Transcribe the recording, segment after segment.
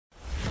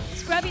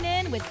Scrubbing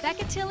In with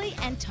Becca Tilley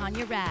and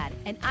Tanya Rad,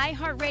 an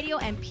iHeartRadio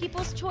and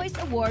People's Choice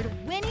Award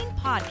winning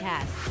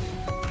podcast.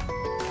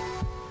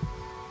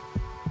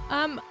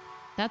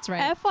 That's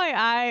right.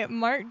 FYI,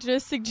 Mark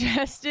just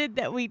suggested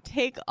that we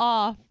take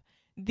off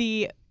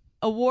the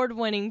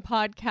award-winning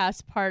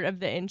podcast part of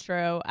the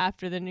intro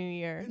after the new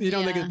year. You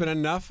don't think it's been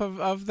enough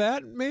of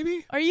that,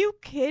 maybe? Are you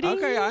kidding?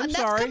 Okay, I'm and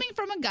sorry. That's coming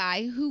from a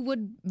guy who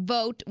would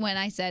vote when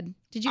I said,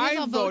 did you guys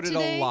all vote today?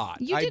 I voted a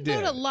lot. You did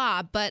vote a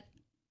lot, but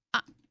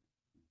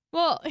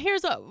well,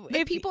 here's a...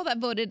 the people that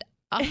voted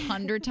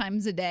 100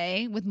 times a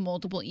day with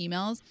multiple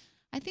emails,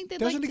 I think they'd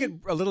Doesn't like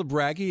it get a little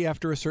braggy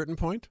after a certain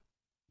point?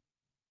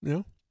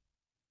 No?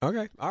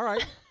 Okay, all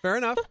right. Fair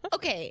enough.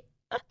 Okay,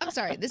 I'm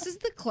sorry. This is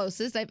the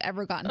closest I've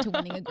ever gotten to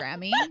winning a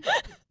Grammy.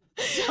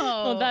 So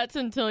well, that's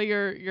until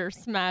your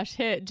smash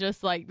hit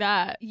just like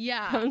that.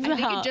 Yeah, I comes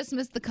think out. it just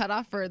missed the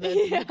cutoff for the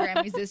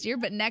Grammys this year,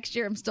 but next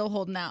year I'm still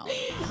holding out.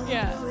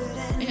 Yeah.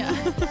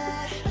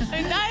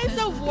 And that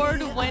is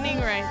award-winning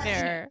right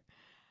there.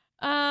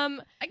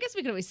 I guess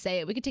we could always say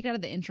it. We could take it out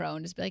of the intro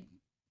and just be like,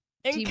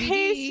 in TBD.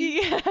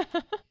 case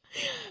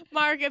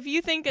Mark, if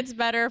you think it's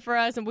better for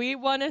us, and we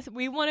want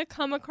to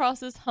come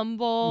across as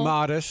humble,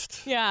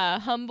 modest. Yeah,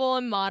 humble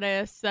and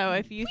modest. So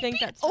if you think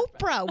that's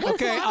Oprah, what's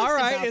okay, modest all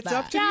right, about it's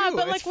that? up to yeah, you.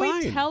 but It's like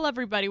fine. we tell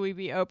everybody we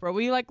be Oprah.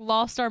 We like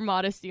lost our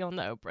modesty on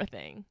the Oprah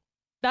thing.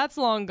 That's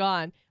long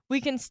gone. We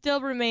can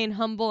still remain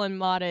humble and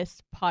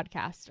modest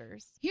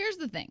podcasters. Here's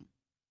the thing.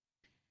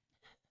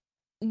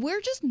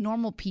 We're just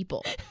normal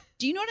people.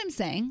 Do you know what I'm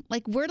saying?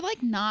 Like, we're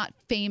like not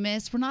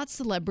famous. We're not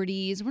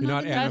celebrities. We're You're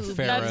not not in Anna movies.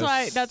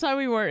 Faris. That's why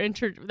we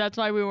weren't. That's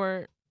why we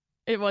weren't.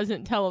 It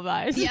wasn't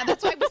televised. Yeah,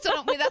 that's why we still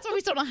don't. That's why we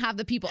still don't have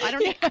the people.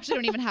 I actually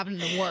don't even have an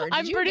award.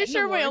 I'm pretty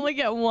sure we only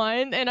get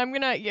one, and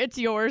it's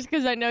yours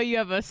because I know you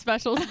have a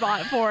special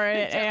spot for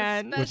it,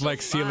 and with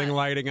like ceiling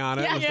lighting on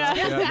it. and Yeah.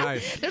 stuff. Yeah,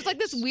 nice. There's like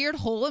this weird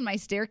hole in my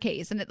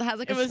staircase, and it has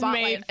like it a was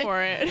spotlight. made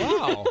for it.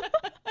 Wow.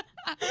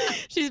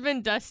 She's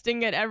been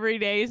dusting it every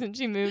day since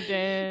she moved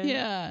in.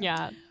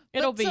 Yeah.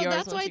 It'll be so yours.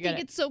 that's why once I you get think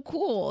it. it's so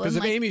cool. Because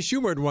And, if like, Amy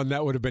Schumer had won,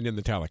 that would have been in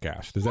the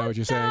telecast. Is that what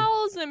you're saying?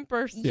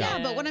 1,000%.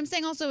 yeah, but what I'm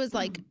saying also is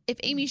like, if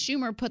Amy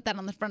Schumer put that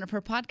on the front of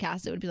her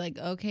podcast, it would be like,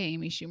 okay,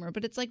 Amy Schumer.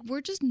 But it's like,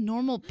 we're just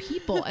normal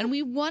people, and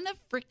we won a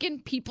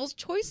freaking People's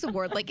Choice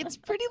Award. Like, it's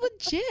pretty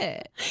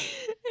legit.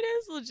 It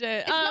is legit.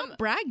 It's not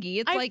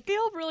braggy. It's I like,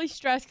 feel really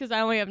stressed because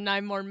I only have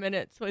 9 more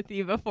minutes with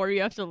you before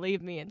you have to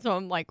leave me, and so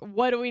I'm like,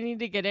 what do we need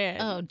to get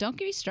in? oh, don't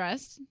get me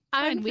stressed.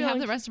 I'm Fine, we have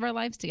feeling- the rest of our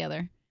lives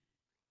together.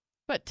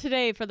 But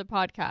today for the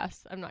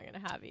podcast, I'm not going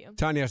to have you.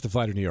 Tanya has to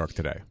fly to New York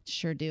today.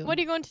 Sure do. What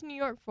are you going to New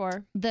York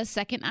for? The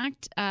second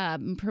act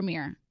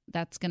premiere.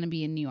 That's going to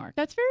be in New York.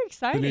 That's very The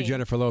exciting. new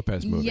Jennifer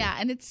Lopez movie. Yeah,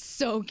 and it's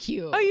so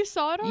cute. Oh, you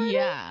saw it already?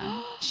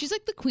 Yeah. She's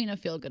like the queen of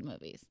feel-good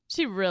movies.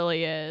 She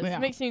really is. Yeah. It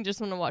makes me just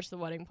want to watch The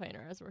Wedding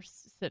Planner as we're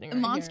sitting right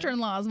Monster here. in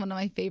Law is one of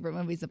my favorite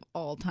movies of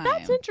all time.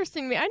 That's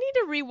interesting to me. I need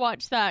to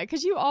rewatch that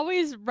because you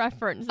always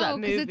reference that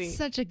because movie. it's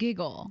such a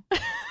giggle.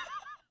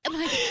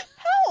 Like,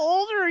 How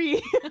old are you?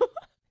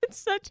 It's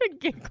such a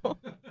giggle.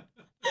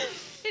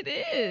 it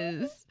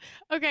is.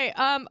 Okay,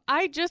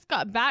 I just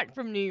got back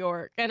from New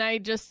York, and I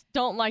just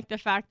don't like the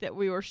fact that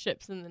we were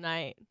ships in the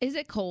night. Is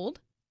it cold?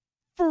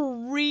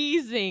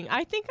 Freezing.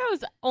 I think I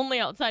was only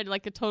outside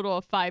like a total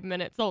of 5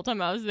 minutes the whole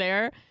time I was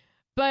there,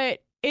 but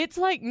it's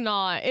like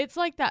not. It's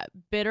like that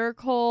bitter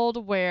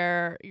cold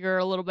where you're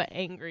a little bit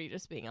angry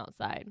just being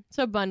outside.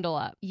 So bundle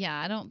up.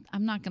 Yeah,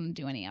 I'm not going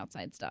to do any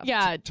outside stuff.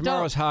 Yeah,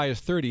 Tomorrow's high is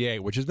 38,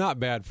 which is not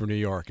bad for New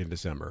York in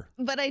December.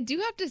 But I do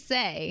have to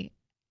say,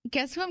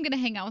 guess who I'm going to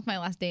hang out with my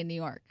last day in New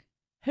York?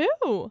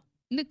 Who?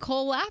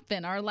 Nicole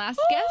Lappin, our last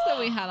guest that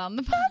we had on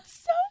the podcast. That's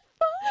so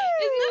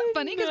fun. Isn't that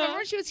funny? Because remember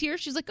when she was here,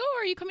 she was like, oh,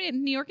 are you coming to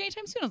New York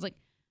anytime soon? I was like,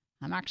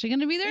 I'm actually going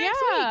to be there next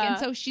week. Yeah. And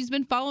so she's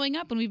been following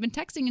up, and we've been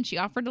texting, and she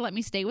offered to let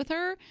me stay with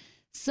her.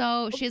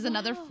 So she has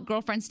another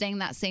girlfriend staying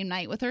that same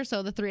night with her.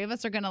 So the three of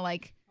us are going to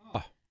like,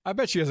 Oh, I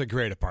bet she has a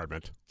great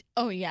apartment.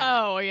 oh, yeah.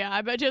 Oh, yeah.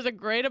 I bet she has a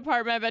great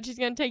apartment. I bet she's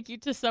going to take you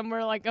to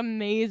somewhere like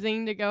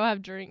amazing to go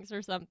have drinks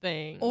or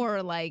something.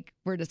 Or like,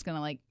 we're just going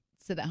to like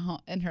sit at home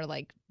in her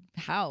like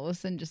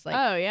house and just like,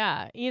 oh,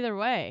 yeah. Either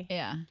way.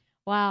 yeah.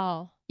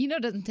 Wow. You know,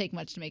 it doesn't take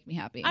much to make me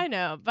happy. I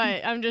know,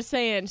 but I'm just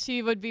saying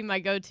she would be my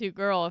go-to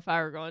girl if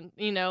I were going,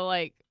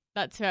 like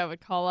that's who I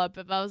would call up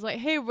if I was like,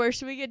 hey, where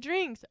should we get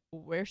drinks?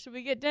 Where should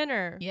we get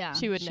dinner? Yeah.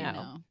 She would she'd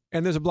know.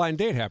 And there's a blind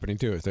date happening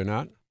too, is there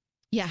not?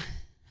 Yeah.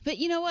 But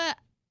you know what?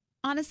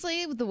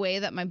 Honestly, with the way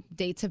that my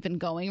dates have been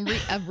going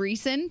of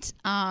recent,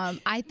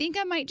 I think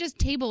I might just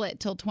table it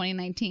till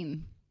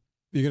 2019.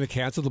 You're going to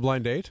cancel the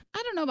blind date?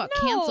 I don't know about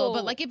No. cancel,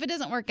 but like if it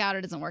doesn't work out,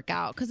 it doesn't work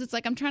out. Because it's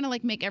like I'm trying to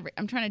like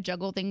I'm trying to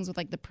juggle things with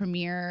like the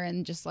premiere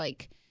and just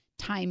like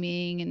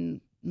timing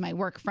and my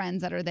work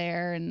friends that are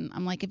there. And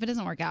I'm like, if it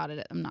doesn't work out,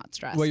 I'm not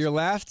stressed. Well, your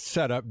last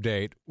setup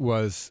date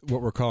was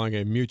what we're calling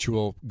a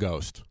mutual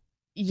ghost.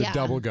 It's Yeah. a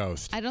double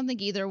ghost. I don't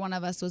think either one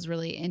of us was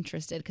really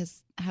interested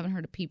because I haven't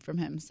heard a peep from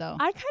him. So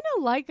I kind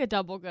of like a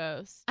double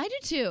ghost. I do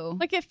too.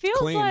 Like it feels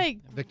Clean. like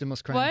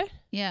Victimless crime. what?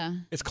 Yeah.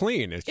 It's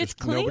clean. It's It's just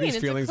clean. nobody's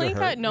It's feelings a clean are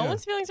cut. hurt. No Yeah.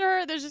 one's feelings are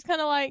hurt. There's just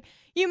kind of like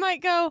you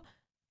might go,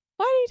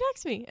 "Why did he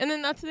text me?" And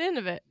then that's the end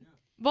of it.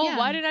 Well, Yeah.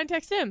 why did I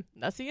text him?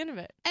 That's the end of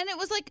it. And it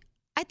was like,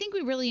 I think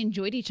we really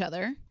enjoyed each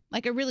other.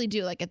 Like, I really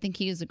do. Like, I think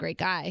he is a great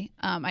guy.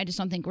 I just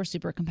don't think we're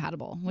super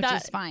compatible, which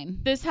That- is fine.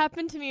 This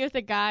happened to me with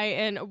a guy,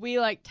 and we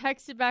like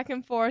texted back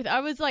and forth. I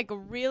was like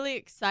really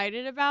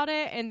excited about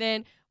it, and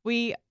then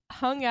we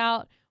hung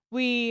out.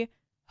 We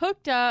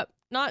hooked up,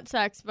 not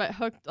sex, but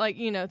hooked. Like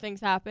things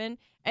happen,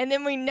 and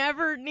then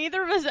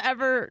neither of us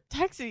ever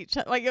texted each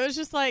other. Like it was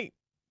just like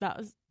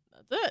that's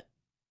it.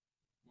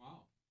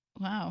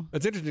 Wow.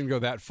 It's interesting to go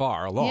that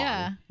far along.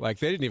 Yeah. Like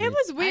they didn't even. It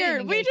was I weird.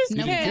 didn't We get- just you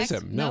didn't kiss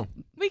kissed. him. No. Nope.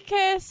 We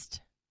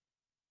kissed.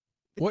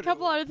 What? A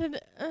couple other things.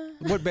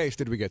 What base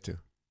did we get to?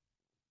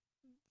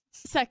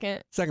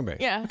 Second. Second base.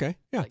 Yeah. Okay.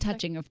 Yeah.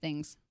 Touching of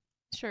things.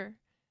 Sure.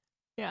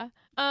 Yeah.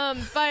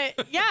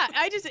 But yeah,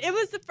 it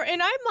was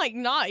and I'm like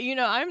not,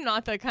 I'm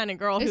not the kind of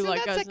girl who Isn't like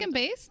that goes. second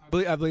base?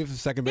 I believe the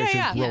second base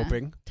Yeah, is yeah.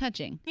 roping.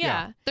 Touching.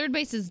 Yeah. Third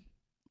base is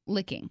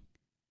licking.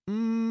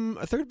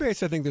 A third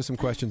base, I think there's some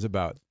questions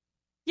about.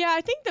 Yeah,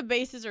 I think the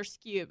bases are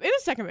skewed. It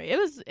was second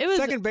base. It was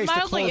Second base, the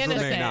mildly clothes remain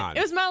innocent. on.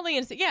 It was mildly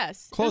innocent.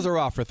 Yes. Clothes are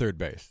off for third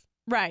base.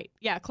 Right.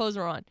 Yeah, clothes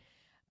are on.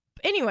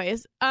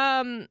 Anyways,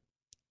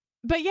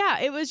 but yeah,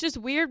 it was just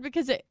weird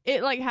because it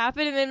like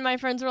happened and then my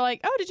friends were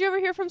like, "Oh, did you ever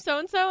hear from so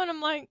and so?" And I'm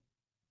like,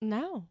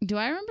 "No." Do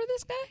I remember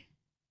this guy?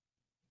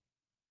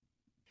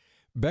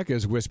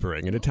 Becca's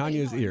whispering into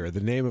Tanya's ear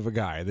the name of a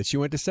guy that she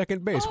went to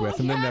second base with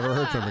and then never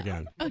heard from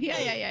again. Oh,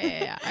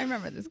 yeah. I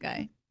remember this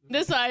guy.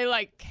 This I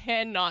like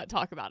cannot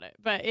talk about it,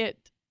 but it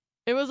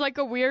was like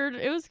a weird.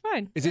 It was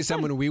fine. Is he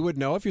someone we would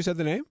know if you said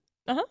the name?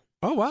 Uh-huh.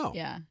 Oh, wow.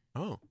 Yeah.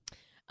 Oh.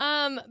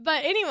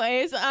 But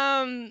anyways,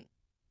 yeah.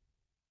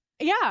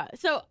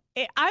 So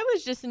I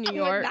was just in New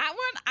York. That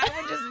one, I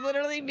would just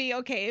literally be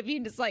okay if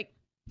you just like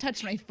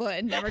touched my foot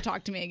and never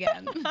talk to me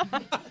again.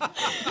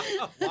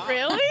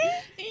 Really?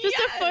 Just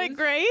a foot Yes.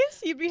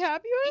 grace? You'd be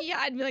happy with? Yeah,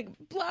 I'd be like,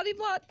 bloody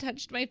blah,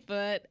 touched my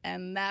foot,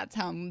 and that's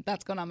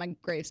going on my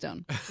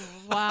gravestone.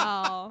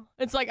 Wow.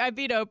 It's like I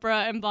beat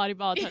Oprah and Bloody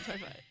Ball touched my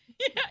foot.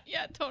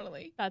 yeah,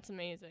 totally. That's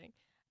amazing.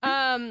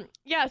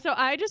 Yeah, so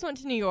I just went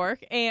to New York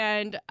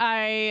and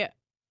I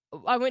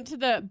went to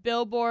the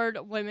Billboard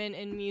Women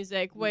in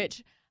Music,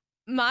 which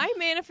my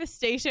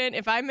manifestation,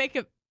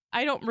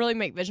 I don't really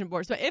make vision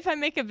boards, but if I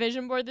make a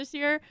vision board this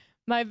year,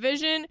 my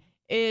vision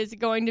is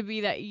going to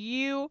be that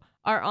you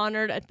are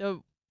honored at the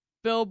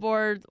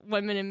Billboard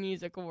Women in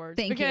Music Awards.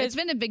 Thank you. It's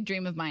been a big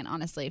dream of mine,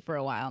 honestly, for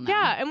a while now.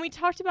 Yeah, and we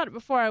talked about it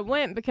before I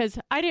went because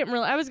I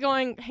was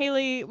going,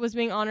 Haley was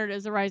being honored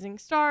as a rising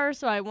star,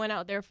 so I went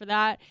out there for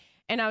that.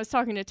 And I was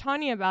talking to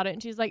Tanya about it,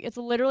 and she's like, it's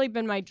literally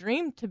been my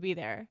dream to be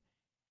there.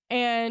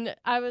 And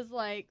I was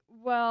like,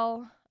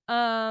 well,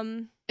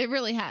 It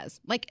really has.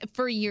 Like,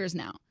 for years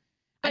now.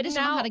 I But just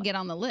don't know now- how to get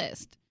on the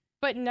list.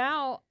 but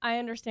now I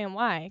understand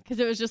why, because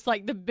it was just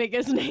like the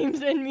biggest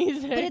names in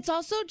music. But it's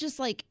also just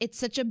like, it's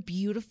such a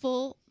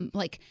beautiful,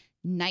 like,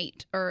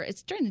 night. Or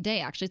it's during the day,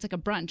 actually. It's like a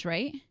brunch,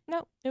 right?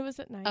 No, it was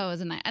at night. Oh, it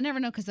was a night. I never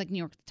know because, like, New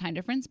York time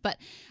difference. But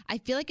I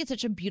feel like it's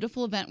such a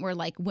beautiful event where,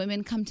 like,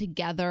 women come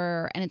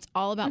together and it's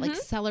all about, like,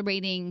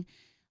 celebrating,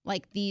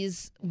 like,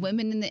 these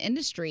women in the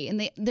industry.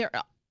 And they're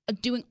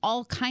doing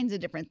all kinds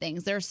of different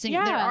things. They're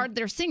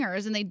they're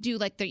singers and they do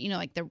like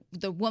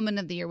the woman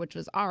of the year, which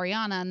was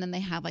Ariana, and then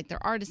they have like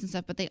their artists and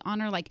stuff, but they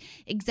honor like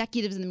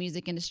executives in the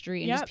music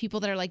industry and just people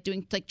that are like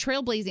doing like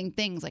trailblazing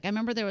things. Like I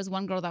remember there was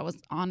one girl that was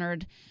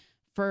honored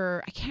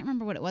for, I can't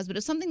remember what it was, but it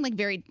was something like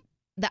very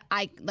that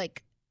I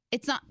like,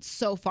 it's not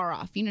so far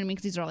off, you know what I mean?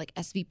 Because these are all like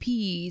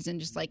SVPs and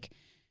just like,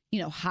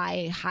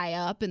 high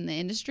up in the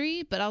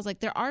industry. But I was like,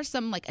 there are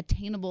some like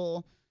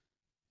attainable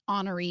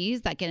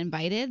honorees that get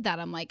invited that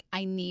I'm like,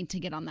 I need to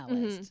get on that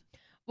list.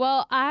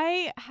 Well,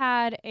 I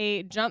had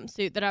a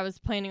jumpsuit that I was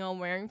planning on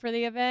wearing for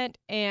the event,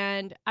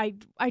 and I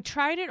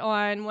tried it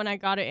on when I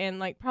got it in,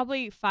 like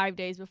probably 5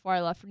 days before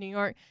I left for New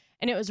York,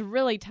 and it was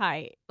really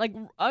tight, like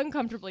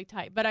uncomfortably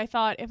tight. But I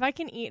thought if I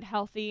can eat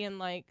healthy and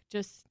like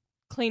just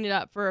clean it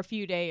up for a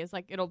few days,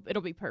 like it'll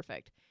be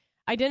perfect.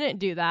 I didn't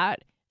do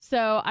that.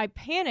 So I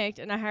panicked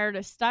and I hired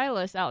a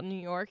stylist out in New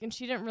York, and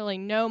she didn't really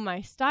know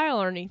my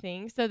style or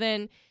anything. So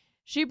then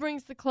she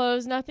brings the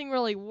clothes, nothing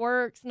really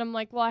works. And I'm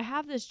like, well, I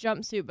have this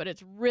jumpsuit, but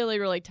it's really,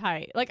 really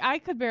tight. Like I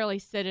could barely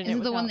sit in it. Is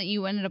it the one without- that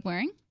you ended up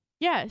wearing?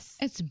 Yes.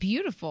 It's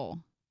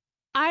beautiful.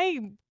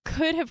 I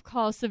could have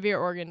caused severe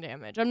organ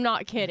damage. I'm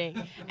not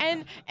kidding.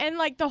 and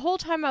like the whole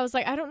time I was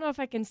like, I don't know if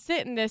I can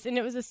sit in this. And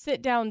it was a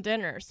sit down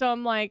dinner. So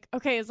I'm like,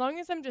 okay, as long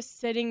as I'm just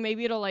sitting,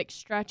 maybe it'll like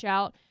stretch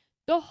out.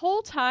 The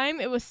whole time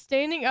it was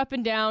standing up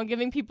and down,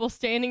 giving people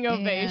standing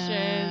ovation.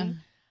 Yeah.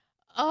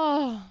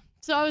 Oh,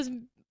 so I was,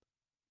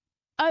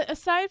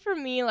 aside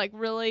from me like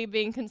really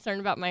being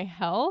concerned about my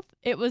health,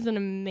 it was an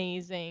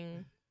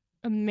amazing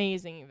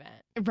event.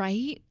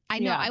 Right? I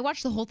know. Yeah. I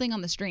watched the whole thing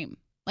on the stream.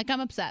 Like I'm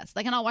obsessed.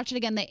 Like, and I'll watch it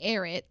again. They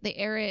air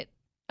it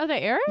Oh,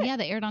 they air it? Yeah,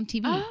 they aired on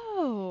TV.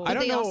 Oh. But I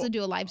don't they know also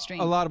do a live stream.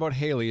 a lot about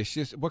Haley. It's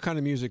just, what kind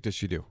of music does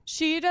she do?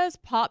 She does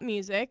pop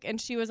music,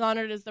 and she was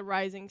honored as the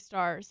rising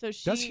star. So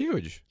That's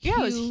huge. Yeah,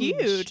 it was Huge.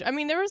 huge. I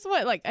mean, there was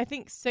I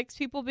think 6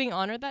 people being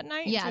honored that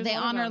night. She Yeah, was they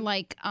one of honor them.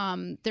 like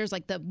there's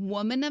like the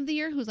woman of the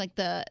year who's like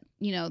the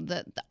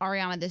the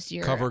Ariana this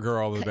year. Cover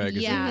girl of the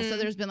magazine. Yeah, Mhm. so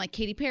there's been like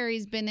Katy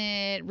Perry's been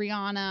it,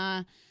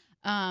 Rihanna,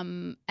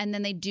 and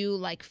then they do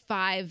like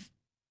 5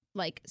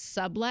 like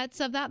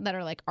sublets of that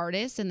are like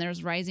artists, and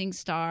there's Rising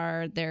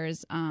Star,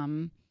 there's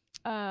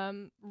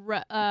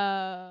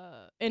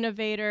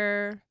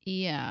Innovator,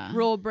 yeah,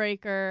 Rule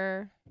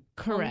Breaker.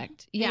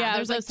 correct. yeah, Yeah,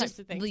 there's those like types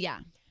of things. Yeah.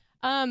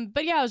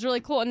 But yeah, it was really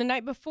cool. And the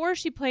night before,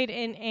 she played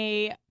in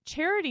a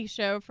charity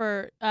show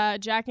for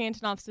Jack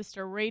Antonoff's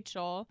sister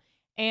Rachel,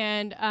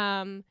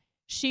 and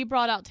she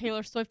brought out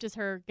Taylor Swift as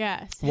her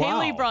guest. Wow.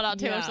 Haley brought out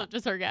Taylor Yeah. Swift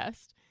as her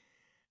guest,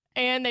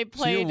 and they So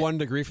played. you're 1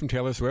 degree from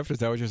Taylor Swift? Is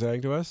that what you're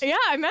saying to us? Yeah,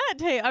 I met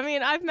Taylor. I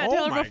mean, I've met Oh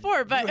Taylor my-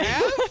 before, but you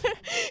have?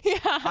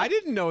 yeah, I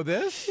didn't know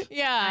this.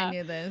 yeah. I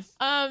knew this.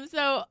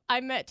 So I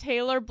met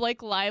Taylor.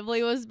 Blake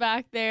Lively was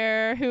back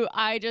there, who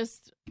I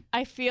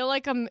feel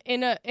like I'm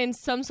in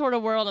some sort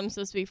of world I'm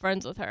supposed to be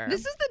friends with her.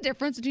 This is the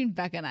difference between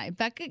Becca and I.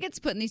 Becca gets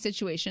put in these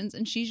situations,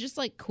 and she's just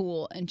like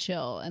cool and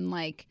chill and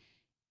like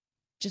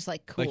just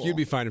like cool. Like, you'd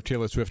be fine if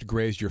Taylor Swift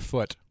grazed your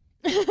foot.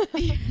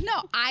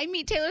 No, I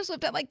meet Taylor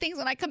Swift at like things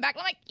when I come back.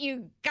 I'm like,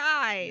 you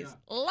guys,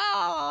 la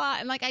la la,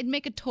 and like I'd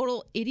make a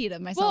total idiot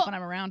of myself Well, when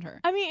I'm around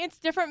her. I mean, it's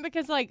different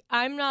because like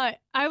I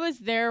was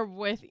there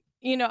with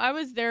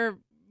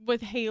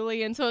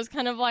Haley, and so it's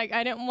kind of like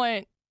I don't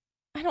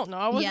know,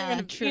 I wasn't Yeah,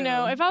 gonna true.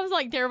 if I was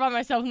like there by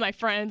myself with my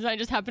friends and I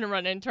just happened to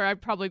run into her,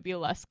 I'd probably be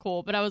less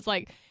cool. But I was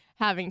like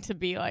having to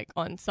be like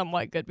on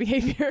somewhat good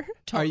behavior.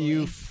 Are you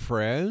Totally.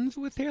 friends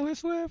with Taylor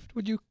Swift?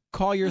 Would you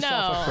call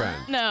yourself a friend?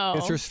 No.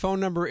 Is her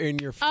phone number in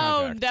your Oh,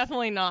 contacts?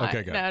 definitely not.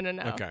 Okay, good.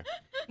 No. Okay.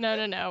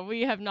 No.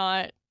 We have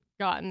not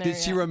gotten there. Did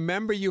she yet.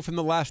 remember you from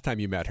the last time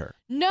you met her?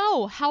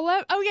 No.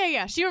 However,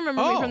 yeah. She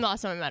remembered me Oh. from the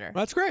last time I met her.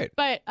 That's great.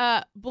 But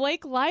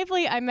Blake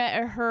Lively, I met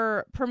at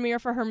her premiere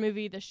for her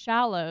movie The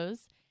Shallows,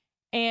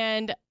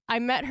 and I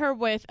met her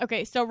with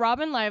so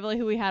Robin Lively,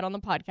 who we had on the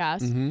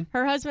podcast, Mhm.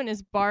 her husband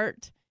is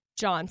Bart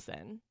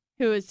Johnson,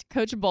 who is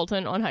Coach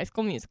Bolton on High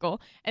School Musical,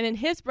 and then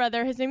his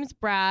brother, his name is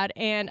Brad,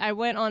 and I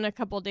went on a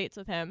couple dates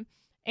with him,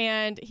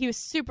 and he was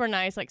super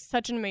nice, like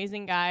such an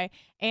amazing guy,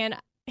 and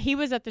he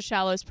was at The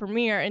Shallows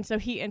premiere, and so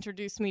he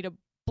introduced me to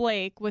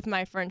Blake with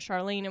my friend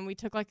Charlene, and we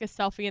took like a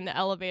selfie in the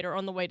elevator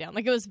on the way down.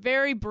 Like it was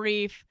very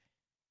brief,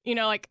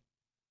 like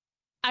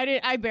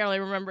I barely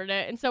remembered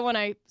it. And so when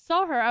I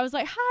saw her, I was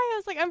like,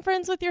 hi, I'm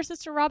friends with your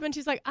sister Robin.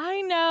 She's like,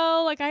 I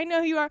know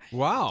who you are.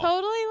 Wow.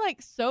 Totally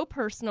like so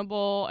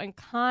personable and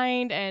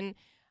kind, and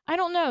I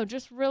don't know,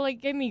 just really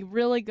gave me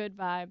really good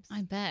vibes.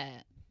 I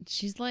bet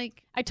she's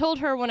like I told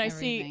her when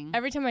Everything.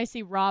 every time I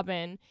see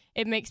Robin,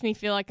 it makes me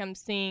feel like I'm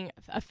seeing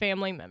a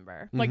family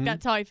member. Like Mhm.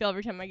 that's how I feel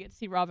every time I get to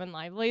see Robin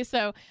Lively.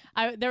 So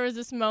there was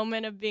this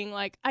moment of being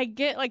like, I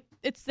get like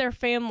it's their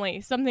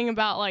family, something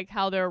about like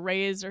how they're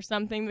raised or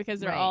something, because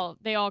they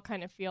all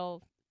kind of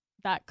feel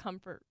that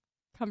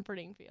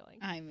comforting feeling.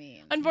 I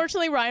mean,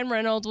 Unfortunately, Ryan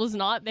Reynolds was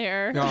not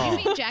there. No. did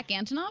you meet Jack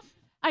Antonoff?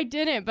 I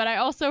didn't, but I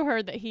also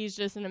heard that he's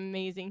just an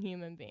amazing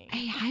human being.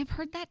 I've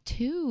heard that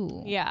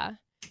too. Yeah.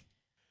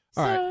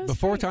 All So right. it's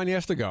Before great. Tanya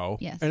has to go,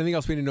 Yes. anything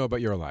else we need to know about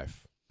your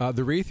life?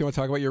 The wreath. You want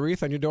to talk about your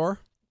wreath on your door?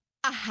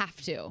 I have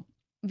to,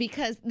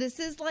 because this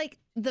is like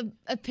the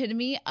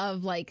epitome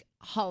of like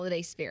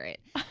holiday spirit.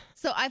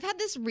 So I've had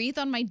this wreath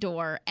on my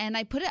door, and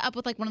I put it up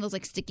with like one of those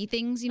like sticky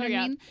things, you know Oh, what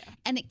yeah. I mean?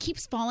 And it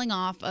keeps falling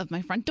off of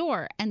my front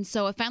door. And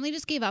so I finally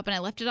just gave up, and I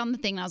left it on the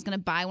thing. And I was going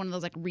to buy one of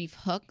those like wreath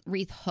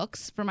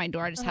hooks for my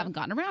door. I just haven't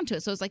gotten around to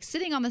it. So it's like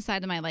sitting on the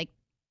side of my like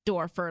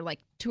door for like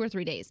 2 or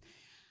 3 days.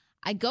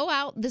 I go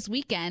out this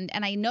weekend,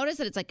 and I notice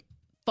that it's like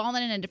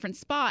fallen in a different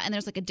spot, and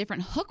there's like a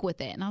different hook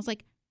with it. And I was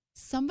like,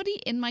 somebody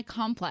in my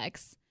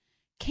complex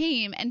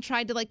came and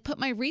tried to like put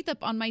my wreath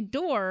up on my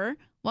door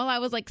while I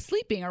was like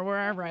sleeping or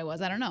wherever I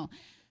was. I don't know.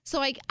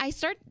 So I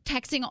start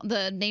texting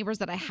the neighbors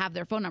that I have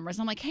their phone numbers.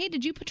 I'm like, hey,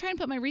 did you try and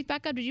put my wreath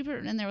back up? Did you put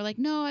it? And they were like,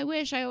 no, I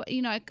wish I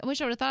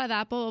wish I would have thought of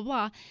that, blah, blah,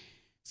 blah.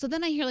 So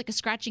then I hear like a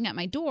scratching at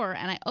my door,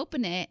 and I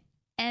open it,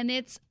 and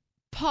it's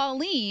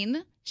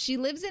Pauline.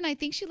 I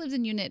think she lives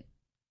in unit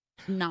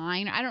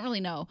 9. I don't really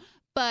know.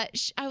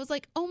 But I was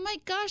like, oh my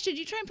gosh, did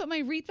you try and put my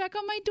wreath back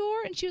on my door?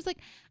 And she was like,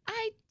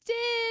 I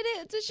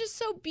did. It's just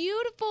so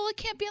beautiful. It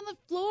can't be on the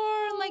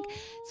floor. And like,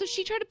 so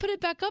she tried to put it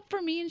back up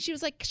for me. And she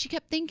was like, she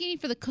kept thanking me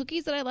for the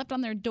cookies that I left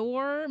on their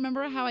door.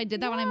 Remember how I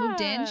did that when I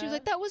moved in? She was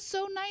like, that was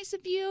so nice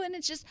of you. And I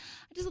just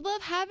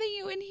love having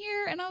you in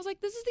here. And I was like,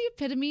 this is the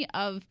epitome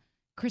of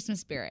Christmas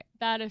spirit.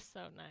 That is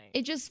so nice.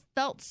 It just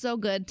felt so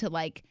good to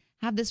like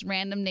have this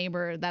random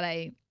neighbor that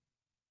I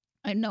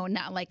know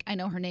now, like I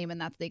know her name,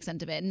 and that's the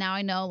extent of it. Now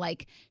I know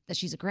like that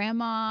she's a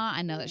grandma.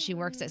 I know that she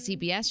works at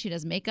CBS. She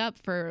does makeup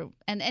for,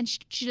 and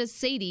she does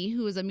Sadie,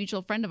 who is a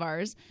mutual friend of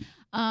ours,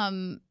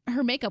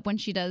 her makeup when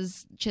she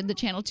does the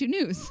Channel 2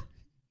 News.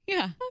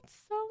 Yeah. That's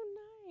so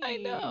I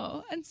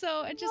know. And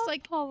so it's just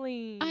like,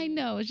 Pauline. I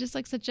know. It's just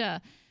like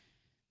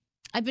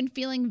I've been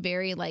feeling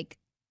very like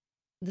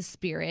the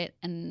spirit,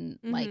 and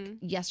like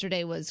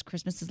yesterday was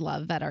Christmas is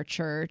Love at our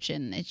church,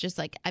 and it's just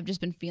like I've just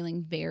been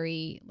feeling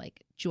very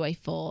like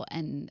joyful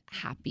and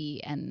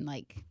happy, and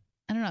like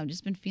I don't know, I've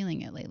just been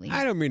feeling it lately.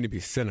 I don't mean to be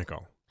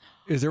cynical.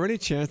 Is there any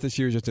chance that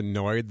she was just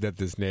annoyed that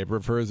this neighbor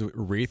of hers,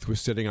 wreath,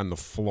 was sitting on the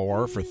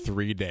floor for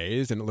 3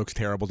 days and it looks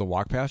terrible to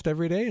walk past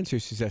every day, and so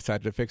she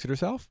decided to fix it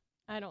herself?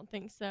 I don't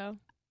think so.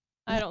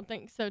 I don't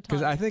think so, Tom.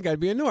 Because I think I'd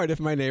be annoyed if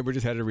my neighbor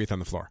just had a wreath on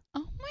the floor.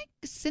 Oh my,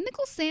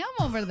 cynical Sam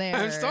over there.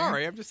 I'm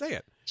sorry. I'm just saying.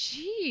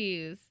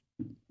 Jeez.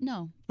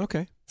 No.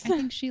 Okay. I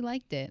think she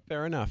liked it.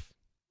 Fair enough.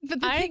 But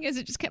the thing is,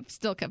 it just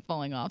still kept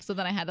falling off. So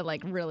then I had to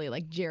like really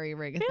like jerry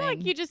rig a I feel thing.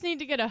 like you just need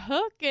to get a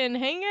hook and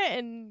hang it,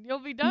 and you'll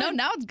be done. No,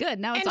 now it's good.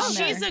 Now it's And on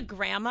there. she's a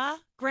grandma.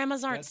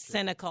 Grandmas aren't That's true.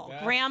 cynical.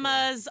 That's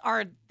Grandmas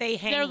are, they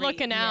hang. They're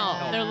looking out.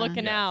 Yeah. They're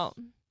looking Yes. out.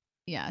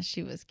 Yeah,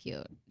 she was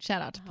cute.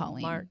 Shout out to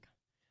Pauline. Mark.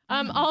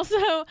 Also,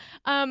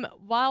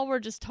 while we're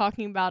just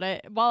talking about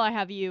it, while I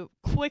have you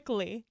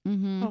quickly,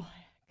 Mm-hmm. oh,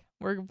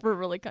 we're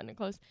really cutting it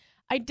close.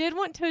 I did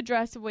want to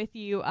address with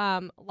you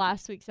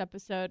last week's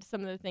episode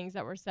some of the things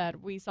that were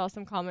said. We saw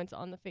some comments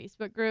on the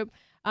Facebook group.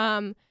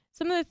 Some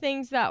of the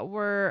things that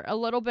were a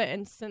little bit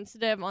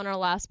insensitive on our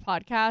last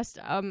podcast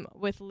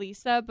with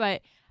Lisa,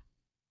 but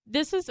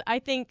this is, I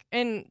think,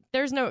 and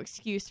there's no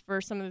excuse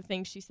for some of the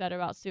things she said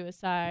about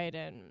suicide,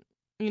 and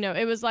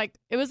it was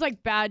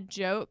like bad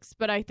jokes,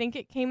 but I think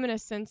it came in a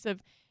sense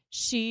of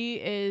she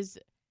is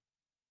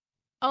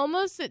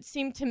almost, it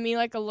seemed to me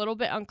like a little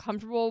bit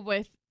uncomfortable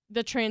with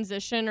the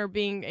transition or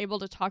being able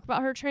to talk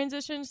about her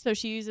transition. So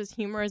she uses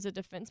humor as a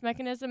defense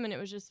mechanism, and it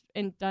was just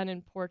done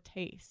in poor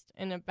taste,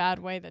 in a bad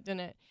way that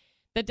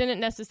didn't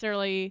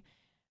necessarily,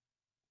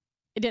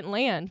 it didn't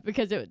land,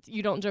 because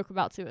you don't joke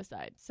about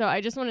suicide. So I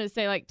just wanted to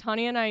say, like,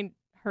 Tanya and I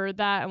heard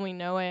that and we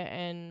know it,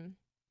 and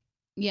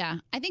Yeah,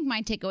 I think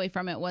my takeaway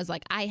from it was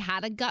like I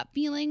had a gut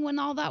feeling when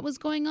all that was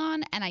going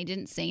on, and I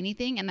didn't say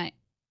anything. And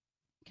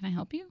can I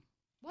help you?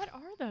 what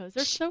are those?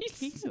 They're so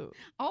Jeez. cute.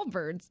 All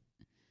birds.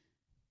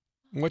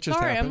 What just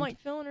Sorry, happened? I'm like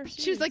feeling her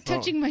shoes. She was like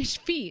touching my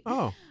feet.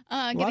 Oh, a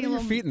lot getting of your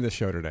little- feet in this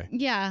show today.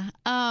 Yeah.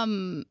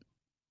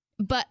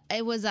 But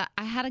it was I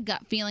had a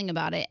gut feeling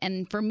about it,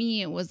 and for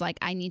me, it was like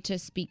I need to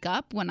speak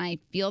up when I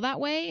feel that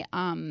way,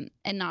 and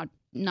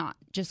not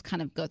just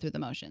kind of go through the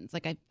motions.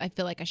 Like I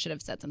feel like I should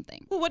have said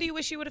something. Well, what do you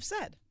wish you would have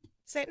said?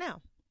 Say it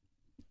now.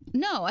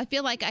 No, I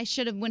feel like I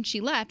should have, when she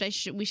left,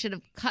 we should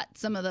have cut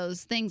some of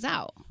those things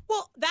out.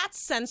 Well, that's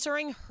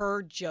censoring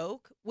her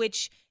joke,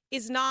 which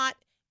is not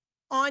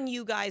on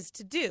you guys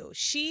to do.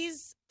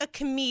 She's a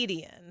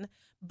comedian,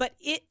 but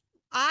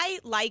I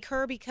like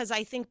her because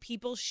I think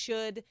people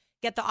should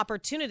get the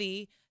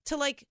opportunity to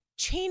like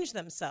change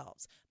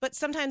themselves. But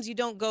sometimes you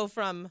don't go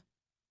from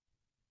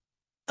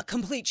a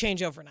complete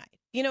change overnight.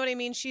 You know what I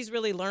mean? She's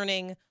really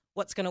learning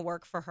what's going to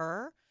work for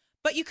her.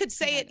 But you could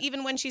say it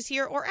even when she's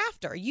here or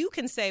after. You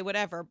can say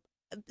whatever.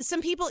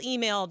 Some people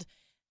emailed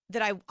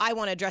that I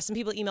want to address. Some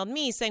people emailed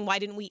me saying, why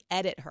didn't we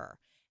edit her?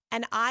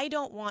 And I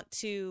don't want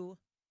to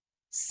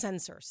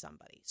censor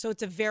somebody. So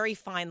it's a very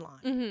fine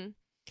line. Mm-hmm.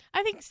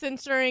 I think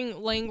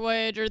censoring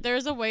language, or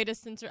there's a way to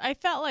censor. I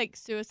felt like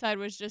suicide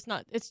was just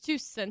not, it's too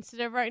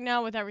sensitive right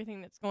now with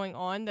everything that's going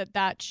on,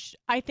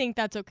 I think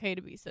that's okay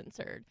to be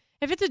censored.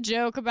 If it's a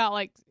joke about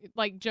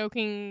like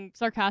joking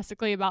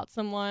sarcastically about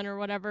someone or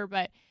whatever,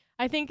 but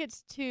I think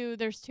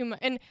there's too much.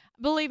 And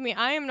believe me,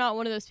 I am not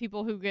one of those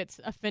people who gets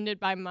offended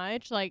by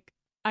much. Like,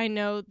 I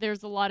know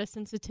there's a lot of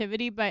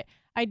sensitivity, but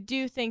I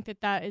do think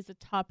that is a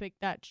topic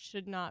that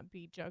should not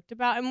be joked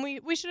about. And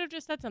we should have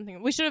just said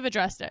something. We should have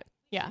addressed it.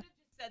 Yeah.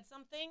 Said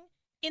something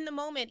in the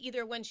moment,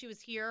 either when she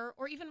was here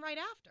or even right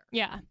after.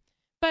 Yeah.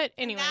 But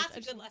anyways, and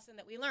that's a good lesson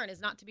that we learn, is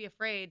not to be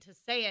afraid to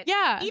say it.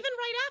 Yeah. Even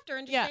right after,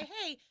 and just say,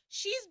 hey,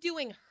 she's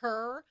doing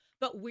her,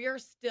 but we're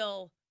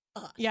still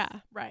us. Yeah,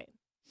 right.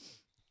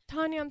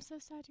 Tanya, I'm so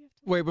sad you have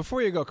to. Wait,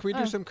 before you go, can we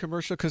do some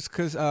commercial? Because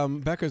Becca's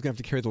going to have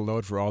to carry the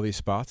load for all these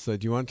spots. Do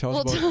you want to tell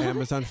us about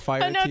Amazon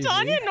Fire I know TV?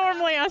 Tanya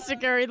normally has to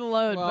carry the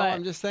load, Well, but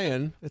I'm just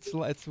saying,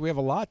 we have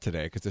a lot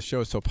today because the show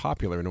is so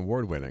popular and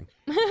award-winning.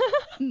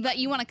 That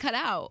you want to cut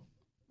out.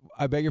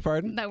 I beg your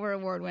pardon? That we're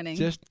award winning.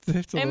 Just a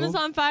little.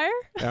 Amazon Fire?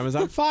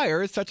 Amazon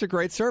Fire is such a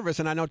great service,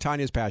 and I know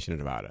Tanya's passionate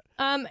about it.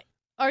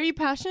 Are you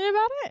passionate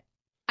about it?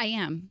 I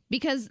am,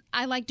 because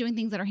I like doing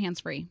things that are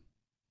hands free.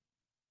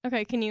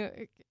 Okay, can you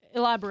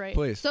elaborate?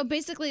 Please. So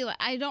basically,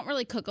 I don't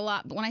really cook a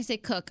lot, but when I say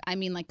cook, I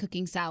mean like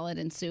cooking salad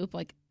and soup.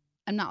 Like,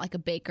 I'm not like a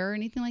baker or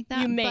anything like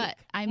that. You make but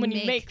I when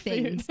make you make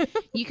things. food.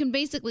 You can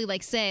basically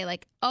like say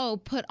like,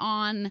 oh, put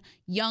on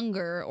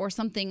Younger or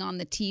something on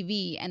the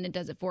TV, and it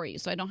does it for you.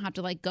 So I don't have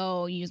to like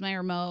go use my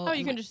remote. Oh,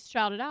 you can just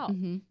shout it out.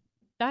 Mm-hmm.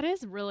 That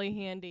is really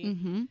handy.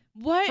 Mm-hmm.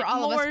 What For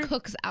all more? of us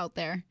cooks out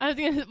there. I was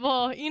gonna.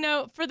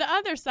 Well, for the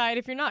other side,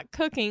 if you're not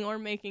cooking or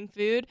making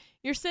food,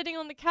 you're sitting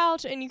on the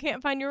couch and you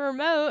can't find your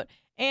remote,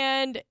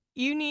 and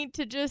you need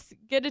to just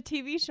get a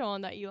TV show on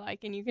that you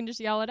like, and you can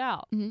just yell it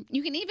out. Mm-hmm.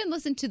 You can even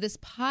listen to this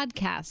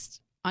podcast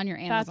on your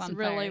Amazon That's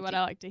really Fire what too.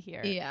 I like to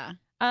hear. Yeah.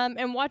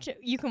 and watch it.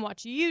 You can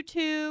watch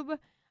YouTube.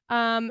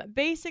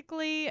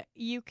 Basically,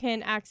 you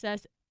can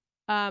access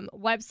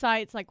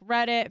websites like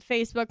Reddit,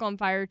 Facebook, On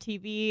Fire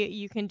TV.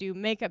 You can do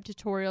makeup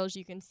tutorials.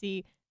 You can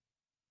see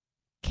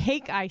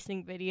cake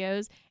icing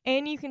videos,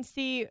 and you can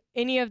see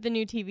any of the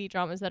new TV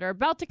dramas that are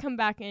about to come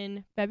back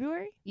in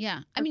February.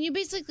 Yeah. I mean, you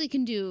basically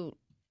can do,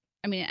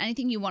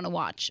 anything you want to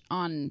watch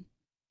on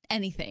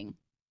anything,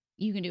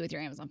 you can do with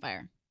your Amazon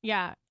Fire.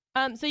 Yeah.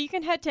 So you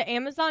can head to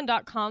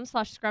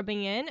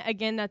amazon.com/scrubbingin.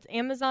 Again, that's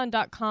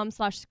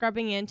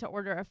amazon.com/scrubbingin to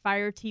order a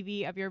Fire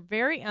TV of your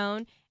very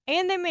own.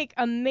 And they make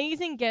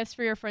amazing gifts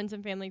for your friends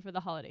and family for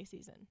the holiday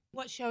season.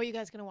 What show are you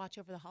guys going to watch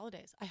over the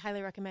holidays? I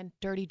highly recommend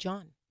Dirty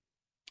John.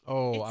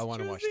 Oh, It's I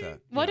want to watch juicy. that.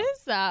 What Yeah.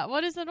 is that?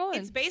 What is it on?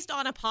 It's based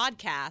on a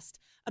podcast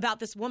about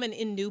this woman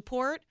in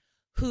Newport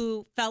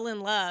who fell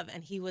in love,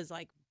 and he was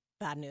like,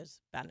 bad news,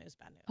 bad news,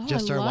 bad news. Oh,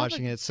 Just I started love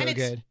watching it. It's so And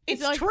good.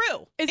 It's like-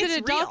 true. Is It's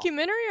it a real.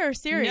 documentary or a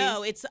series?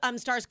 No, it's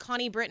stars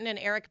Connie Britton and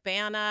Eric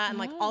Bana and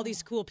like all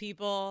these cool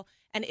people,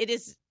 and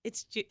it's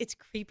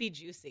creepy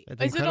juicy.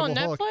 The Is it on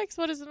Incredible Hulk. Netflix?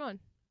 What is it on?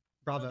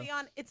 Bravo.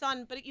 It's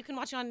on, but you can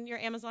watch it on your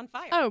Amazon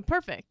Fire. Oh,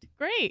 perfect.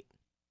 Great.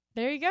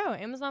 There you go.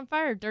 Amazon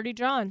Fire, Dirty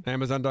John.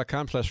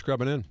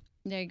 Amazon.com/scrubbing-in.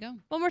 There you go.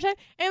 One more time.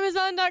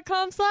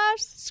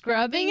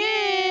 Amazon.com/scrubbing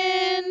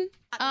in.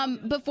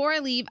 Before I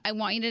leave, I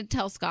want you to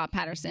tell Scott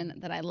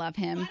Patterson that I love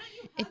him.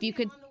 If you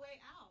could. On the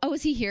way out. Oh,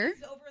 is he here?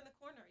 He's over in the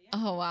corner. Yeah.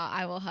 Oh, wow.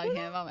 I will hug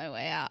him on my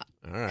way out.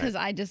 All right. Because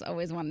I just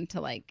always wanted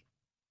to,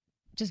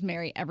 just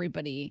marry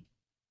everybody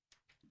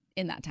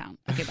in that town.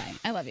 Okay, bye.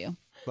 I love you.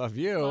 Love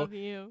you. Love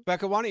you.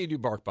 Becca, why don't you do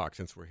BarkBox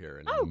since we're here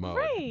in Oh, mode?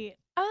 great.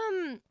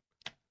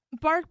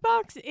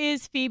 BarkBox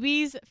is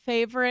Phoebe's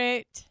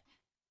favorite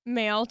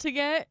mail to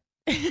get.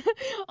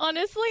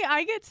 Honestly,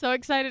 I get so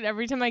excited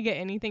every time I get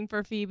anything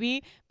for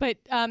Phoebe, but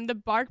the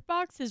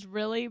BarkBox is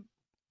really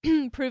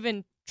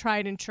proven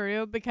tried and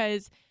true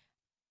because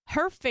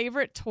her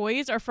favorite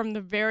toys are from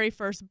the very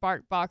first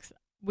BarkBox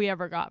we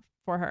ever got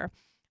for her.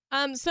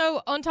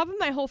 So on top of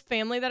my whole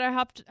family that I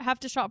have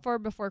to shop for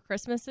before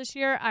Christmas this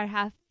year, I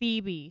have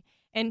Phoebe.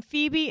 And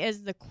Phoebe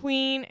is the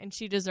queen, and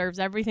she deserves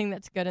everything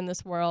that's good in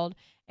this world.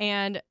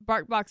 And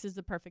BarkBox is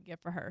the perfect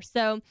gift for her.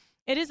 So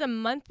it is a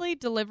monthly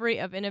delivery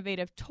of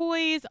innovative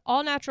toys,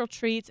 all natural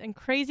treats, and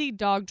crazy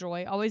dog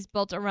joy, always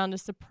built around a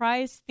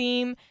surprise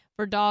theme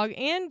for dog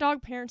and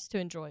dog parents to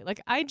enjoy.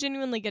 Like, I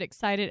genuinely get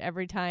excited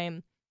every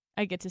time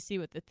I get to see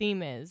what the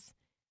theme is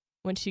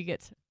when she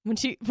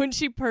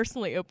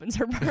personally opens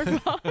her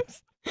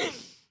BarkBox.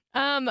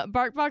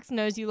 BarkBox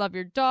knows you love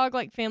your dog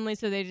like family,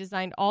 so they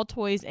designed all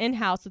toys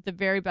in-house with the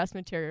very best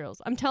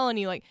materials. I'm telling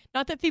you,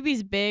 not that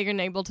Phoebe's big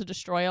and able to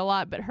destroy a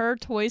lot, but her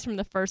toys from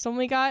the first one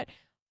we got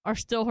are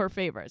still her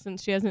favorites, and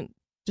she hasn't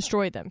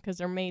destroyed them because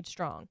they're made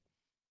strong.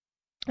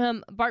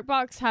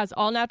 BarkBox has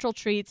all natural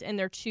treats, and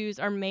their chews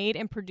are made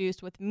and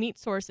produced with meat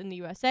sourced in the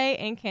USA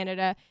and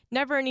Canada,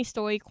 never any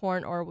soy,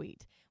 corn, or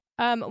wheat.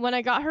 When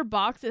I got her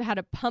box, it had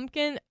a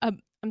pumpkin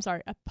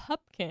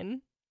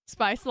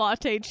spice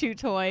latte chew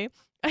toy,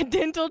 a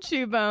dental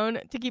chew bone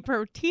to keep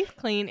her teeth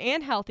clean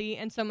and healthy,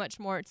 and so much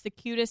more. It's the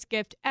cutest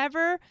gift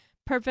ever,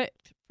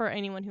 perfect for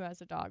anyone who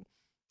has a dog.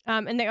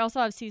 And they also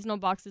have seasonal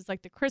boxes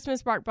like the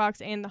Christmas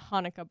BarkBox and the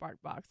Hanukkah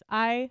BarkBox.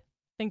 I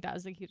think that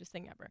was the cutest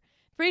thing ever.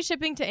 Free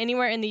shipping to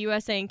anywhere in the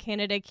USA and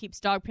Canada keeps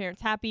dog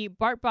parents happy.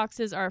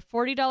 BarkBoxes are a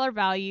 $40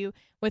 value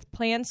with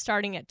plans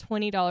starting at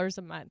 $20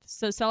 a month.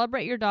 So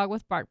celebrate your dog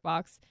with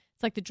BarkBox.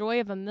 It's like the joy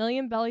of a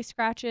million belly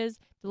scratches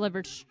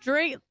delivered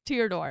straight to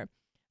your door.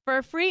 For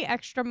a free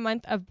extra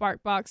month of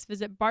BarkBox,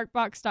 visit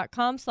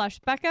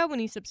barkbox.com/Becca when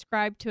you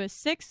subscribe to a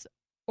 6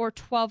 or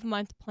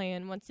 12-month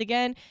plan. Once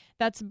again,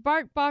 that's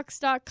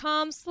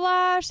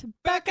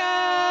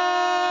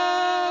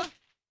barkbox.com/Becca.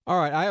 All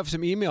right, I have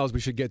some emails we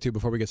should get to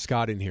before we get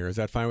Scott in here. Is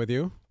that fine with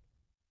you?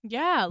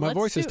 Yeah, My let's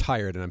voice is do-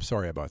 tired, and I'm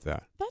sorry about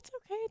that. That's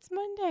okay. It's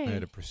Monday. I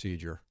had a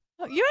procedure.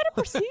 Oh, you had a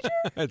procedure?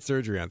 I had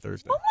surgery on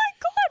Thursday. Oh my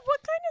God! What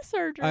kind of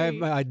surgery? I have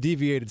my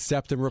deviated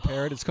septum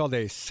repaired. It's called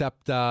a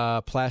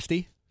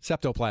septoplasty.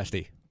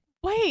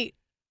 Wait,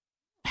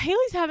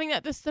 Haley's having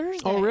that this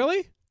Thursday. Oh,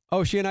 really?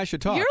 Oh, she and I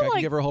should talk. You're I can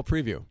like- give her a whole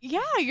preview.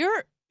 Yeah,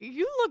 you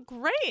look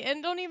great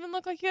and don't even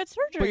look like you had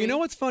surgery. But you know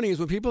what's funny is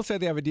when people say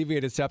they have a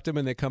deviated septum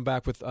and they come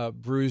back with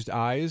bruised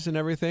eyes and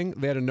everything,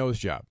 they had a nose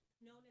job.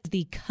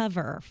 The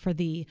cover for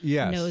the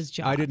Yes. nose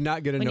job. I did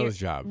not get a When you're- nose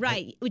job.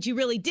 Right, which you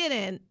really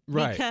didn't.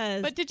 Right.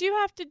 Because But did you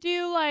have to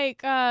do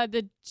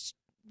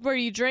where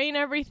you drain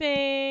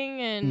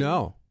everything and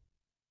No.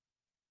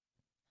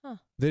 Huh.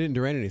 They didn't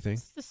drain anything.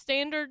 It's the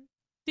standard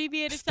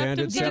deviated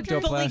Standard septum did it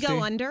surgery? fully go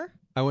septoplasty? under?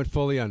 I went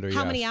fully under, How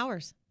yes. many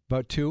hours?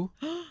 About 2.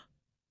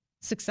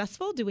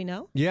 Successful? Do we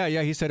know? Yeah,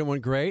 he said it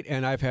went great,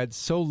 and I've had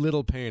so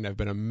little pain. I've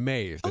been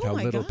amazed at Oh how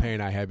my little God.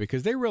 pain I had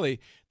because they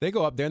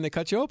go up there and they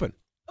cut you open.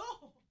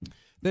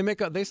 They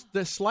they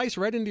slice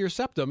right into your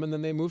septum, and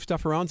then they move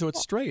stuff around so it's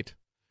straight.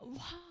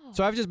 Wow.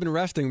 So I've just been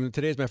resting.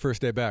 Today's my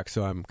first day back,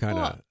 so I'm kind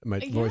of my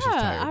voice is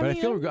yeah, tired, but I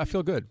I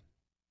feel good.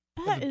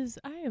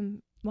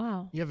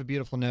 Wow. You have a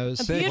beautiful nose.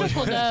 A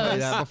beautiful I'll tell you nose.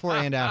 that before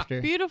and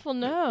after. Beautiful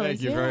nose.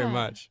 Thank you very yeah.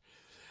 much.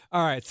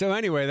 All right. So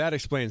anyway, that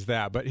explains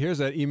that. But here's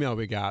an email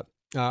we got.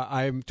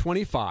 I'm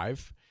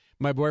 25.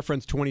 My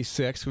boyfriend's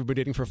 26. We've been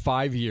dating for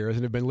 5 years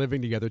and have been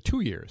living together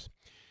 2 years.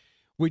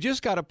 We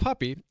just got a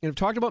puppy and have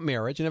talked about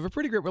marriage and have a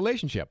pretty great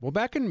relationship. Well,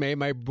 back in May,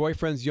 my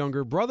boyfriend's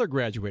younger brother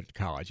graduated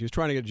college. He was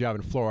trying to get a job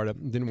in Florida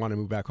and didn't want to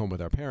move back home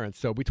with our parents.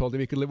 So we told him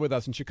he could live with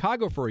us in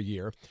Chicago for a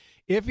year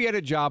if he had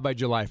a job by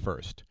July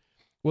 1st.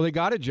 Well, he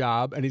got a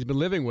job and he's been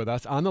living with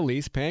us on the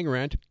lease, paying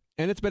rent,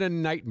 and it's been a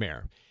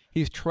nightmare.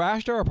 He's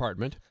trashed our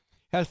apartment,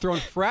 has thrown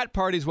frat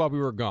parties while we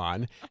were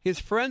gone. His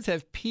friends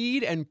have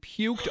peed and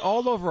puked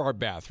all over our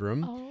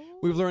bathroom. Oh.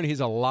 We've learned he's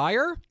a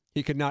liar.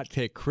 He could not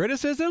take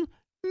criticism.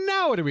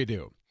 Now what do we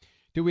do?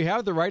 Do we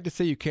have the right to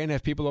say you can't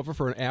have people over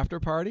for an after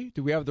party?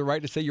 Do we have the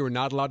right to say you are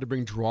not allowed to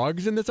bring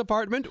drugs in this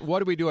apartment? What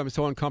do we do? I'm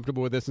so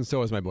uncomfortable with this, and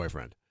so is my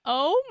boyfriend.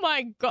 Oh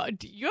my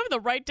God. You have the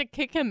right to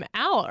kick him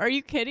out. Are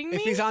you kidding me?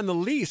 If he's on the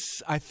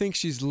lease, I think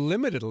she's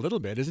limited a little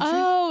bit, isn't she?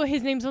 Oh,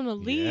 his name's on the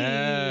lease.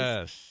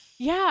 Yes.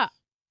 Yeah.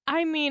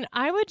 I mean,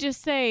 I would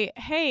just say,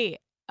 hey,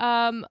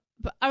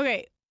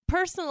 okay,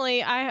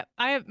 personally, I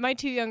have my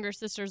 2 younger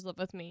sisters live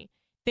with me.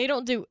 They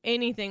don't do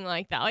anything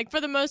like that. Like, for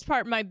the most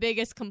part, my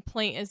biggest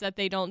complaint is that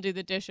they don't do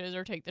the dishes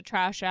or take the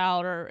trash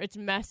out or it's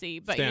messy.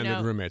 But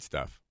Standard roommate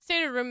stuff.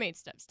 Standard roommate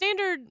stuff.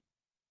 Standard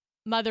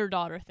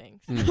mother-daughter things.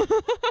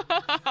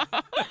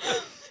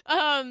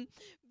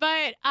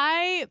 But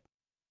I,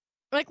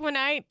 like, when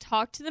I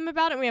talk to them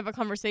about it and we have a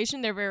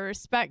conversation, they're very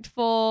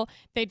respectful.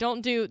 They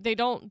don't do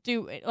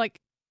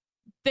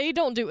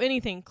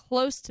anything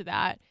close to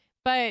that.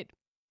 But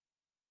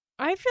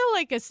I feel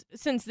like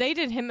since they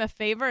did him a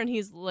favor and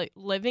he's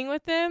living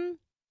with them,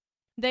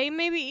 they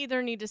maybe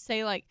either need to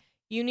say, like,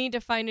 you need to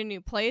find a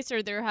new place,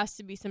 or there has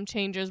to be some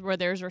changes where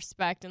there's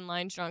respect and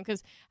lines drawn.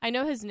 Because I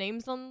know his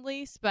name's on the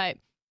lease, but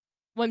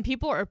when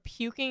people are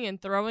puking and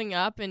throwing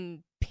up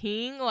and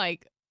peeing,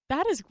 like,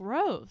 that is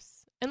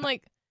gross. And,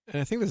 like,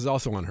 and I think this is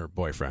also on her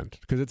boyfriend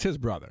because it's his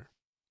brother.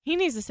 he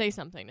needs to say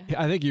something to him.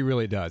 I think he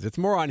really does. It's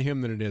more on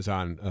him than it is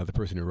on the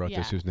person who wrote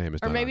this, whose name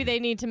is Or not maybe on they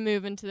here. need to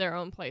move into their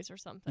own place or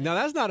something. Now,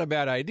 that's not a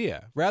bad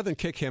idea. Rather than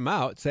kick him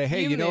out, say,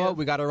 hey, you know what?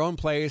 We got our own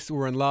place.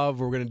 We're in love.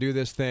 We're going to do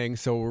this thing.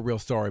 So we're real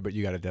sorry, but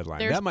you got a deadline.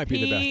 There's that might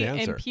be the best pee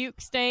answer. and puke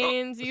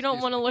stains. You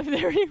don't want to live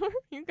there anymore.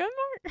 You good,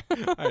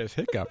 Mark? I just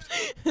hiccuped.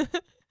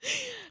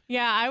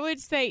 Yeah, I would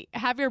say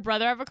have your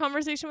brother have a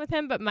conversation with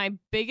him, but my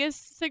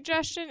biggest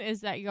suggestion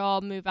is that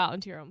y'all move out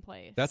into your own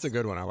place. That's a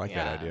good one. I like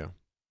that idea.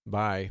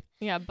 Bye.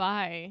 Yeah,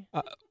 bye.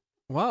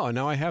 Wow, and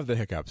now I have the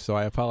hiccups, so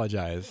I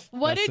apologize.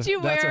 What did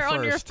you that's a wear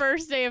on your first.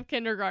 first day of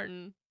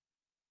kindergarten?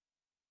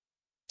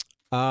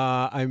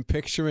 I'm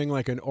picturing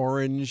like an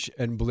orange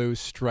and blue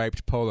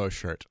striped polo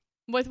shirt.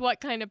 With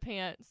what kind of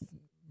pants?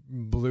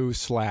 Blue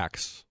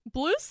slacks.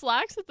 Blue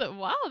slacks at the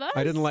that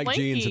I is didn't like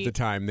jeans at swanky. the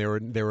time.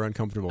 They were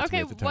uncomfortable to me Okay,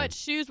 at the time. what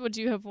shoes would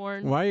you have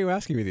worn? Why are you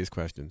asking me these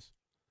questions?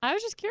 I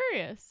was just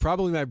curious.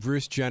 Probably my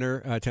Bruce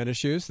Jenner tennis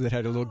shoes that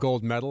had a little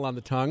gold medal on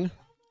the tongue.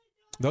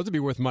 Those would be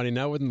worth money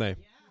now, wouldn't they?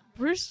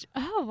 Bruce.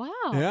 Oh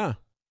wow. Yeah.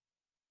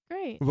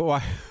 Great. But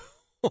why?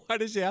 Why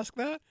did you ask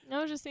that?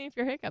 I was just seeing if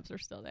your hiccups are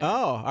still there. Oh,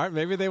 all right.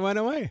 Maybe they went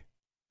away.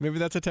 Maybe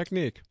that's a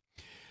technique.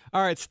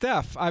 All right,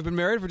 Steph. I've been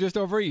married for just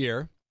over a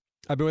year.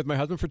 I've been with my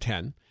husband for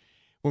 10.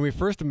 When we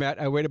first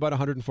met, I weighed about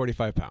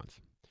 145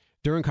 pounds.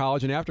 During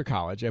college and after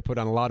college, I put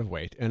on a lot of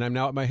weight, and I'm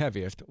now at my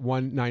heaviest,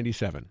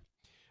 197.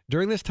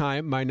 During this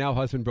time, my now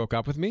husband broke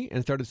up with me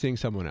and started seeing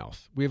someone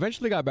else. We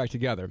eventually got back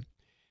together,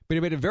 but he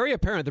made it very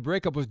apparent the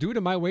breakup was due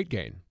to my weight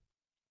gain.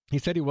 He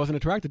said he wasn't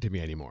attracted to me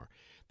anymore.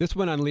 This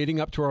went on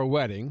leading up to our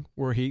wedding,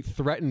 where he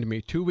threatened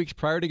me 2 weeks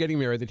prior to getting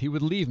married that he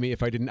would leave me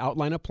if I didn't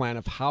outline a plan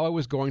of how I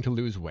was going to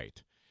lose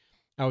weight.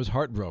 I was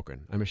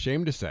heartbroken. I'm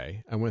ashamed to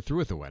say I went through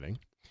with the wedding.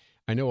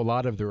 I know a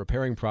lot of the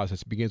repairing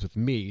process begins with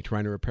me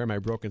trying to repair my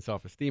broken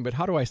self-esteem, but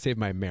how do I save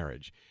my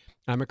marriage?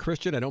 I'm a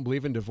Christian. I don't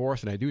believe in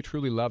divorce, and I do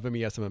truly love him.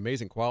 He has some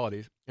amazing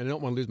qualities, and I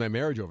don't want to lose my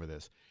marriage over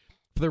this.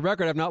 For the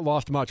record, I've not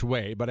lost much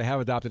weight, but I have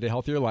adopted a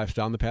healthier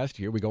lifestyle in the past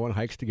year. We go on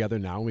hikes together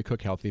now, and we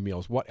cook healthy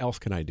meals. What else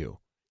can I do?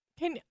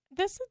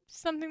 This is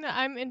something that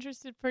I'm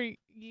interested for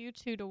you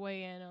two to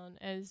weigh in on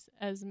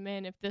as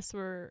men, if this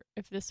were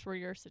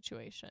your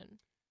situation.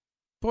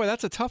 Boy,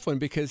 that's a tough one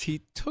because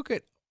he took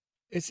it.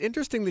 It's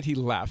interesting that he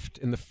left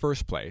in the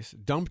first place,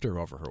 dumped her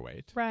over her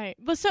weight. Right.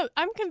 Well, so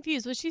I'm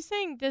confused. Was she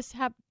saying this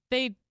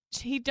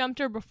he dumped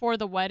her before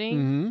the wedding?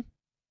 Mm-hmm.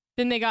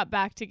 Then they got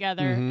back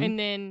together, Mhm. and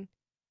then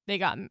they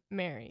got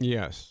married.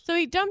 Yes. So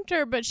he dumped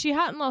her, but she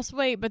hadn't lost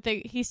weight, but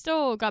he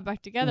still got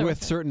back together With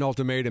her. certain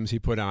ultimatums he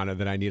put on it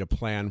that I need a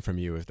plan from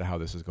you as to how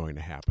this is going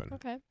to happen.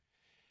 Okay.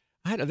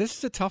 I know, this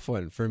is a tough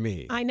one for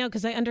me. I know,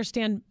 because I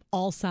understand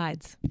all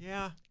sides.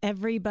 Yeah.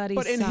 Everybody's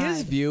But in side.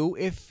 his view,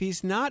 if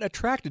he's not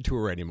attracted to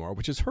her anymore,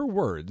 which is her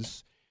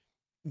words,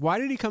 why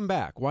did he come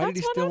back? Why did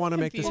he That's what still I'm want to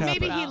make this confused Well,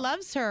 happen? maybe he about.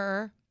 loves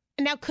her.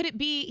 Now, could it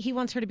be he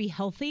wants her to be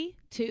healthy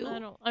too?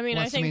 I mean,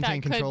 I Wants to think that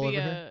maintain could control be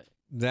over a. her?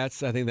 I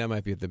think that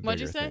might be the bigger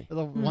What'd you say?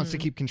 thing. Wants to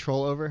keep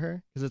control over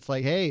her because it's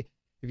like, hey,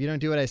 if you don't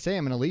do what I say,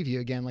 I'm going to leave you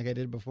again like I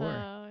did before.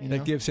 Yeah. point.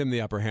 That gives him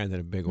the upper hand in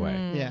a big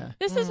way. Yeah.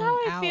 This is how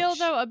I feel ouch.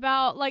 though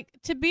about like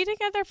to be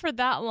together for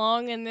that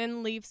long and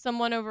then leave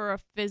someone over a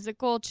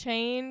physical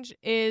change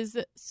is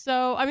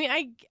so. I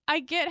mean, I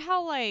get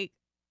how like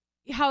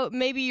how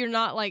maybe you're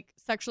not like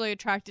sexually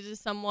attracted to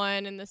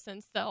someone in the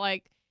sense that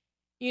like,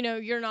 you know,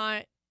 you're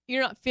not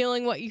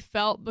feeling what you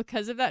felt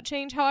because of that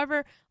change.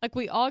 However, like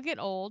we all get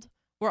old.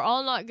 We're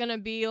all not going to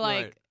be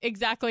like Right.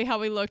 exactly how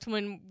we looked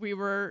when we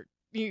were,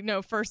 you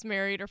know, first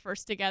married or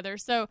first together.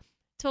 So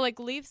to like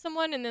leave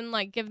someone and then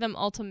like give them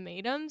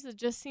ultimatums, it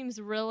just seems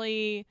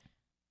really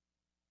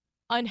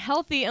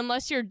unhealthy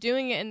unless you're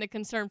doing it in the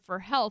concern for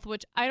health,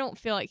 which I don't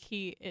feel like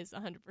he is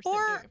 100% doing it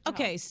Or, for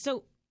okay, health.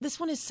 so this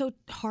one is so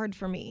hard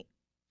for me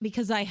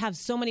because I have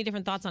so many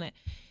different thoughts on it.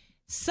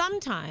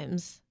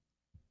 Sometimes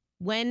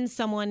when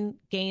someone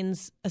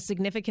gains a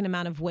significant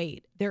amount of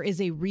weight, there is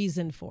a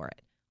reason for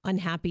it.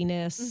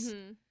 Unhappiness.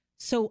 Mhm.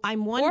 So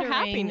I'm wondering. Or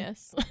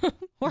happiness.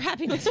 Or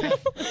happiness.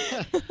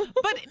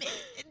 But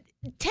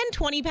 10,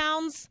 20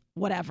 pounds,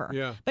 whatever.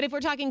 Yeah. But if we're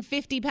talking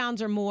 50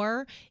 pounds or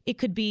more, it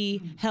could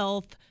be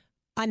health,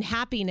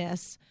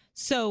 unhappiness.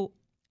 So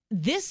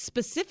this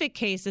specific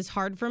case is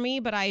hard for me,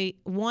 but I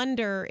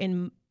wonder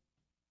in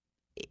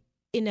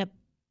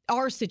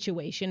our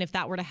situation, if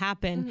that were to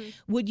happen,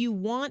 would you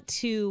want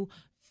to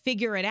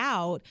figure it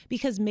out?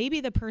 Because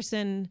maybe the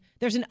person,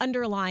 there's an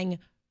underlying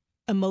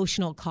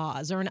emotional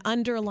cause or an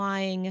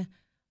underlying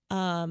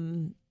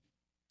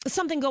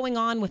something going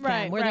on with them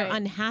Right, where they're right.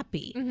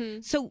 unhappy.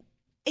 Mhm. So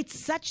it's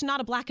such not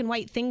a black and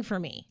white thing for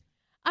me.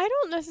 I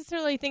don't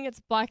necessarily think it's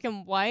black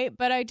and white,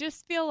 but I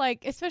just feel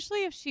like,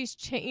 especially if she's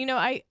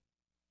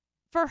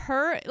for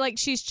her, like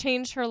she's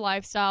changed her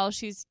lifestyle.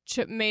 She's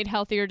made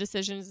healthier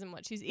decisions in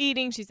what she's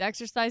eating. She's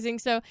exercising.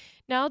 So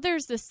now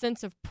there's this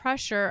sense of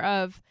pressure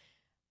of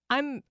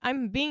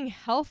I'm being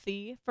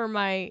healthy for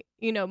my,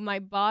 you know, my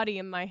body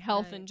and my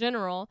health in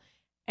general.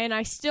 And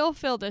I still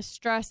feel this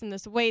stress and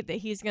this weight that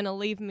he's going to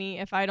leave me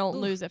if I don't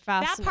lose it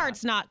fast That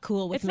part's not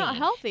cool with It's me. not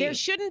healthy. There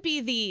shouldn't be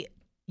the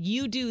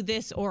you do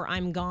this or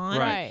I'm gone.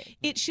 Right.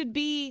 It should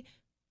be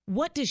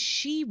what does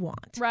she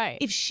want? Right.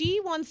 If she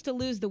wants to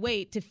lose the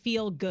weight to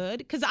feel good,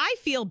 because I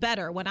feel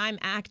better when I'm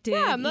active,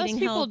 Yeah, most eating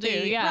people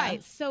healthy. do, yeah.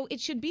 Right. So it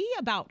should be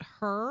about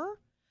her.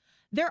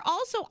 There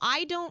also,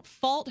 I don't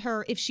fault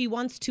her if she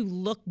wants to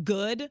look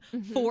good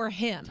for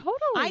him. Totally.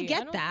 I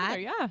get don't that.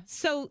 either, yeah.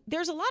 So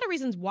there's a lot of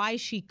reasons why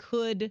she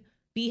could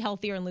be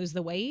healthier and lose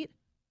the weight.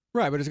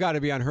 Right, but it's got to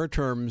be on her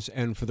terms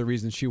and for the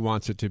reasons she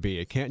wants it to be.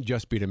 It can't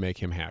just be to make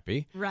him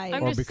happy Right.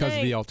 I'm or just because of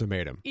saying- the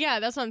ultimatum. Yeah,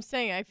 that's what I'm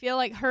saying. I feel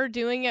like her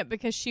doing it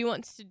because she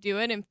wants to do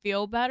it and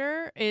feel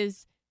better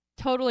is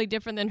totally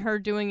different than her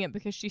doing it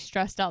because she's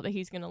stressed out that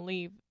he's going to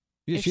leave.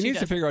 Yeah, If she she needs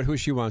to doesn't. figure out who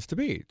she wants to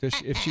be.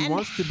 If she And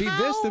wants to be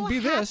this, then be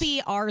how this.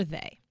 happy are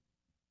they?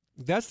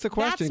 That's the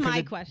question. That's 'cause my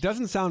it question.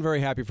 doesn't sound very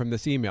happy from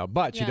this email,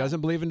 but she Yeah. doesn't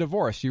believe in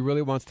divorce. She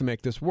really wants to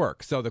make this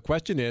work. So the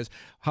question is,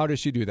 how does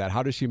she do that?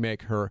 How does she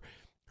make her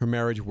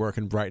marriage work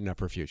and brighten up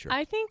her future?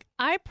 I think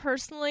I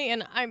personally,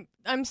 and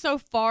I'm so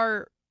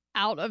far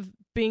out of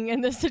being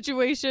in this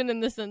situation in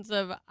the sense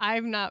of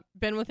I've not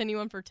been with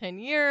anyone for 10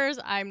 years.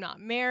 I'm not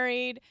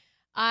married.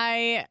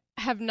 I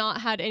have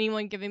not had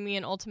anyone giving me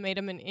an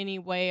ultimatum in any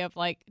way of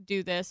like,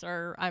 do this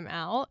or I'm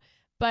out.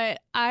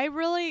 But I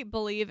really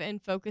believe in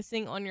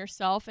focusing on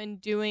yourself and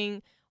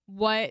doing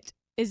what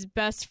is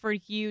best for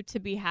you to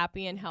be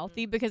happy and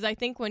healthy. Because I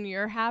think when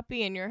you're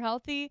happy and you're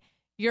healthy,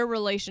 your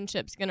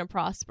relationship's going to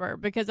prosper.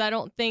 Because I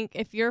don't think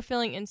if you're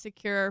feeling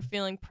insecure,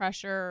 feeling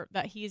pressure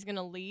that he's going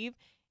to leave,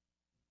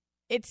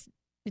 it's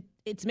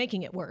It's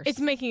making it worse.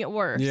 making it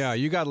worse. Yeah,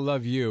 you got to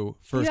love you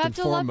first have and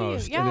to love you,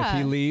 foremost. And if he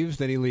yeah. leaves,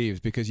 then he leaves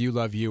because you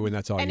love you and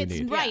that's all and you it's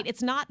need. right.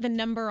 It's not the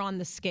number on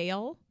the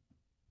scale.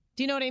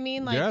 Do you know what I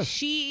mean? Like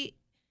Yes.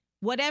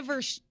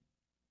 whatever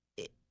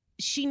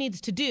she needs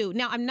to do.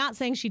 Now, I'm not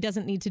saying she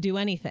doesn't need to do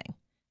anything.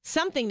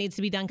 Something needs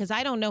to be done because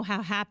I don't know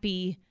how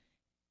happy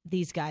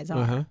these guys are.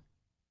 Uh-huh.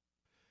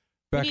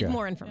 We Becca, need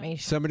more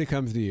information. somebody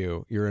comes to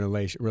you, you're in a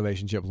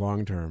relationship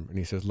long term, and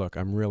he says, look,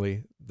 I'm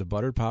really the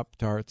buttered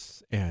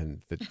Pop-Tarts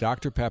and the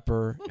Dr.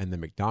 Pepper and the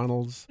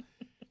McDonald's.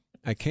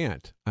 I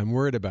can't. I'm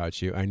worried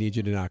about you. I need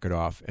you to knock it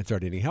off and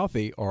start eating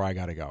healthy or I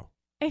got to go.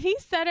 If he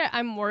said it,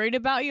 I'm worried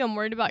about you, I'm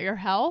worried about your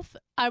health,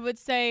 I would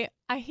say,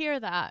 I hear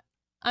that.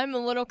 I'm a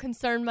little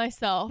concerned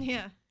myself.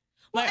 Yeah.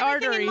 My Well,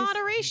 everything in arteries.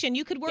 moderation.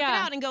 You could work it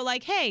Yeah. out and go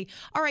like, hey,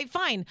 all right,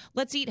 fine.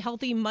 Let's eat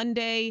healthy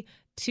Monday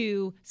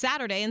to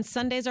Saturday, and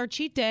Sunday's our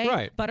cheat day.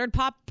 Right. Buttered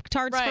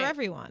Pop-Tarts for Right.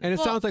 everyone. And it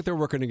Well- sounds like they're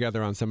working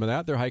together on some of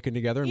that. They're hiking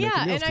together and Yeah,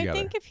 making meals and together.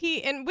 I think if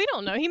he, and we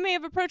don't know, he may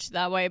have approached it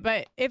that way,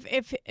 but if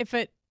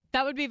it,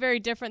 that would be very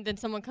different than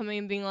someone coming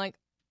and being like,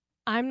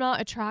 I'm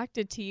not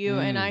attracted to you,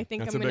 and I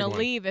think that's I'm a big going to one.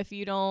 leave if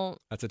you don't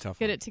That's a tough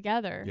get one. it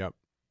together. Yep.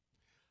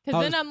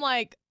 Because then How's- I'm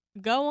like,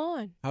 go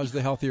on. How's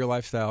the healthier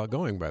lifestyle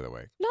going, by the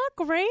way? Not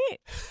great.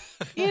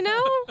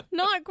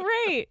 Not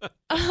great.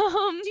 Do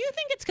you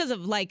think it's because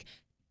of like,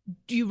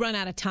 do you run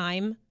out of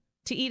time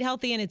to eat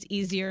healthy and it's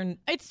easier? And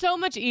It's so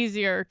much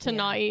easier to Yeah.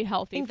 not eat I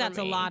healthy. think for that's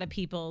a me. lot of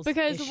people's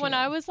Because when issue.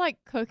 I was like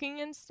cooking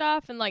and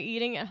stuff and like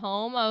eating at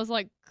home, I was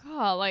like,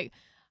 God, like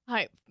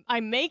I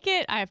make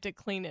it, I have to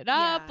clean it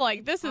up. Yeah, Like,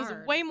 it's this is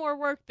hard. way more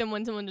work than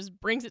when someone just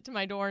brings it to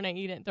my door and I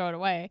eat it and throw it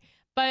away.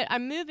 But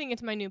I'm moving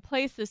into my new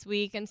place this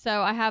week, and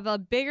so I have a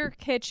bigger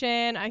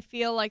kitchen. I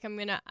feel like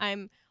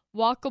I'm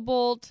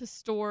walkable to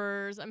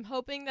stores. I'm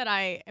hoping that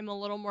I am a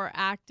little more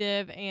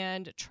active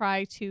and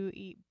try to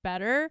eat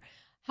better.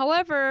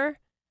 However,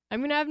 I'm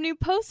going to have new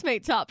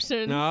Postmates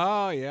options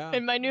Oh, yeah.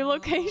 in my new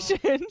location.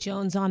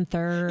 Jones on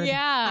 3rd.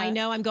 Yeah. I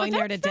know. I'm going But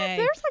there that's today.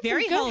 there's, like,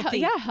 Very some good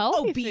healthy. healthy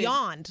Oh, food.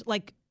 beyond.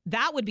 Like,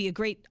 that would be a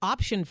great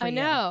option for I you.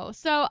 know.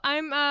 So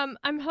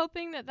I'm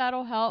hoping that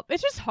that'll help.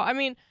 It's just hard. I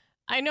mean,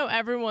 I know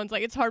everyone's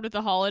like, it's hard with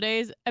the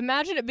holidays.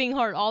 Imagine it being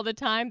hard all the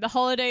time. The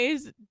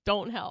holidays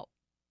don't help.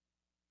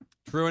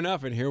 True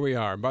enough, and here we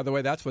are. And by the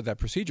way, that's what that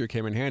procedure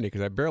came in handy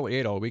because I barely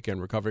ate all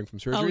weekend recovering from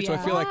surgery. So I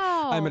yeah. feel like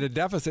Wow. I'm at a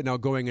deficit now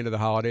going into the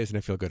holidays, and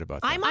I feel good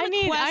about that. I'm on I a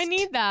need quest. that. You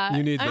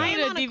need I that. need I'm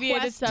a on a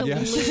deviated quest to septum.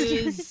 Yes.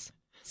 lose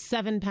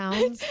 7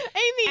 pounds.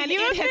 Amy, And you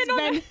it have has been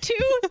on been 2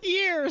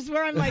 years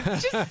where I'm like,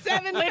 just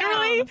 7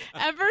 literally pounds.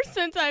 ever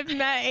since I've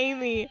met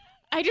Amy.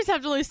 I just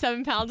have to lose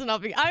 7 pounds and I'll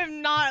be.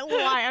 I'm not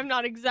lying. I'm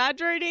not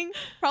exaggerating.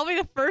 Probably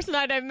the first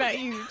night I met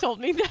you, you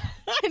told me that,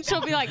 and she'll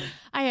be like,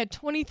 "I had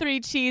 23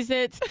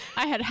 Cheez-Its.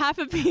 I had half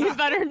a peanut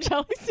butter and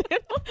jelly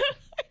sandwich."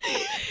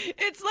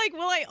 It's like,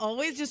 will I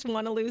always just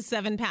want to lose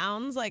 7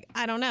 pounds? Like,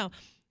 I don't know.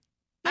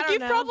 I Like, don't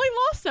you've know. probably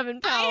lost 7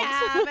 pounds. I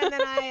have, and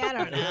then I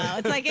don't know.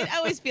 It's like, it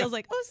always feels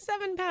like,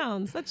 7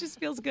 pounds. That just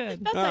feels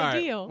good. That's All right.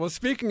 ideal. Well,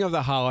 speaking of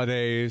the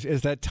holidays,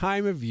 is that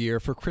time of year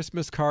for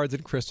Christmas cards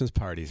and Christmas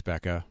parties,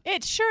 Becca.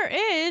 It sure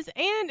is,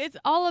 and it's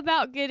all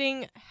about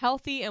getting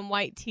healthy and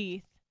white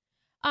teeth.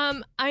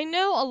 I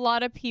know a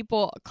lot of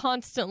people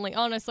constantly,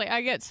 honestly,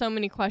 I get so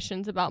many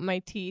questions about my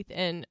teeth,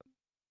 and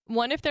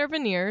one, if they're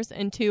veneers,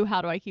 and two,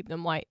 how do I keep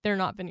them white? They're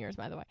not veneers,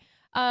 by the way.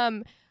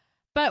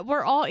 But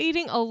we're all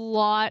eating a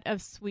lot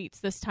of sweets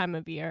this time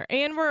of year,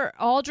 and we're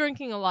all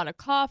drinking a lot of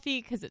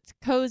coffee because it's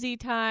cozy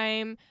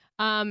time.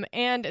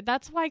 And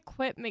that's why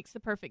Quip makes the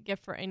perfect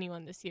gift for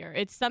anyone this year.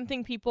 It's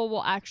something people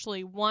will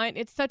actually want.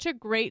 It's such a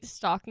great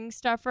stocking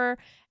stuffer.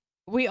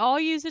 We all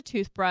use a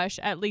toothbrush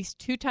at least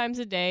 2 times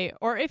a day,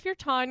 or if you're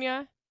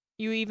Tanya,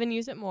 you even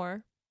use it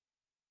more.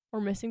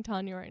 We're missing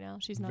Tanya right now.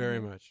 She's not Very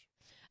here. much.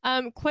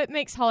 Quip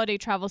makes holiday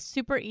travel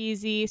super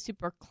easy,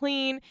 super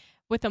clean,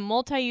 with a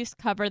multi-use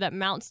cover that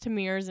mounts to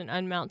mirrors and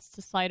unmounts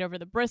to slide over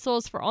the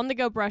bristles for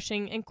on-the-go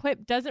brushing. And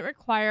Quip doesn't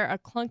require a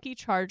clunky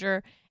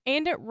charger,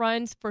 and it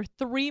runs for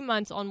 3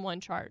 months on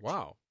one charge.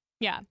 Wow.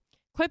 Yeah.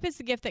 Quip is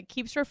the gift that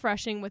keeps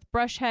refreshing, with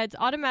brush heads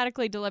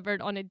automatically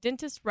delivered on a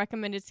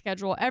dentist-recommended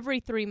schedule every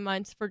 3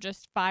 months for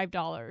just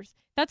 $5.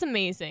 That's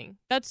amazing.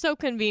 That's so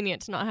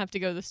convenient to not have to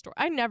go to the store.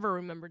 I never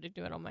remember to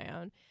do it on my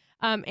own.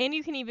 And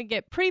you can even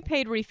get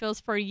prepaid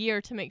refills for a year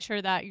to make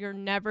sure that you're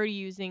never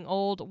using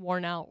old,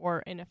 worn out,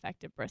 or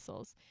ineffective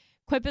bristles.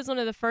 Quip is one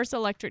of the first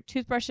electric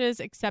toothbrushes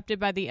accepted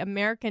by the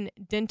American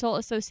Dental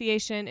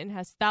Association and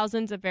has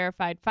thousands of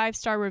verified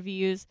 5-star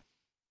reviews.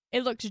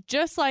 It looks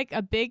just like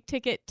a big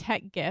ticket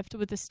tech gift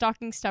with a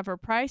stocking stuffer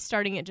price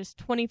starting at just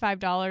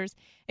 $25.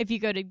 If you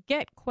go to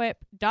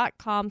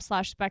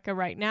getquip.com/Becca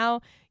right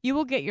now, you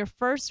will get your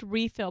first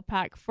refill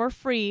pack for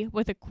free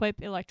with a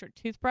Quip electric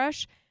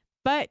toothbrush,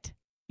 but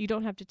you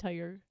don't have to tell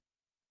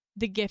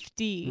the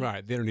giftee.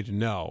 Right. They don't need to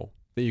know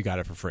that you got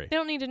it for free. They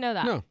don't need to know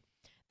that. No.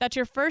 That's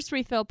your first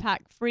refill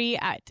pack free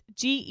at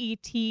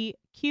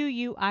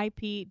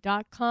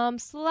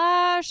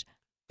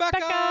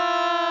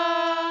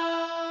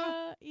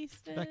getquip.com/Becca.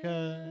 Easton.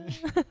 Becca.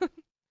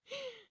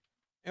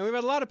 And we've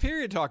had a lot of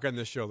period talk on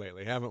this show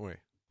lately, haven't we?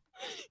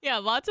 Yeah,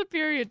 lots of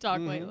period talk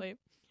Mhm. lately.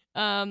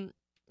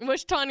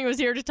 Wish Tanya was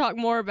here to talk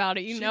more about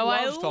it. You She know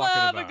I loves talking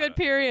love a about good it.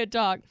 period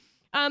talk.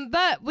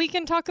 But we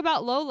can talk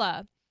about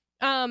Lola.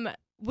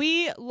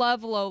 We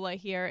love Lola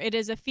here. It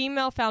is a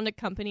female-founded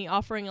company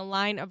offering a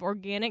line of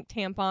organic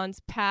tampons,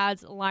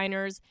 pads,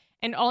 liners,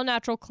 and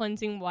all-natural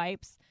cleansing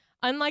wipes.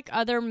 Unlike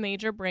other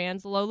major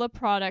brands, Lola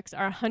products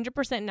are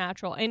 100%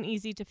 natural and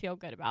easy to feel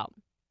good about.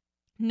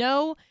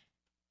 No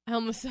BS. I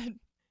almost said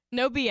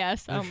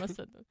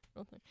the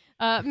real thing.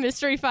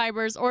 Mystery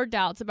fibers or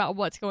doubts about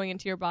what's going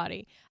into your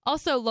body.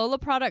 Also, Lola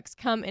products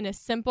come in a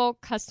simple,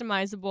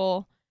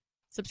 customizable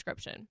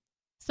subscription.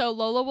 So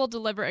Lola will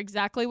deliver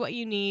exactly what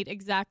you need,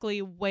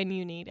 exactly when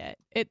you need it.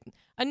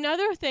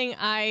 Another thing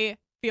I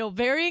feel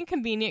very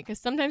inconvenient because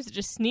sometimes it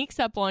just sneaks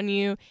up on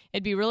you.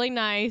 It'd be really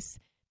nice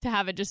to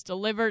have it just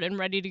delivered and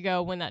ready to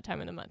go when that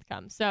time of the month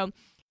comes. So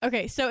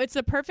it's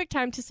the perfect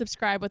time to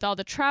subscribe with all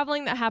the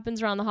traveling that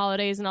happens around the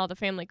holidays and all the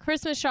family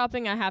Christmas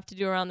shopping I have to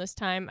do around this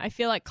time. I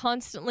feel like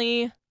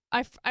constantly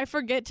I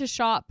forget to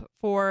shop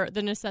for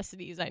the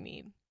necessities I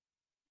need,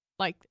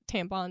 like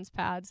tampons,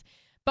 pads.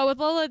 But with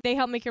Lola, they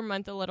help make your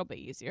month a little bit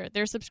easier.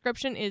 Their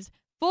subscription is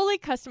fully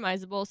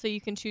customizable, so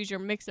you can choose your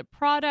mix of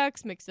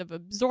products, mix of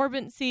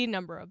absorbency,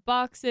 number of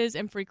boxes,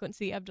 and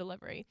frequency of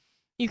delivery.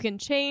 You can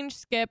change,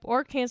 skip,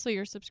 or cancel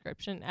your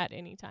subscription at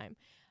any time.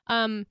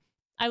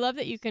 I love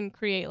that you can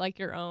create like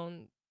your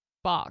own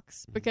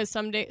box because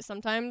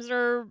sometimes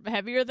they're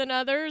heavier than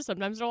others,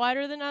 sometimes they're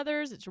lighter than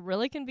others. It's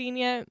really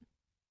convenient.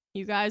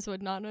 You guys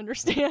would not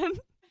understand.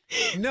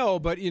 No,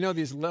 but you know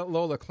these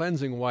Lola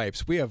cleansing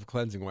wipes. We have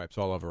cleansing wipes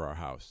all over our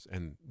house,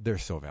 and they're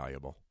so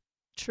valuable.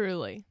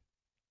 Truly.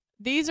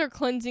 These are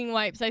cleansing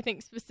wipes, I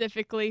think,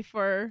 specifically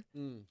for...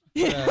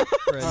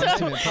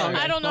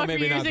 I don't know if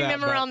you're using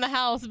them around the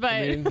house, but...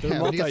 I mean, they're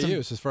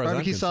multi-use as far as I'm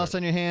barbecue concerned. sauce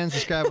on your hands,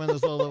 just grab one of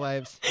those Lola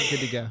wipes. You're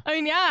good to go. I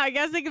mean, yeah, I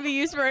guess they could be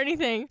used for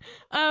anything.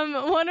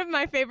 One of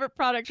my favorite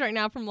products right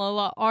now from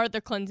Lola are the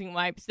cleansing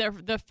wipes. They're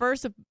the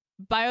first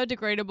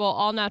biodegradable,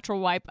 all-natural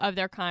wipe of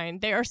their kind.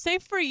 They are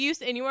safe for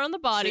use anywhere on the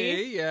body.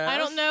 See, yes. I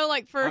don't know,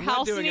 like for I'm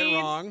house not doing needs. it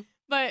wrong.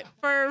 But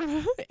for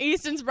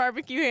Easton's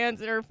barbecue hands,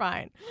 they're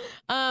fine.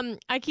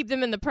 I keep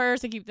them in the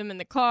purse. I keep them in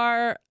the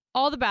car.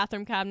 All the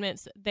bathroom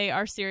cabinets. They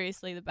are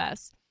seriously the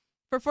best.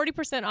 For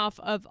 40% off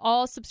of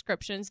all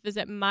subscriptions,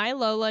 visit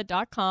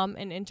mylola.com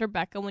and enter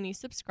Becca when you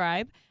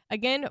subscribe.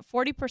 Again,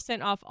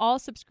 40% off all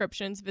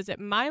subscriptions. Visit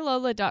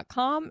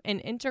mylola.com and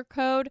enter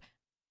code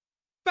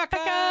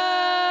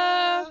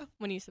Becca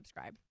when you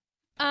subscribe.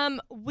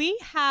 We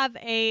have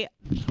a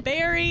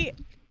very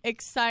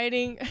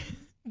exciting...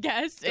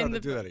 guest in the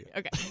do that again.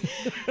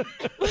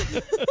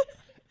 Okay.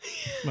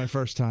 My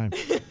first time.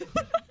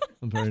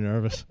 I'm very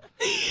nervous.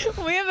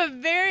 We have a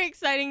very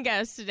exciting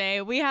guest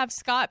today. We have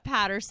Scott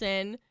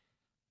Patterson,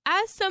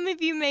 as some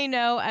of you may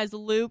know as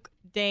Luke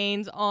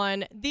Danes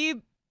on the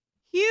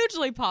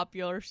hugely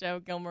popular show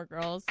Gilmore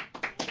Girls.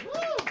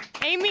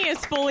 Amy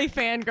is fully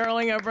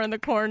fangirling over in the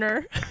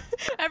corner.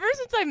 Ever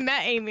since I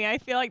met Amy, I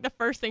feel like the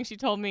first thing she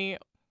told me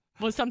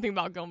was something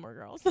about Gilmore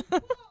Girls.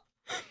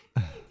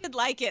 Did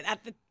like it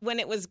when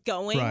it was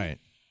going, Right.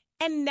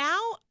 and now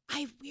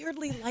I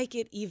weirdly like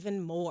it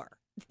even more.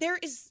 There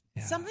is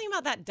something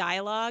about that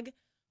dialogue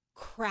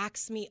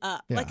cracks me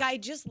up. Yeah. Like I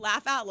just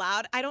laugh out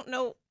loud. I don't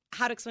know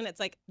how to explain it. It's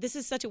like this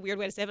is such a weird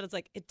way to say it, but it's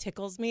like it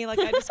tickles me. Like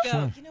I just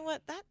go, you know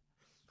what? That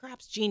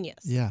crap's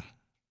genius. Yeah.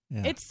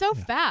 It's so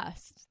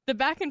fast. The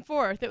back and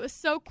forth. It was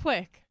so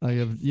quick. You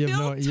have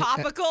Still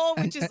topical,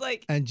 which is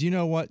like. And do you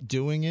know what?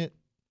 Doing it,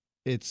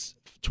 it's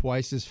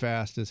twice as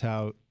fast as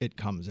how it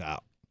comes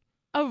out.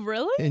 Oh,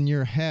 really? In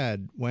your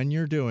head, when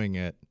you're doing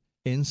it,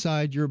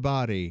 inside your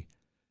body,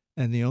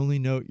 and the only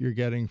note you're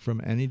getting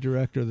from any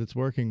director that's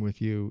working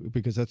with you,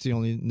 because that's the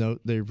only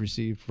note they've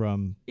received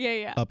from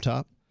up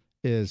top,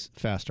 is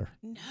faster.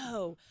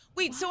 No.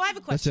 Wait, so I have a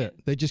That's question.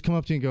 it. They just come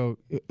up to you and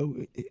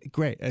go,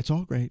 great, it's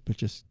all great, but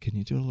just, can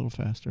you do it a little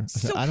faster? I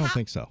said, I don't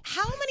think so.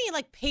 How many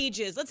like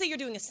pages, let's say you're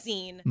doing a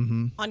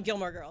scene on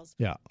Gilmore Girls,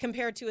 Yeah.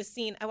 compared to a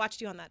scene, I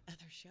watched you on that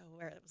other show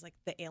where it was like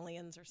the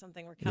aliens or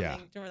something were coming. Yeah.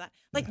 Do you remember that?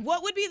 Like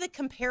what would be the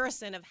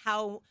comparison of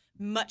how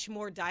much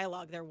more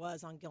dialogue there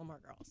was on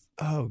Gilmore Girls?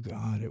 Oh,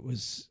 God, it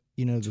was,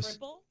 this.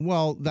 Triple?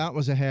 Well, that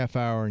was a half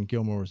hour and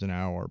Gilmore was an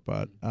hour,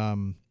 but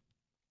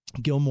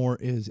Gilmore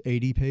is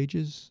 80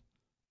 pages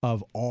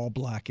of all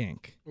black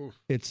ink. Oof.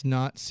 It's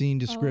not scene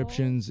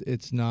descriptions.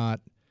 It's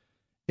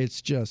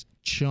just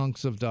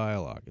chunks of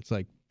dialogue. It's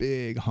like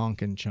big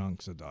honking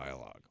chunks of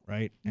dialogue,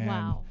 right? And,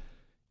 Wow.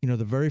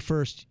 The very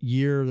first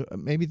year,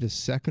 maybe the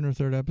second or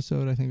third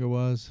episode, I think it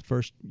was,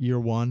 first year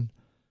one,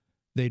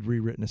 they'd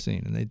rewritten a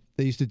scene. And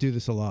they used to do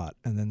this a lot.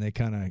 And then they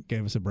kind of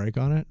gave us a break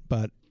on it.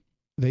 But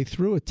they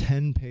threw a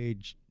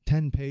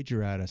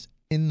 10-pager at us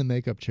in the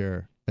makeup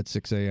chair at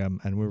 6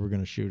 a.m. and we were going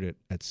to shoot it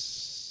at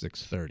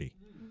 6:30.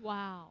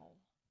 Wow.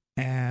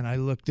 And I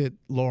looked at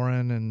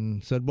Lauren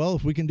and said, well,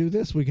 if we can do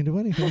this, we can do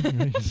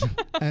anything.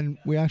 And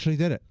we actually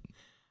did it.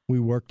 We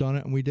worked on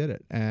it and we did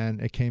it.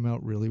 And it came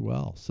out really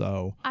well.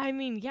 So I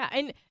mean, yeah.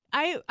 And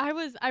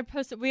I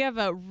posted, we have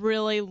a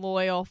really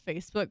loyal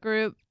Facebook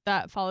group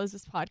that follows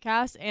this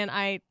podcast. And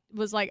I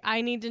was like,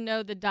 I need to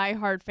know the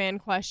diehard fan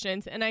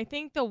questions. And I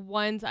think the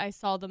ones I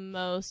saw the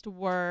most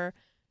were,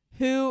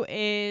 who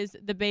is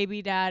the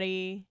baby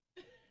daddy?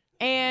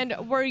 And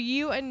were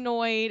you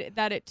annoyed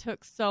that it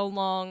took so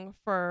long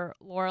for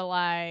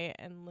Lorelai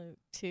and Luke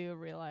to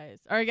realize,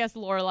 or I guess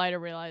Lorelai to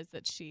realize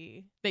that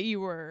you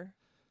were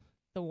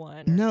the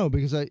one? no,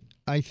 because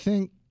I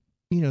think,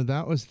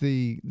 that was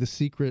the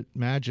secret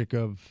magic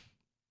of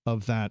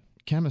that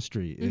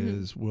chemistry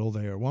is will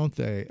they or won't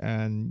they?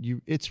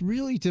 And it's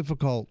really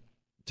difficult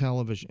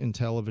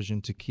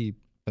television to keep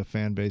a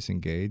fan base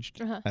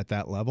engaged at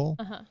that level.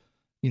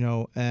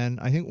 And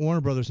I think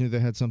Warner Brothers knew they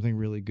had something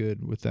really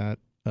good with that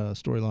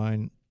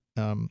storyline.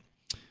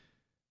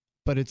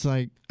 But it's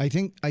like, I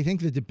think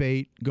the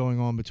debate going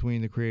on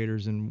between the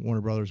creators and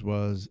Warner Brothers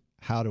was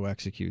how to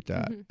execute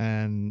that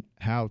and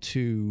how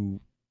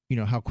to,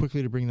 how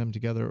quickly to bring them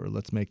together, or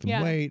let's make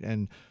them wait.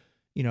 And,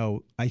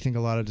 I think a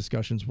lot of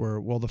discussions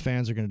were, well, the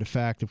fans are going to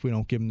defect if we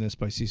don't give them this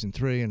by season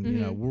 3.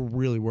 And, we're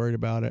really worried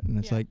about it. And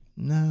it's like,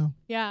 no,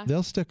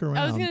 they'll stick around.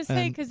 I was going to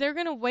say, because they're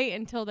going to wait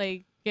until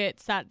they get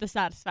the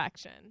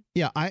satisfaction.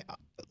 Yeah,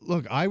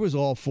 I was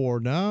all for,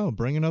 no,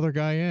 bring another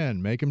guy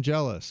in, make him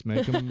jealous,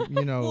 make him,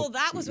 Well,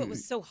 that was what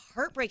was so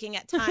heartbreaking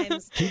at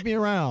times. keep me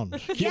around.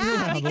 Keep me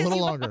around a little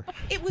longer.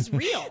 It was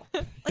real.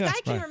 Like Yeah,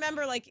 I can right.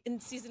 remember, like in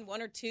season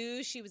 1 or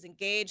 2, she was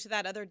engaged to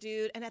that other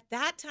dude, and at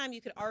that time, you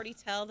could already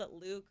tell that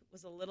Luke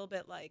was a little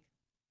bit like,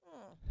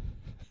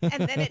 oh.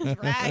 And then it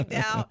dragged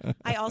out.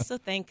 I also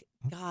thank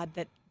God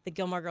that the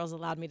Gilmore Girls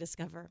allowed me to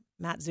discover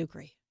Matt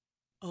Zuckery.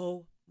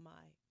 Oh my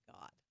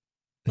God.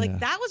 Like, Yeah.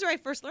 that was where I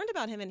first learned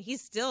about him, and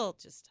he's still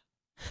just.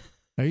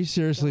 Are you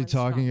seriously Going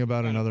strong. talking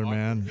about another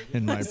man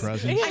in my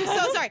presence? I'm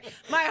so sorry.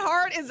 My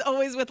heart is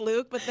always with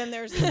Luke, but then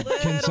there's a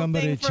little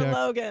somebody thing for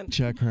Logan.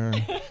 check her?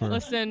 For,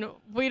 Listen,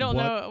 we don't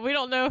What? know. We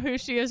don't know who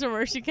she is or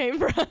where she came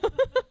from.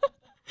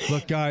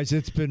 look, guys,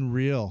 it's been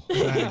real.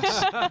 Thanks.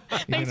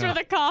 Thanks You know, for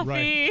the coffee.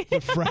 Right.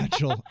 The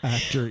fragile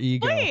actor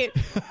ego. Wait.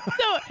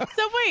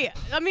 So wait.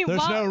 I mean,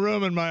 There's no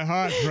room in my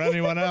heart for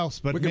anyone else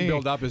but We me. can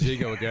build up his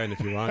ego again if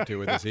you want to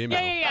with this email.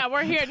 Yeah.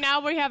 We're here now.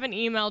 We have an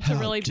email to How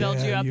really build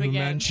you dare up you again.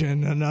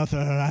 mention another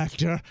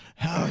actor?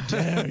 How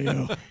dare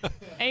you?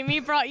 Amy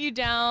brought you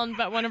down,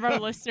 but one of our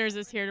listeners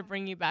is here to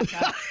bring you back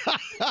up.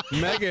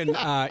 Megan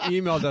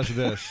emailed us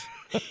this.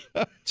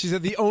 She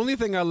said, the only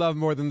thing I love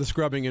more than the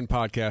Scrubbing In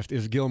podcast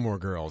is Gilmore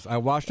Girls. I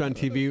watched on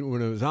TV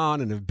when it was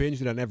on and have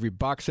binged it on every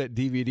box set,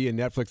 DVD, and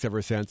Netflix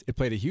ever since. It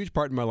played a huge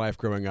part in my life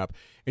growing up,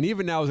 and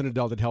even now as an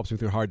adult, it helps me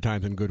through hard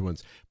times and good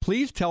ones.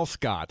 Please tell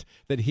Scott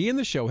that he and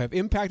the show have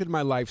impacted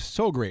my life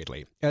so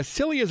greatly. As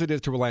silly as it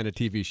is to rely on a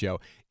TV show,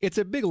 it's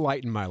a big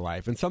light in my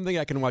life and something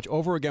I can watch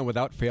over again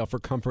without fail for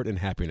comfort and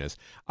happiness.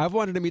 I've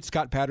wanted to meet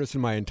Scott Patterson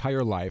my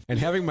entire life, and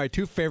having my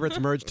two favorites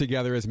merged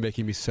together is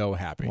making me so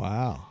happy.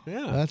 Wow.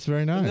 Yeah. That's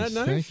very nice. Isn't that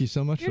nice? Thank you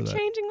so much You're for that.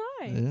 changing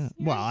lives. Yeah.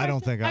 You're Well, I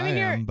don't think I mean,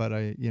 am, but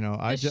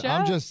I'm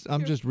show?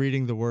 just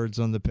reading the words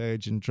on the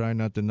page and trying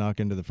not to knock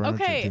into the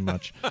furniture Okay. too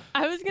much.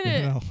 I was gonna.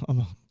 You know,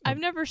 I'm I've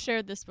never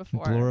shared this a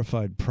before.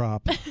 glorified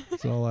prop.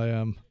 That's all I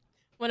am.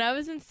 When I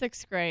was in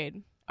 6th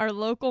grade, our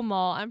local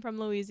mall. I'm from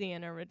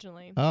Louisiana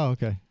originally. Oh,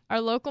 okay.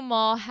 Our local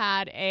mall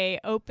had a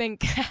open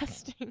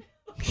casting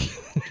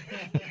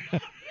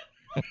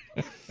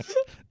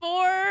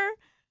for.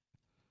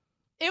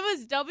 It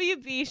was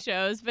WB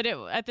shows, but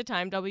at the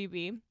time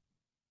WB,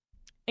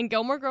 and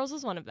Gilmore Girls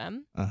was one of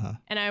them. Uh-huh.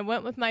 And I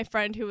went with my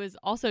friend who was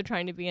also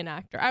trying to be an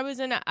actor. I was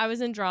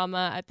in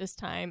drama at this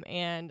time,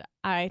 and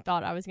I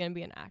thought I was going to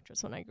be an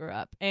actress when I grew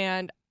up.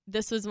 And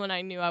this was when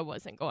I knew I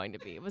wasn't going to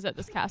be. Was at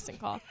this casting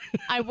call.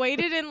 I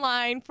waited in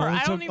line for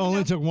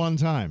Only took one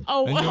time.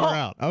 Oh, and you were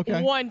out.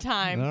 Okay. one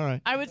time. All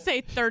right. I would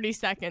say 30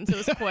 seconds. It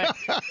was quick.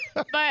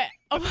 But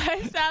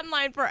I sat in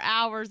line for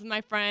hours with my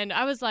friend.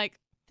 I was like,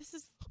 this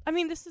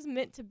is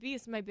meant to be.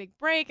 It's my big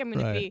break. I'm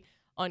going to be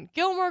on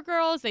Gilmore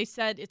Girls. They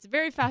said it's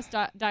very fast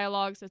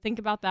dialogue, so think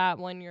about that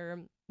when you're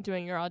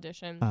doing your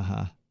audition.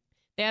 Uh-huh.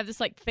 They have this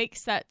like fake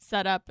set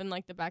up in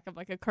like the back of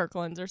like a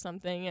Kirkland's or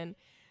something, and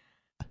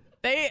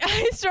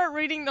I start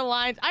reading the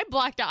lines. I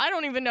blacked out. I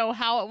don't even know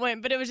how it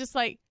went, but it was just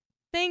like,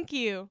 thank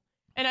you.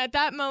 And at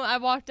that moment, I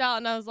walked out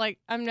and I was like,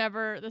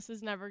 this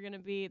is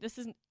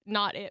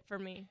not it for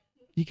me.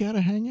 You got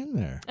to hang in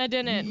there. I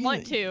didn't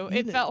want to.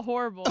 It felt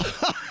horrible.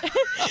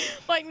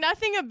 Like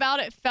nothing about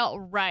it felt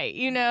right,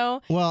 you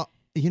know? Well,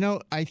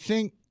 I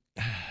think,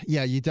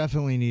 you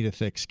definitely need a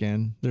thick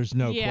skin. There's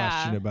no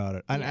question about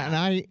it.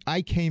 And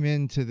I came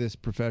into this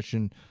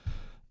profession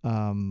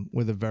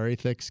with a very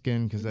thick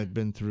skin because I'd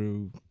been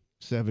through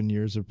 7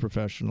 years of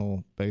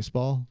professional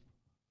baseball.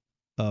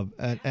 I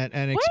did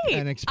not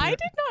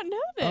know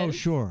this. Oh,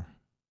 sure.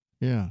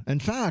 Yeah.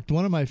 In fact,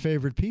 one of my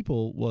favorite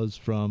people was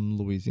from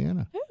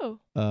Louisiana. Who?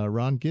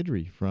 Ron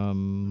Guidry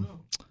from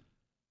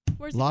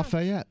Where's he from?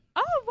 Lafayette.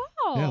 Oh,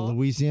 wow. Yeah,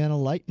 Louisiana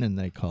Lightning,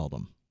 they called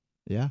him.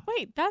 Yeah.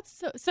 Wait,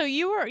 that's so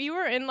you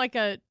were in like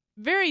a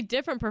very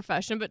different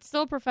profession, but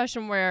still a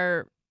profession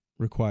where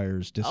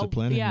Requires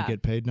discipline yeah. and you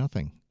get paid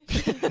nothing.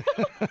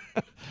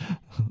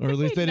 Or at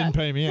least they didn't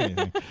pay me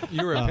anything.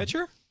 You were a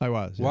pitcher? I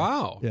was. Yeah.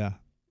 Wow. Yeah.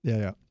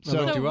 I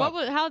So, looked you up.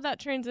 how that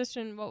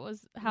transition?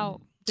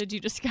 How did you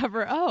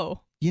discover?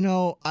 Oh,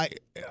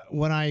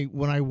 when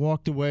I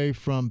walked away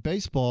from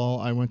baseball,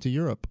 I went to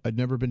Europe. I'd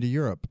never been to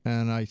Europe,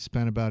 and I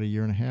spent about 1.5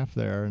 years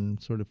there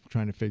and sort of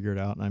trying to figure it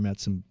out. And I met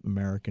some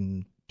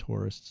American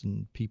tourists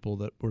and people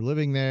that were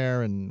living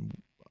there, and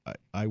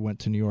I went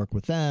to New York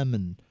with them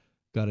and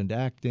got into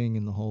acting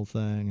and the whole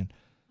thing. And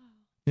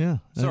yeah,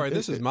 Sorry,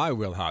 this is my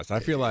wheelhouse. I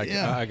feel like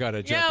I got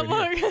to jump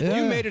in here. Yeah.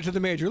 You made it to the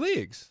major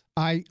leagues.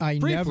 I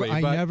Briefly,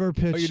 never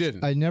pitched. Oh, you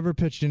didn't? I never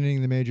pitched in any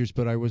of the majors,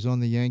 but I was on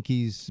the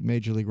Yankees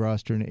major league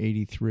roster in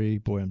 '83.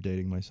 Boy, I'm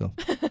dating myself.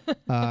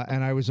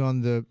 And I was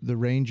on the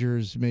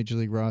Rangers major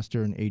league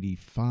roster in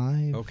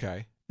 '85.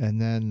 Okay. And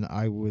then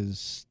I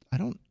was. I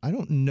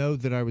don't know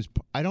that I was.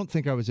 I don't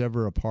think I was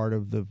ever a part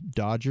of the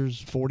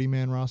Dodgers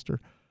 40-man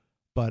roster,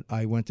 but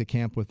I went to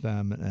camp with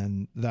them,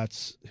 and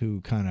that's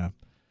who kind of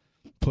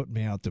put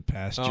me out to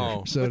pasture,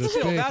 so but to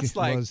still, speak. that's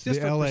like was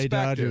just the for LA perspective.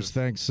 Dodgers.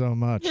 Thanks so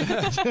much. But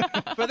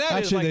that is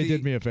Actually, like they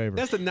did me a favor.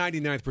 That's the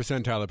 99th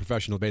percentile of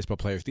professional baseball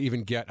players to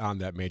even get on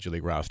that major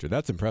league roster.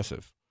 That's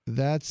impressive.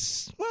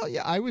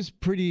 I was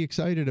pretty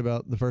excited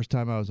about the first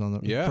time I was on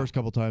the first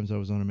couple times I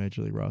was on a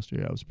major league roster.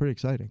 Yeah, it was pretty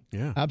exciting.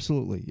 Yeah,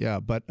 absolutely. Yeah,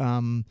 but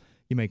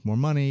you make more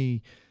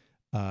money.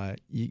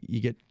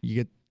 You get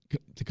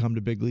to come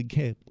to big league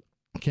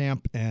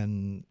camp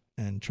and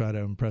try to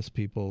impress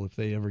people if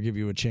they ever give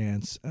you a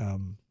chance.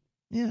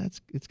 Yeah,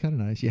 it's kind of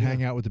nice. You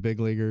hang out with the big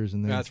leaguers,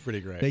 and That's pretty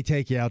great. they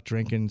take you out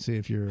drinking, see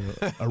if you're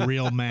a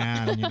real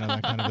man,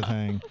 that kind of a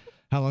thing.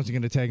 How long is it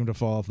going to take him to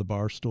fall off the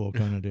bar stool,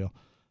 kind of deal.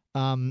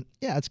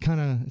 Yeah, it's kind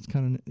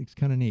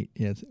of neat.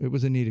 Yeah, it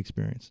was a neat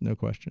experience, no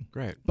question.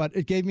 Great. But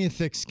it gave me a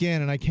thick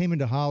skin, and I came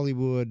into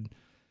Hollywood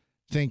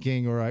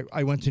thinking, or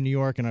I went to New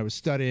York and I was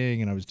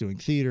studying and I was doing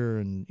theater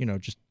and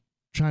just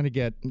trying to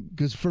get,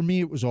 because for me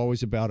it was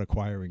always about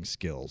acquiring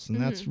skills, and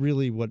that's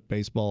really what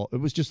baseball. It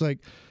was just like,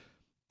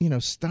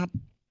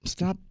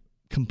 stop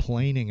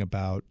complaining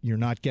about you're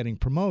not getting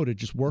promoted.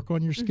 Just work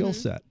on your skill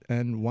set,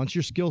 and once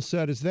your skill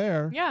set is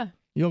there,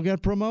 you'll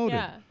get promoted.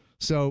 Yeah.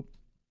 So,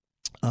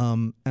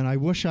 and I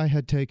wish I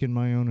had taken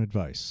my own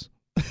advice.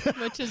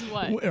 Which is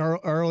what?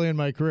 Early in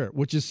my career,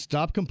 which is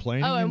stop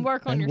complaining and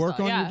work on your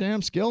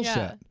damn skill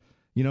set.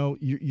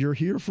 You're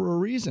here for a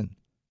reason.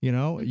 You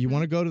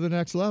want to go to the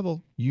next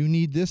level, you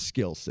need this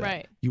skill set.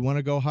 Right. You want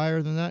to go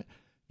higher than that,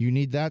 you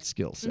need that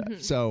skill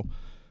set. So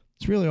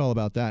it's really all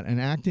about that. And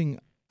acting,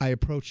 I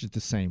approached it the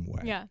same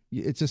way. Yeah.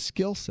 It's a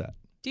skill set.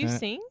 Do you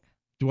sing?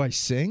 Do I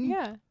sing?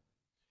 Yeah.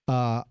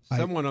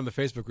 Someone on the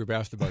Facebook group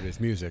asked about his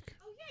music.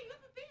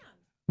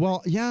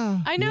 Well,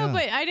 yeah. I know, yeah.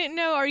 but I didn't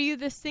know. Are you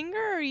the singer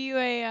or are you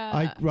a...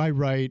 I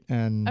write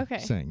and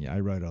sing. Yeah, I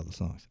write all the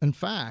songs. In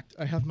fact,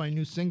 I have my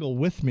new single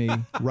with me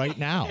right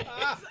now.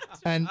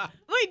 And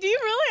wait, do you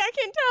really? I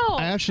can't tell.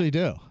 I actually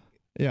do.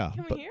 Yeah.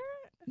 Can we hear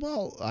it?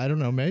 Well, I don't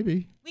know.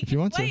 Maybe. We if can you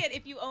want play to. it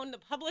if you own the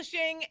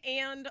publishing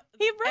and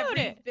He wrote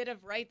every it. bit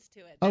of rights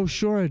to it. Oh,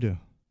 sure I do.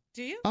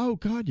 Do you? Oh,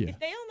 God, yeah. If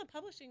they own the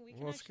publishing, we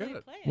can Let's actually get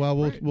it. play it. Well,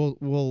 we'll.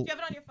 Do you have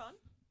it on your phone?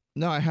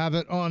 No, I have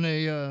it on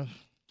a.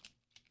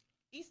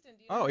 Easton,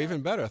 do you know Oh, how even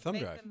to better, a thumb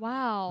make drive. them-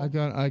 Wow. I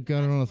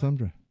got it on a thumb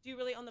drive. Do you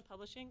really own the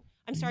publishing?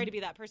 I'm sorry to be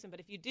that person, but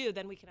if you do,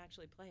 then we can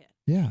actually play it.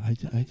 Yeah, I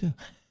do. Okay.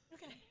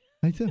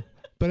 I do.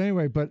 But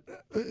anyway,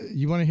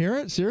 you want to hear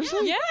it? Seriously?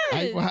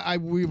 Yes. I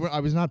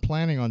was not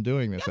planning on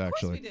doing this, Yeah, of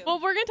course actually. we do. Well,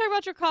 we're going to talk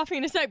about your coffee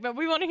in a sec, but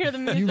we want to hear the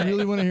music. You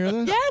really want to hear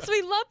this? Yes,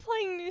 we love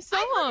playing new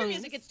songs. I've heard your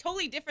music. It's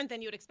totally different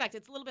than you would expect.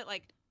 It's a little bit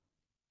like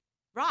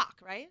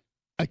rock, right?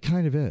 It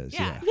kind of is,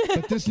 yeah. Yeah.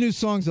 But this new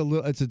song's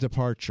it's a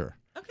departure.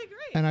 Okay,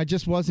 great. And I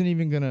just wasn't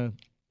even going to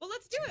Well,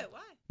 let's do it. Why?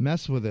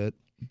 mess with it.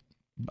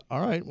 All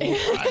right. Well,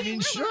 I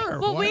mean, sure.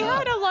 Well, why we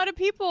not? had a lot of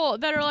people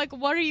that are like,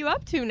 what are you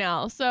up to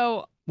now?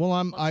 So, Well,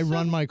 I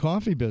run my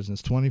coffee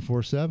business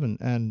 24/7,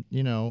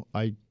 and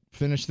I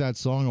finished that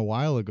song a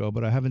while ago,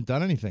 but I haven't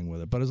done anything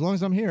with it. But as long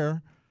as I'm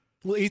here,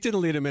 Well, each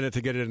didn't need a minute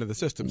to get it into the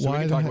system, so we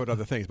can the talk heck- about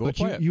other things. But we'll But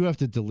play it. you have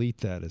to delete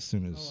that as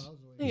soon as.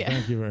 yeah.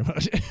 Thank you very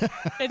much.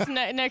 It's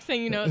next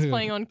thing you know, it's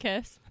playing on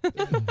Kiss.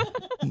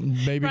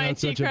 Maybe Ryan not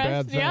such a Seacrest.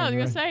 bad thing. Yeah, I was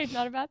right? gonna say,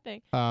 not a bad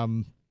thing.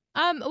 Um,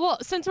 Well,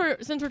 since we're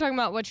talking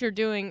about what you're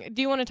doing,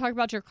 do you want to talk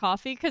about your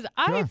coffee? Because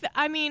Sure.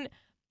 I mean,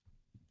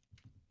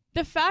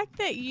 the fact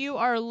that you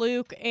are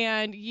Luke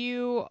and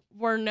you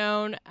were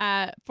known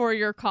for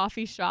your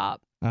coffee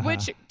shop,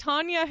 which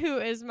Tanya, who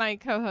is my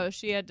co-host,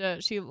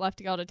 she left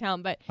to go out of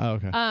town, but Oh,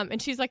 okay.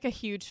 and she's like a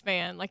huge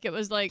fan. Like it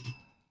was like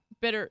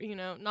bitter,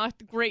 not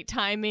great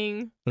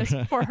timing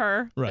for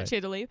her Right. that she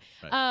had to leave.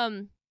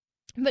 Right.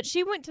 But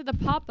she went to the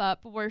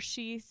pop-up where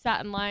she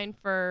sat in line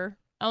for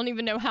I don't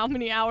even know how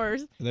many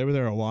hours They were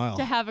there a while.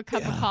 to have a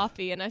cup of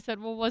coffee. And I said,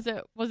 well, was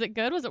it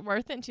good? Was it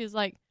worth it? And she was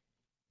like,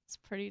 it's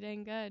pretty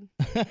dang good.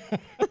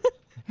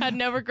 Had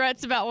no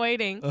regrets about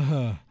waiting.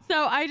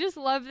 So I just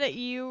love that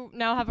you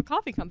now have a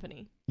coffee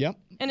company. Yep.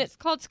 And it's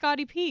called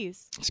Scotty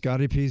P's.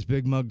 Scotty P's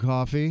Big Mug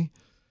Coffee.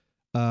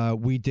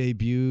 We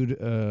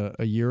debuted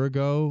a year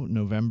ago,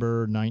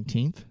 November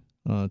 19th,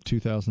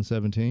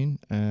 2017,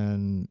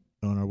 and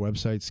on our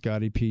website,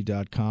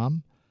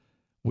 scottyp.com.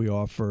 We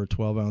offer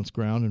 12-ounce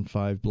ground and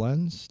 5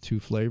 blends, 2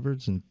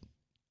 flavors, and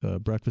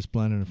breakfast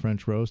blend and a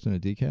French roast and a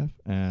decaf,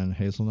 and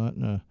hazelnut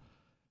and a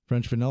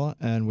French vanilla.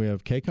 And we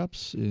have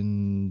K-Cups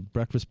in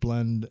breakfast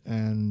blend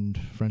and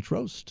French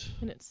roast.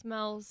 And it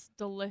smells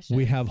delicious.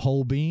 We have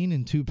whole bean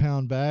in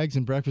 2-pound bags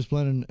and breakfast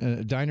blend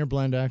and diner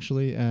blend,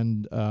 actually,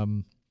 and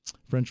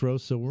French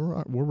roast. So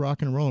we're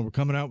rocking and rolling. We're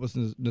coming out with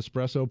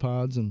Nespresso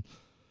pods and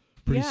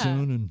pretty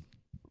soon, and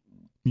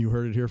you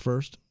heard it here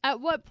first. At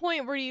what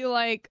point were you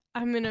like,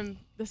 I'm going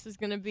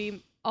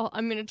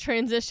to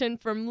transition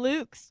from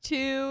Luke's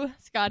to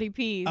Scotty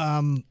P's?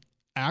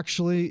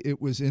 Actually,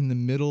 it was in the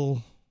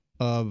middle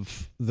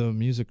of the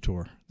music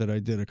tour that I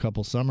did a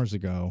couple summers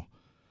ago.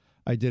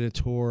 I did a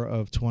tour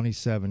of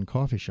 27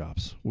 coffee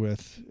shops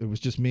it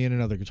was just me and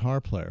another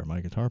my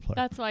guitar player.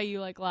 That's why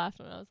you laughed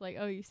when I was like,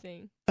 oh, you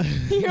sing.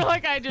 You're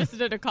like, I just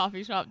did a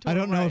coffee shop tour. I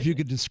don't know right? if you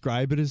could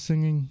describe it as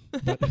singing,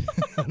 but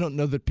I don't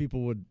know that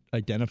people would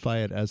identify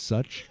it as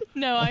such.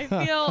 No, I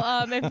feel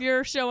if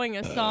you're showing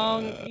a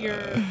song, you're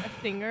a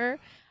singer.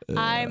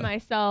 I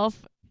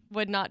myself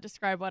would not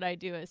describe what I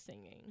do as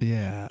singing.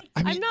 Yeah.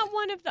 I'm not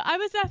one of the. I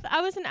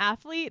was an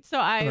athlete, so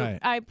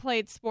I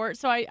played sports.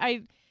 So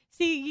I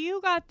see you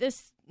got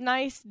this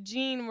nice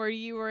gene where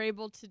you were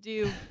able to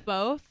do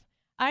both.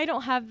 I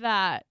don't have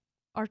that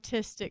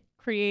artistic,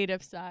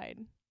 creative side.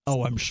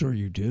 Oh, I'm sure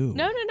you do.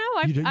 No.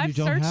 I've You don't have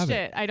searched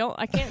it. I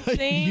can't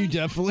sing. You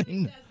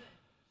definitely.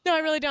 No, I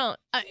really don't.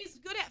 She's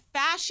good at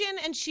fashion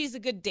and she's a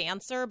good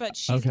dancer, but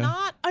she's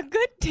not A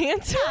good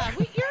dancer. Yeah,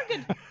 you're a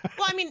good.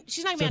 Well, I mean,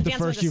 she's not Is going to that be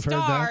the on Dancing first with the you've heard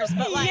that? Stars,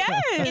 but like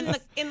Yes.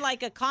 in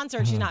like a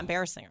concert, she's not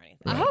embarrassing or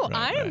anything.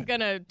 I am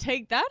gonna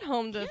take that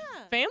home to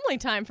family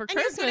time for And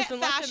you're Christmas good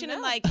and at let fashion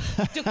them and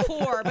know. like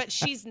decor, but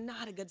she's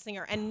not a good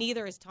singer, and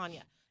neither is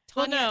Tanya.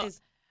 Well, Tanya no.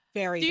 is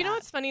very. Do you know bad.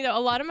 what's funny though? A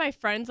lot of my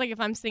friends, like if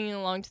I'm singing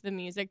along to the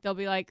music, they'll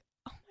be like,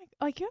 "Oh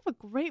my, like you have a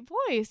great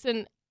voice,"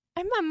 and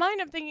in my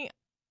mind, I'm thinking,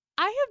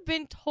 I have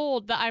been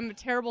told that I'm a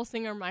terrible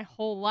singer my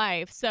whole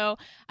life, so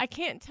I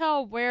can't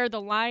tell where the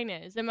line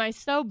is. Am I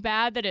so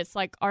bad that it's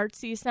like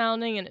artsy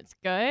sounding and it's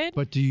good?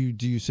 But do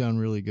you sound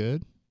really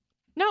good?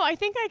 No, I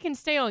think I can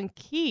stay on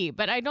key,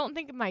 but I don't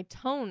think my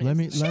tone Let is.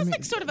 me. She let has me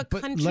like sort of a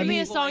but country let Give me me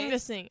a song to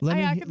voice. sing. let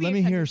me I could be let a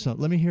me hear country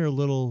something. Let me hear a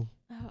little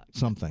singer.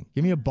 something.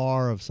 Give me a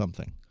bar of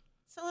something.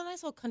 So a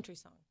nice little country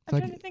song. I'm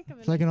like- trying to think of it.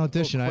 It's like an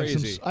audition. I have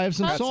crazy. some. I have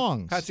some Patsy-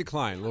 songs. Patsy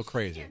Cline, a little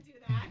crazy.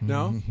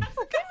 No? Give me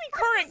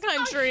current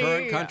country.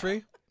 Current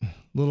country?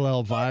 Little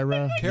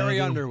Elvira. Carrie maybe.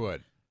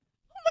 Underwood.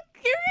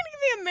 You're gonna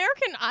give me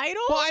American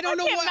Idol? Well, I don't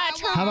know can't what- match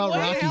her How about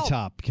voice. Rocky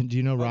Top? Do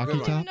you know Rocky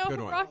good I one. Top? don't know Good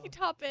who one. Rocky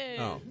Top is.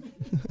 Oh.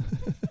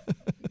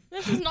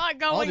 This is not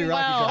I'll going do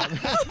well. Rocky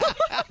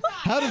Top.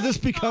 How did this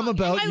become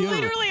about I you?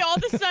 literally all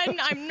of a sudden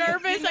I'm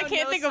nervous. You know I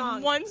can't no think song.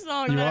 of one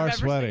song You that are I've ever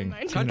sweating. seen in my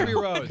entire Country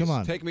know. Roads. Come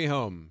on. Take me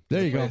home.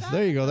 There you go.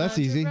 There you go. That's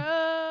easy.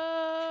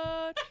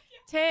 Road,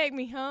 take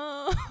me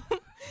home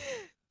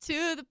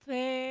to the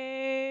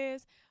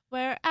place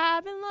where I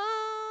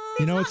belong.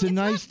 You know, it's a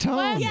nice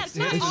tone. Yeah, it's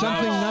not There's all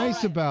something that.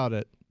 nice about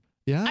it.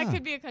 Yeah. I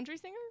could be a country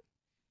singer.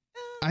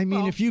 I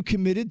mean, if you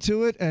committed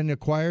to it and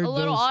acquired A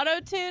little those. auto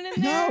tune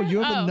in there. No,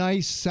 you have Oh. a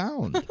nice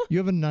sound. You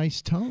have a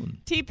nice tone.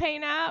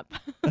 T-Pain app.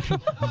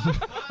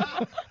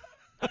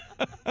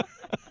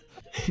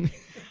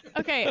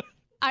 Okay,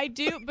 I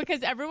do,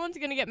 because everyone's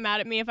going to get mad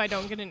at me if I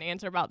don't get an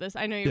answer about this.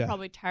 I know you're Yeah.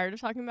 probably tired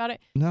of talking about it,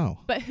 No.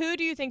 but who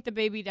do you think the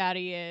baby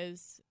daddy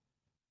is?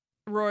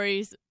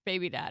 Rory's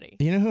baby daddy.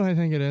 You know who I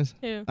think it is?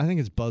 Who? I think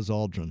it's Buzz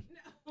Aldrin.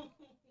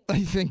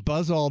 I think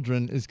Buzz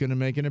Aldrin is going to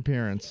make an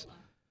appearance.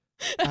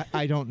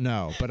 I don't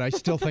know, but I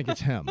still think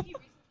it's him.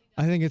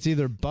 I think it's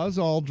either Buzz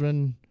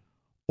Aldrin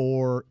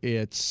or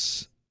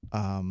it's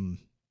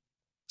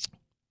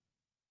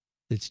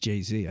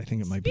Jay-Z. I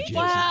think it might be Jay-Z.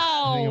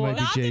 I think it might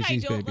be Not that I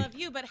Jay-Z's don't baby. love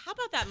you, but how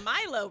about that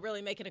Milo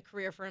really making a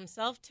career for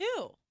himself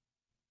too?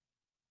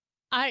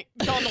 I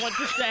don't know what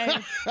to say.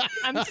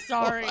 I'm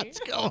sorry. What's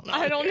going on?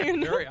 I don't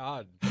even know. Very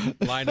odd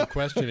line of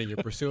questioning you're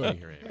pursuing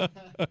here, Amy.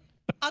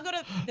 I'll go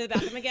to the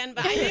bathroom again,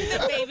 but I think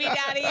the baby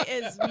daddy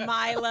is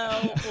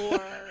Milo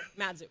or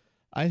Madzu.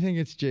 I think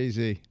it's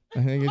Jay-Z.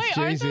 I think it's Wait,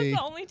 aren't those Jay-Z.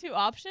 the only two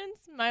options?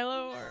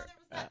 Milo No, or there was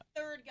that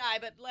third guy,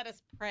 but let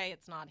us pray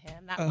it's not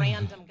him. That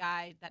random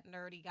guy, that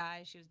nerdy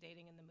guy she was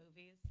dating in the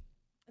movies.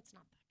 It's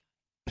not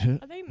that Who-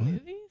 are they what?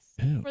 movies?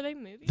 Who? Were they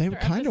movies? They or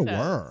kind of episodes?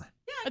 were.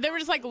 Or they were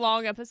just like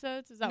long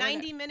episodes. Is that guy.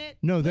 what it- 90-minute.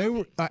 No, they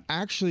were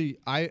actually.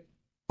 I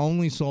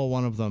only saw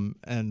one of them,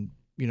 and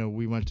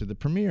we went to the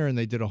premiere, and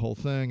they did a whole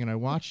thing, and I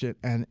watched it,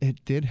 and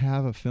it did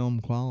have a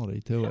film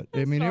quality to it.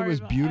 I mean, it Sorry was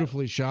about-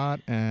 beautifully shot,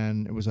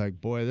 and it was like,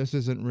 boy, this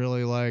isn't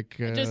really like.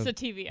 just a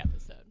TV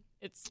episode.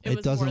 It it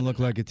was doesn't more look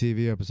than like a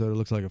TV episode. It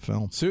looks like a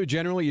film. So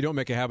generally, you don't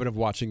make a habit of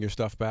watching your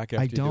stuff back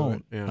after I you don't.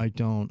 do it? Yeah. I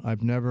don't.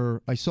 I've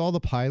never. I saw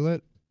the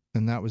pilot,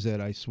 and that was it.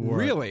 I swore.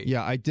 Really?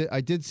 Yeah, I did. I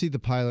did see the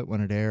pilot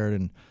when it aired,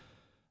 and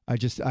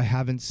I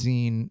haven't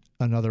seen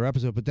another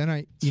episode. But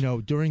then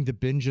during the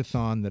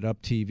binge-a-thon that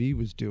Up TV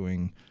was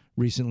doing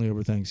recently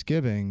over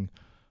Thanksgiving,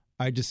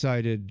 I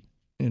decided,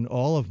 in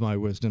all of my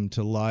wisdom,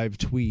 to live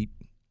tweet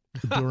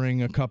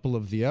during a couple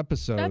of the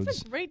episodes.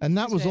 That's a great and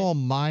that was decision. all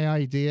my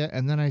idea.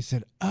 And then I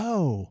said,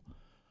 oh,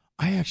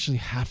 I actually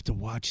have to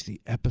watch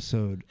the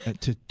episode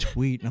to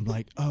tweet. And I'm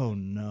like, oh,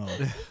 no.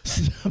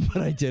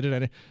 But I did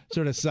it. I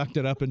sort of sucked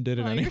it up and did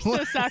it Oh, anyway. you're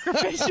so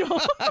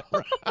sacrificial.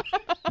 But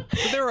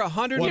there are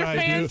what Your I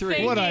fans do,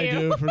 thank what I you.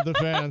 do for the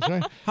fans,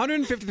 right?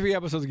 153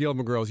 episodes of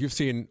Gilmore Girls. You've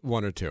seen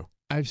one or two.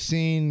 I've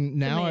seen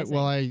now.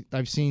 amazing.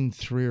 I've seen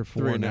 3 or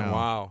 4 Three now.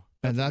 Wow.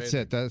 And that's amazing.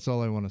 it. That's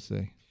all I want to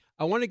see.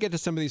 I want to get to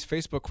some of these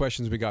Facebook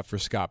questions we got for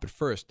Scott. But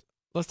first,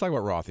 let's talk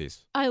about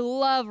Rothy's. I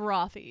love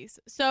Rothy's.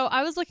 So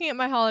I was looking at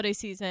my holiday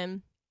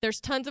season. There's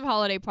tons of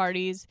holiday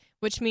parties,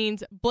 which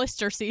means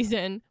blister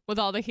season with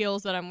all the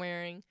heels that I'm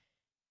wearing.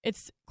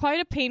 It's quite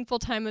a painful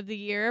time of the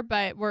year,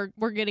 but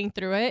we're getting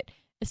through it,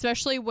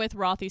 especially with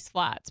Rothy's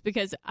flats,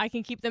 because I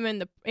can keep them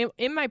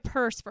in my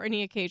purse for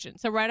any occasion.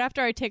 So right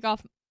after I take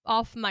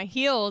off my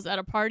heels at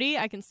a party,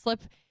 I can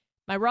slip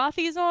my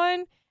Rothy's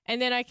on,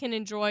 and then I can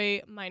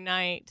enjoy my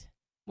night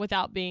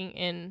without being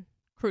in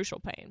crucial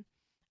pain.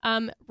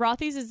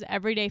 Rothy's is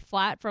everyday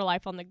flat for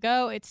life on the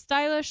go. It's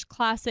stylish,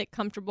 classic,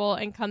 comfortable,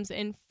 and comes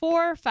in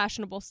 4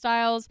 fashionable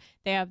styles.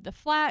 They have the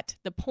flat,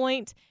 the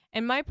point,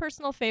 and my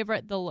personal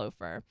favorite, the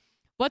loafer.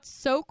 What's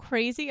so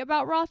crazy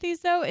about Rothy's,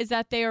 though, is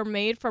that they are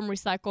made from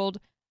recycled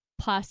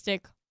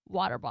plastic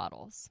water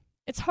bottles.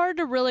 It's hard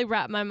to really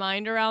wrap my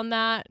mind around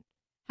that,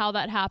 how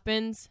that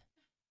happens,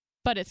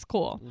 but it's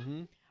cool.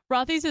 Mm-hmm.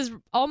 Rothy's has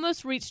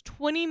almost reached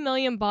 20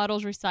 million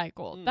bottles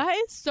recycled. That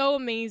is so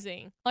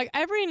amazing. Like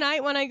every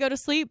night when I go to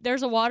sleep,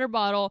 there's a water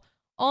bottle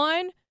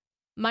on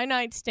my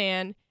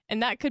nightstand,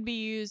 and that could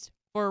be used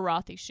for a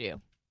Rothy shoe.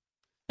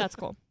 That's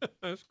cool.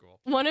 That's cool.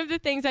 One of the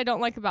things I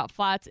don't like about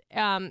flats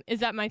is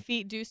that my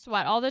feet do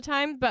sweat all the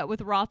time, but with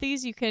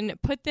Rothy's, you can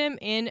put them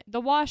in the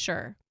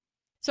washer.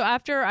 So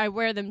after I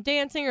wear them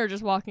dancing or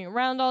just walking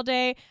around all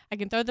day, I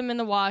can throw them in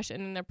the wash,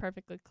 and then they're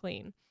perfectly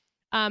clean.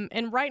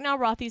 And right now,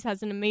 Rothy's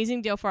has an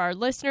amazing deal for our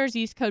listeners.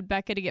 Use code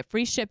Becca to get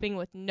free shipping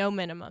with no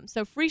minimum.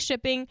 So free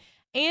shipping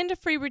and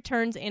free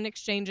returns and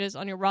exchanges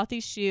on your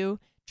Rothy's shoe.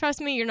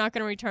 Trust me, you're not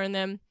going to return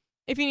them.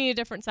 If you need a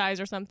different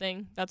size or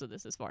something, that's what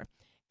this is for.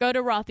 Go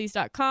to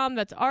rothys.com,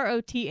 that's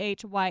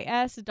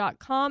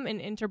rothys.com,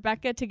 and enter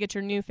Becca to get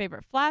your new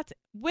favorite flats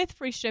with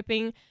free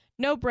shipping.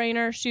 No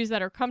brainer, shoes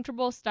that are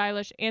comfortable,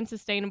 stylish, and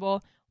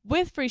sustainable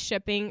with free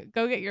shipping.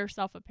 Go get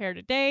yourself a pair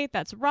today.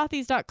 That's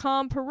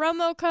rothys.com,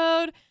 promo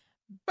code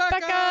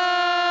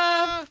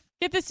Becca!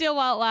 Get this deal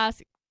while it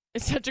lasts.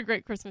 It's such a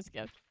great Christmas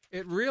gift.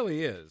 It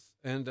really is.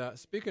 And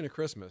speaking of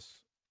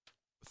Christmas,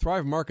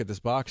 Thrive Market, this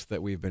box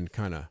that we've been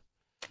kind of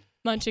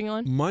munching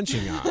on.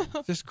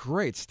 Just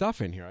great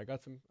stuff in here. I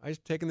was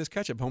taking this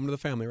ketchup home to the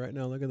family right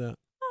now. Look at that.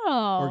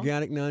 Oh.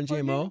 Organic,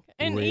 non-GMO.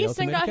 And real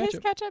Easton tomato got his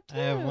ketchup. ketchup too.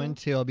 I have one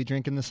too. I'll be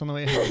drinking this on the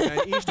way home.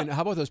 And Easton,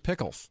 how about those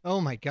pickles? Oh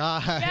my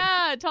God.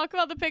 Yeah, talk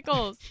about the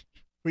pickles.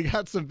 We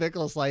got some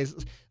pickle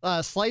slices,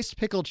 sliced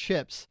pickled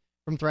chips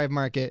from Thrive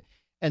Market,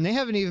 and they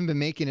haven't even been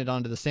making it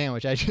onto the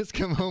sandwich. I just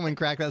come home and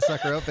crack that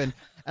sucker open,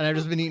 and I've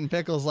just been eating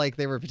pickles like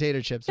they were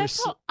potato chips. I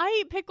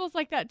eat pickles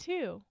like that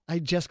too. I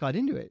just got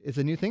into it. It's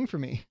a new thing for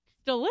me.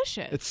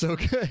 Delicious. It's so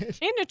good.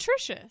 And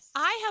nutritious.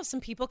 I have some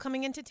people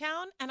coming into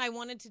town, and I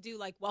wanted to do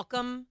like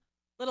welcome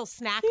little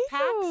snack Cute.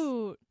 packs.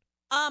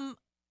 I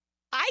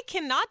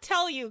cannot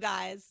tell you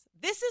guys.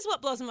 This is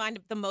what blows my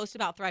mind the most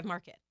about Thrive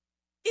Market.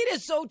 It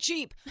is so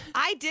cheap.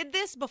 I did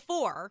this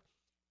before,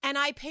 and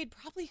I paid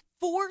probably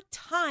 4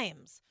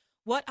 times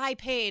what I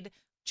paid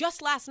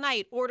just last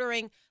night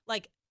ordering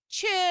like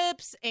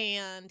chips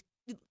and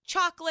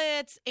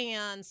chocolates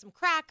and some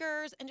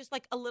crackers and just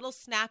like a little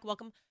snack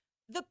welcome.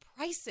 The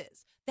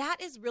prices. That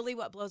is really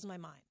what blows my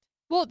mind.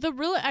 Well,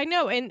 I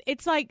know, and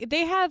it's like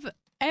they have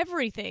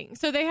everything.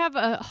 So they have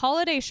a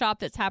holiday shop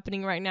that's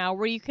happening right now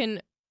where you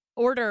can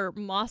order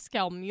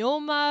Moscow Mule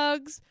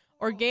mugs,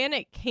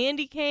 organic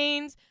candy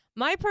canes,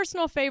 my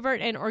personal favorite,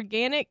 an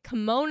organic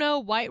kimono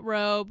white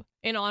robe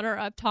in honor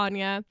of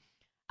Tanya.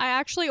 I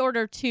actually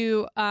ordered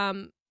 2.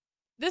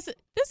 This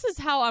is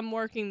how I'm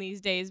working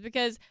these days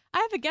because I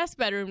have a guest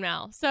bedroom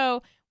now.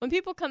 So when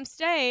people come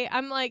stay,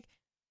 I'm like,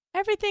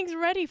 everything's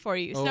ready for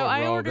you. Oh,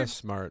 so that's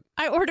smart.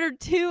 I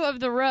ordered 2 of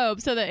the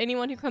robes so that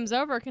anyone who comes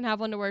over can have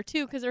one to wear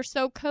too because they're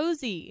so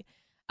cozy.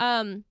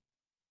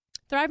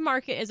 Thrive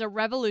Market is a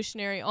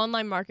revolutionary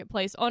online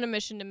marketplace on a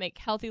mission to make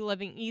healthy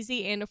living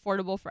easy and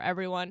affordable for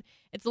everyone.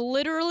 It's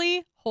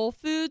literally Whole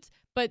Foods,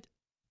 but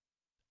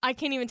I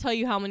can't even tell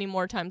you how many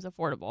more times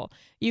affordable.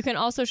 You can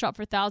also shop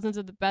for thousands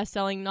of the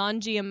best-selling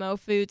non-GMO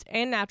foods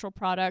and natural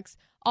products,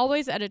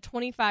 always at a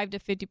 25 to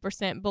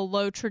 50%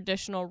 below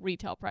traditional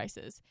retail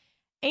prices.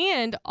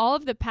 And all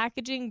of the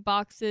packaging,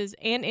 boxes,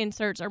 and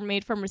inserts are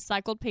made from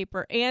recycled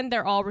paper, and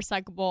they're all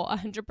recyclable,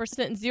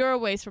 100% zero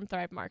waste from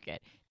Thrive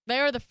Market. They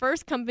are the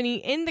first company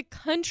in the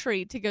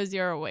country to go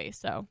zero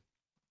waste, so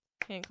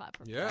hand clap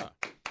for Yeah.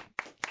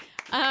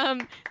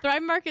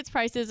 Thrive Market's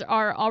prices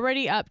are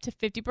already up to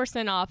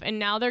 50% off, and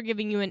now they're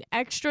giving you an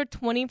extra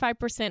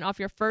 25% off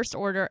your first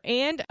order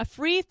and a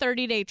free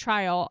 30-day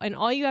trial, and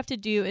all you have to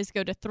do is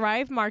go to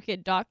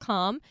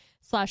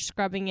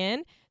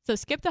thrivemarket.com/scrubbingin. So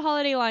skip the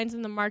holiday lines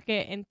in the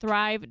market and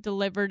Thrive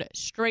delivered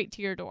straight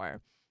to your door.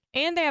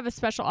 And they have a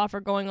special offer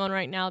going on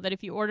right now that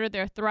if you order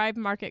their Thrive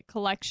Market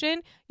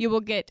collection, you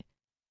will get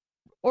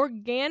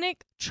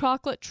organic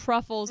chocolate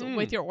truffles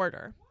with your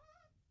order.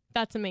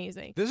 That's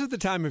amazing. This is the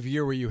time of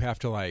year where you have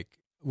to, like,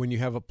 when you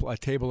have a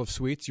table of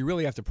sweets, you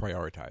really have to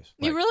prioritize.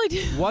 You really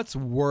do. What's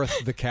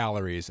worth the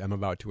calories I'm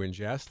about to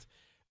ingest?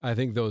 I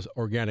think those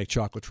organic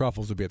chocolate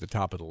truffles would be at the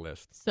top of the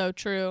list. So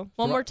true.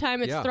 One more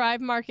time, it's yeah.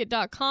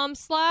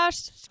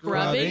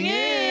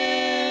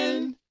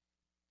 thrivemarket.com/scrubbingin.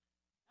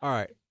 All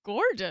right.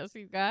 Gorgeous,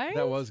 you guys.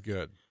 That was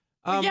good.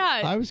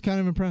 Yeah. I was kind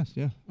of impressed.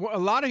 Yeah. Well, a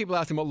lot of people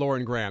asking about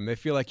Lauren Graham. They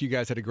feel like you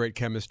guys had a great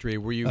chemistry.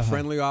 Were you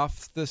friendly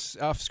off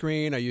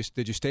screen?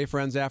 Did you stay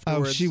friends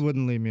afterwards? Oh, she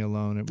wouldn't leave me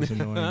alone. It was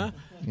annoying.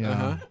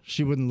 Yeah.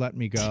 She wouldn't let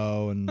me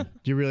go. And do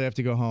you really have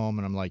to go home?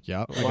 And I'm like,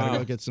 yep. I gotta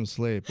go get some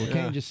sleep. Well,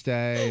 can't you just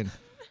stay? And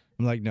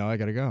I'm like, no, I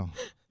gotta go.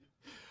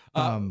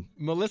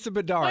 Melissa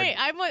Bedard. Wait,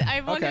 I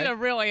wanted a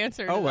real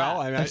answer. Oh, to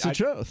well. that. That's the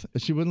truth.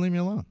 She wouldn't leave me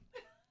alone.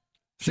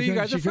 So you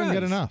guys are She couldn't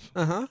get friends.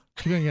 enough.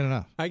 She couldn't get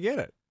enough. I get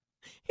it.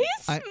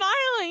 He's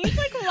smiling. He's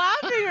like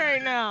laughing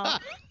right now.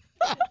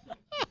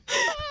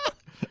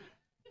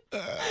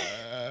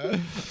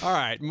 All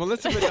right,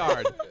 Melissa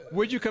Bedard.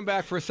 Would you come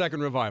back for a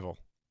second revival?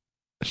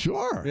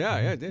 Sure. Yeah,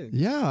 I did.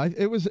 Yeah,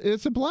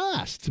 it's a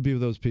blast to be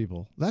with those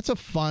people. That's a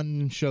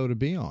fun show to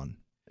be on.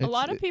 A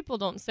lot of people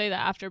don't say that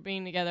after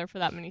being together for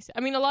that many.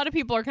 I mean, a lot of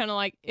people are kind of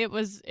like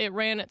it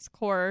ran its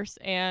course,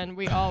 and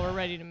we all were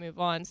ready to move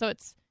on. So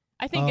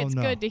I think it's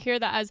good to hear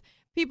that as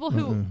people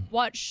who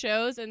watch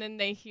shows and then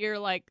they hear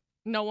like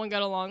no one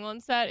got along on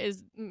set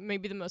is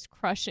maybe the most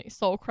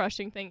soul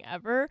crushing thing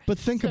ever. But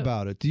think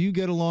about it. Do you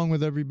get along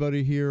with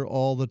everybody here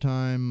all the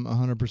time,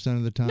 100%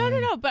 of the time?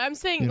 No. But I'm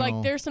saying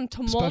there's some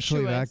tumultuous.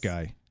 Especially that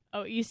guy.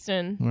 Oh,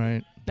 Easton.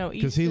 Right. No, Easton.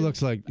 Because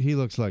he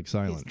looks like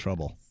silent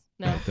trouble.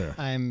 No. Right there.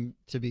 I'm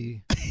to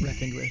be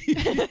reckoned with.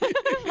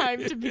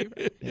 I'm to be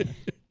reckoned.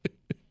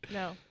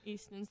 No,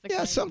 Easton's the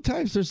kind.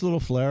 Sometimes there's little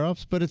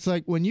flare-ups, but it's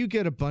like when you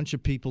get a bunch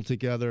of people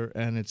together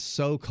and it's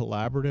so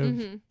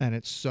collaborative and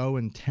it's so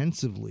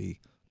intensively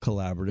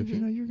collaborative,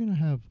 you're going to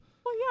have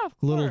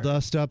little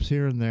dust-ups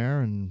here and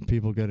there and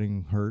people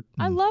getting hurt.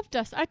 I love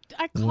dust. I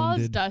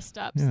cause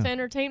dust-ups to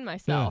entertain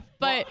myself.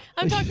 But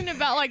I'm talking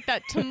about like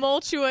that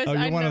tumultuous. Oh,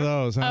 you're one of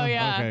those, huh? Oh,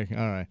 yeah. Okay,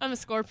 all right. I'm a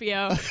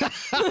Scorpio.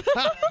 Oh,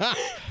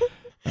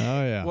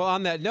 yeah. Well,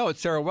 on that note,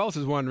 Sarah Wells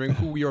is wondering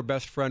who your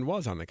best friend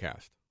was on the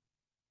cast.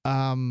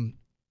 Sean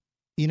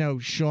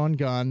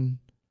Gunn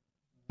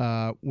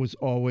was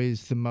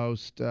always the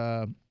most.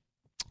 I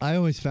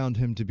always found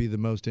him to be the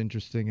most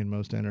interesting and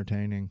most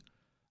entertaining.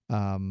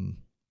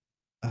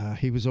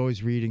 He was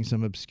always reading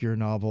some obscure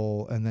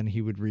novel, and then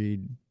he would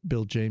read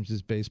Bill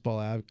James's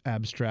baseball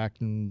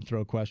abstract and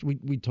throw questions.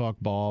 We talk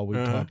ball, we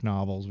talk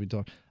novels, we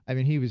talk. I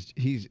mean, he's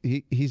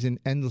an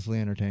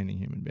endlessly entertaining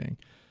human being.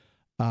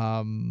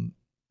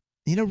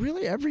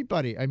 Really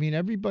everybody. I mean,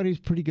 everybody's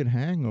pretty good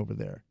hang over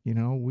there.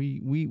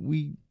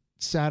 We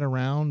sat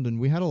around and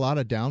we had a lot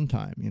of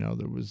downtime.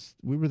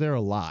 We were there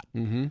a lot.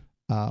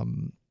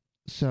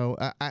 So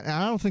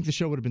I don't think the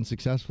show would have been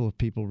successful if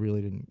people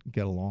really didn't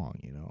get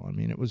along. I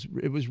mean, it was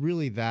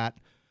really that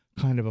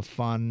kind of a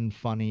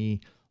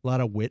funny, a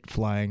lot of wit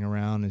flying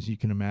around, as you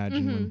can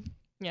imagine.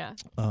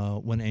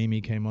 When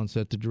Amy came on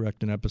set to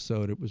direct an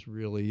episode, it was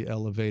really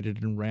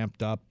elevated and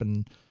ramped up,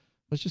 and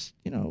it was just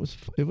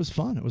it was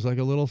fun. It was like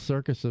a little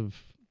circus of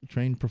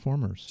trained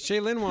performers.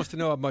 Shaylin wants to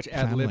know how much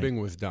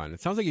ad-libbing was done.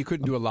 It sounds like you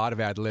couldn't do a lot of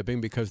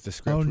ad-libbing because the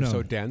script was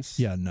so dense.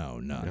 Yeah,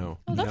 no.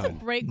 Oh, that's a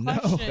great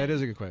question. That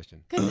is a good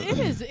question.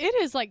 Because it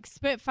is like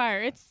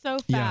Spitfire. It's so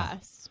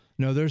fast.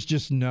 No, there's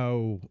just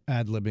no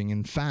ad-libbing.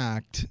 In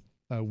fact,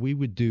 we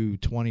would do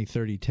 20,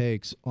 30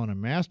 takes on a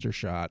master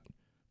shot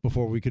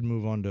before we could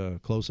move on to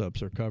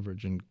close-ups or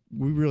coverage. And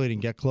we really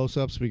didn't get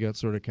close-ups. We got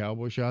sort of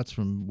cowboy shots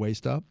from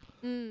waist up.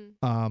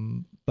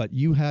 But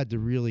you had to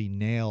really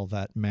nail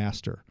that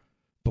master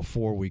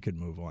before we could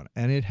move on.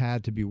 And it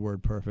had to be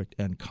word perfect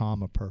and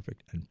comma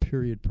perfect and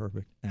period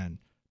perfect and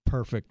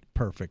perfect.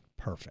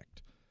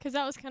 Because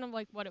that was kind of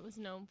like what it was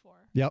known for.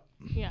 Yep.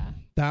 Yeah.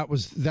 That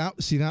was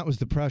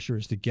the pressure,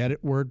 is to get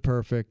it word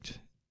perfect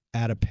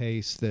at a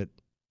pace that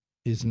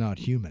is not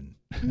human.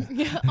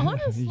 Yeah,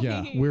 honestly.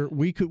 Yeah.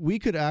 We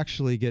could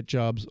actually get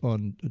jobs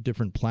on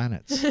different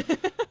planets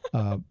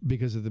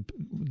because of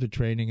the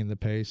training and the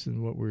pace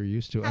and what we're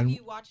used to. Have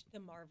you watched The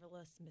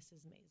Marvelous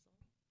Mrs. Maisel?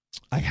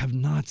 I have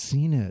not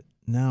seen it.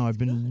 No, I've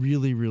been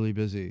really, really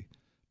busy.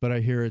 But I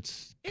hear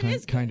it's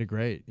kind of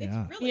great.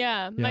 Yeah. It's really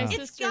good. My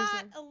sisters. It's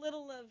got a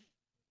little of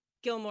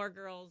Gilmore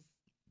Girls.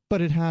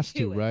 But it has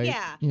to, right?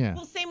 Yeah.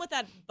 Well, same with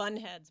that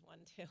Bunheads one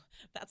too.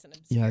 That's an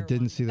obscure one. Yeah, I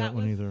didn't see that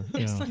one either.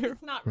 It's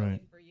not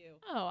really for you.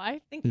 Oh,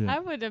 I think I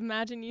would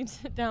imagine you'd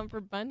sit down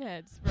for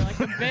Bunheads for like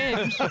a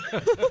binge.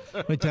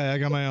 Let me tell you, I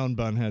got my own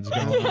Bunheads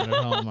going on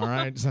at home, all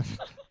right? So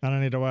I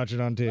don't need to watch it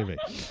on TV.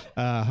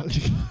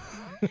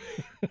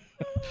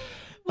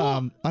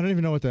 I don't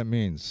even know what that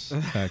means,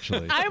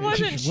 actually. I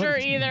wasn't sure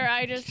either.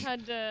 I just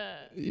had to...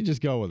 You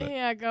just go with it.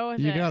 Yeah, go with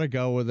it. You got to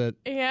go with it.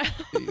 Yeah.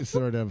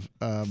 Sort of.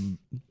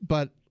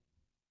 But,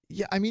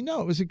 yeah, I mean,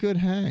 no, it was a good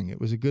hang. It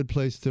was a good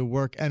place to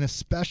work, and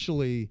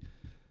especially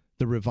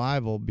the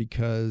revival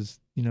because,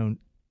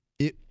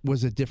 it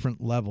was a different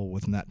level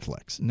with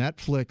Netflix.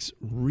 Netflix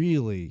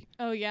really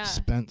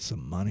spent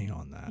some money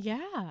on that.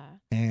 Yeah.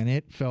 And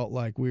it felt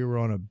like we were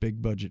on a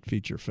big-budget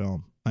feature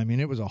film. I mean,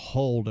 it was a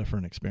whole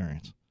different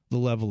experience. The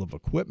level of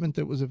equipment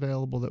that was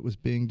available, that was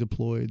being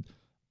deployed.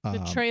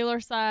 The trailer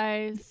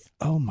size.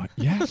 Oh, my.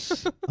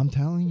 Yes. I'm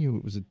telling you,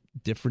 it was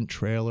different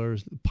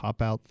trailers,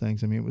 pop-out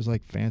things. I mean, it was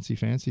like fancy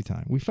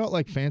time. We felt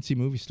like fancy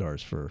movie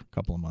stars for a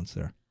couple of months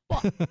there.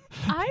 Well,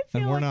 I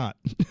feel and we're not.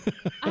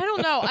 I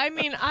don't know. I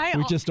mean,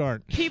 we just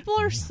aren't. People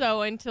are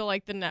so into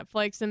like the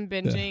Netflix and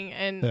binging,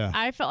 and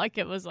I felt like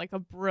it was like a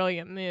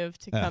brilliant move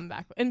to come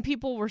back. And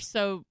people were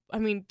so,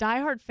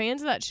 diehard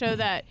fans of that show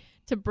that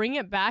to bring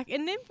it back,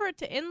 and then for it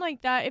to end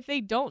like that, if they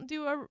don't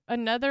do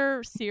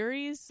another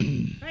series,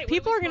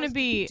 people are going to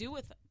be do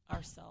with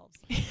ourselves.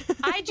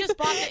 I just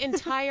bought the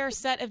entire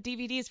set of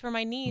DVDs for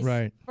my niece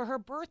for her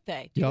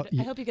birthday. Dude,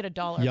 I hope you get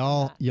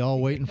 $1.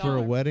 Y'all waiting for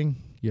a wedding?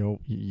 You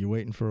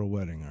waiting for a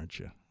wedding, aren't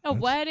you?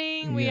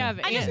 Wedding? We have.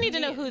 I just need to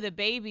know who the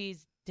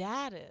baby's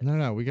dad is.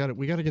 No, we got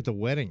to get the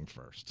wedding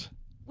first.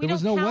 There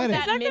was no wedding.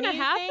 Is that going to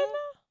happen?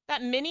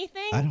 That mini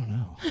thing? I don't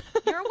know.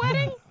 Your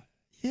wedding?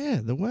 Yeah,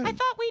 the wedding. I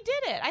thought we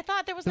did it. I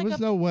thought there was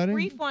no wedding?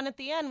 brief one at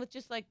the end with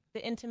just like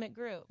the intimate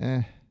group.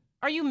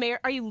 Are you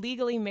Are you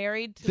legally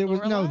married to There was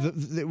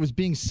Lorelai? it was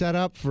being set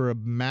up for a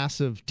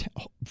massive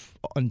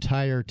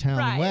entire town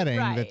Right, wedding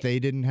right. that they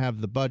didn't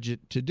have the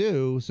budget to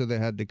do, so they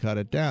had to cut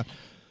it down.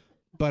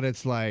 But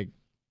it's like,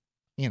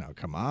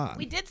 come on.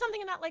 We did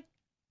something in that like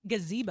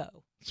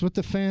gazebo. It's what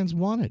the fans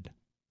wanted.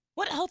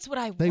 What else would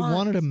I want? They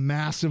wanted a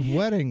massive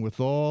wedding with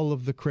all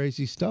of the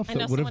crazy stuff I know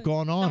that would have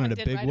gone on someone in a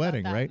did big write about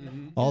wedding, that right?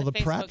 in All the the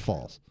Facebook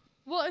pratfalls.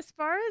 Well, as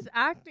far as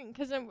acting,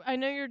 because I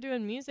know you're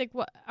doing music.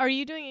 What are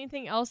you doing?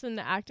 Anything else in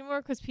the acting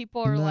world? Because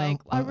people are No,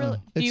 like, I really.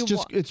 Do it's you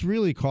just it's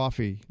really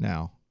coffee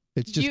now.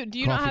 It's just do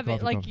you not coffee, have it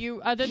coffee, like coffee.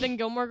 you other than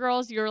Gilmore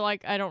Girls? You're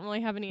like, I don't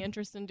really have any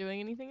interest in doing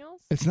anything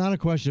else. It's not a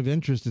question of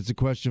interest, it's a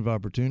question of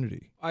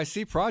opportunity. I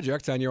see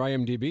projects on your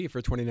IMDb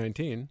for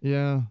 2019.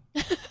 Yeah.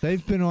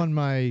 They've been on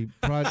my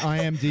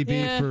IMDb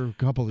Yeah. for a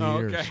couple of Oh,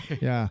 years. okay.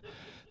 Yeah.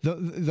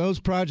 Those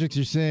projects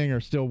you're seeing are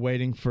still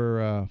waiting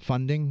for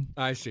funding.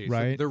 I see.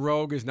 Right. So the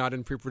Rogue is not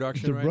in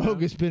pre-production The right Rogue now?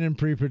 has been in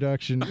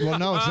pre-production. Well,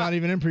 no, it's not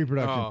even in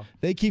pre-production. Oh.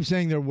 They keep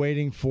saying they're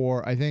waiting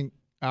for, I think,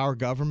 our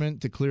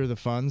government to clear the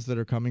funds that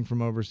are coming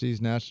from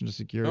overseas, national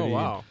security, Oh, and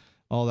wow.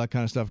 all that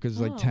kind of stuff, because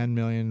it's like Oh. $10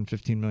 million,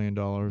 $15 million.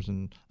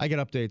 And I get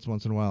updates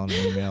once in a while in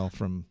an email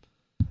from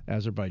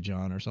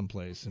Azerbaijan or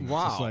someplace. And It's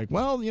just Wow. like,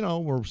 well,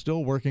 we're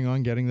still working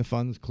on getting the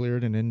funds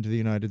cleared and into the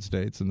United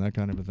States and that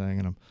kind of a thing.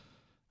 And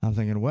I'm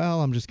thinking,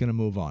 well, I'm just going to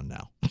move on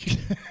now.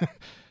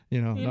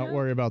 Not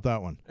worry about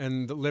that one.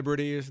 And the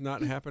Liberty is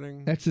not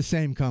happening? That's the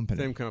same company.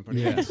 Same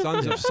company. Yeah.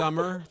 Sons of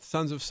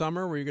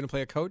Summer, were you going to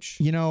play a coach?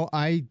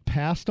 I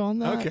passed on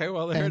that. Okay,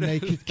 well, there and it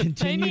they is. could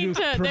continue need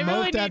to to- they promote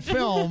really that need to.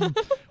 film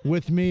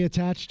with me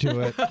attached to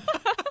it.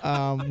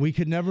 We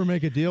could never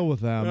make a deal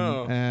with them,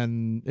 No.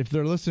 and if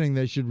they're listening,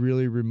 they should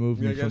really remove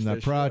Yeah, me I guess from they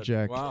that should.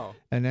 project. Wow.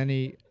 And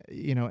any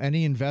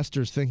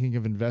investors thinking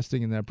of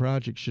investing in that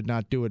project should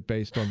not do it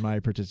based on my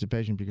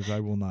participation, because I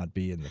will not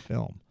be in the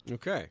film.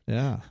 Okay.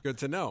 Yeah. Good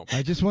to know.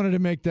 I just wanted to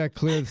make that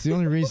clear. It's the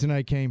only reason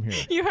I came here.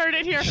 You heard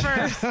it here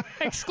first.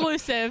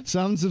 Exclusive.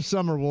 Sons of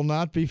Summer will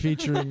not be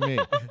featuring me.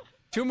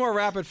 2 more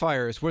rapid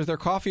fires. Was there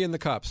coffee in the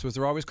cups? Was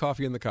there always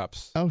coffee in the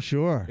cups? Oh,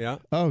 sure. Yeah.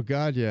 Oh,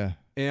 God, yeah.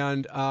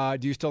 And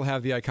do you still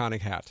have the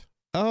iconic hat?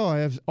 Oh, I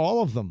have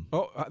all of them.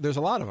 Oh, there's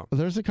a lot of them.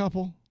 There's a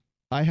couple.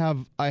 I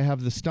have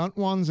the stunt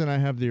ones and I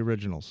have the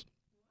originals,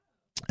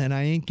 and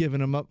I ain't giving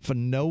them up for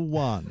no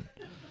one.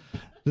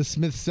 The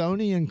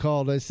Smithsonian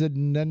called. I said,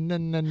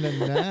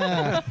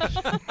 no.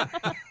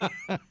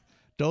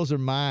 Those are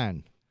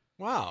mine.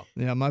 Wow.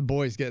 Yeah, my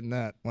boy's getting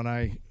that when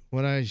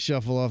I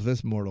shuffle off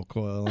this mortal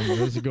coil. And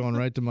those are going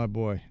right to my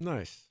boy.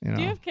 Nice. You know,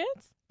 Do you have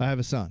kids? I have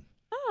a son.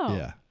 Oh.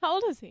 Yeah. How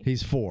old is he?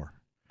 He's 4.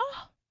 Oh,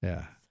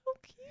 Yeah, so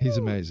cute. he's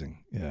amazing.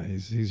 Yeah,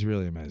 he's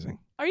really amazing.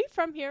 Are you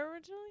from here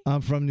originally?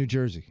 I'm from New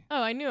Jersey.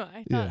 Oh, I knew it.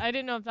 I Yeah.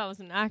 didn't know if that was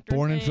an actor.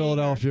 Born in thing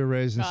Philadelphia,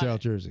 raised in Got South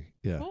it. Jersey.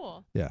 Yeah. Or...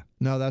 Cool. Yeah.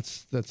 No,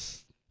 that's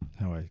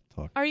how I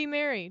talk. Are you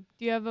married?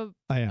 Do you have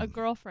I am. a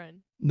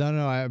girlfriend?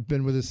 No, I've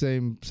been with the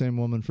same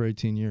woman for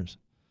 18 years.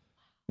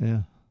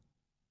 Yeah.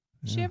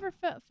 She Yeah. ever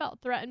felt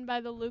threatened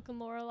by the Luke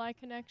and Lorelai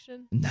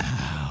connection?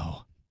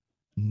 No.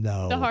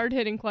 The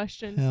hard-hitting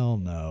questions. Hell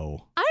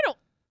no.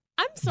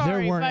 I'm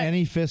sorry, There weren't but...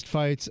 any fist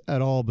fights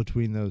at all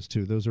between those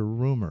two. Those are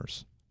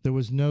rumors. There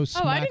was no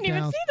smackdowns. Oh, I didn't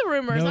even see the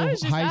rumors. No I was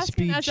just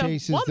asking high-speed as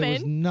chases. a There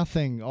was woman.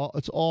 nothing.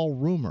 It's all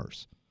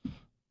rumors.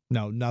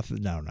 No,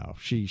 nothing. No.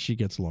 She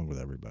gets along with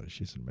everybody.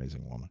 She's an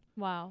amazing woman.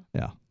 Wow.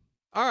 Yeah.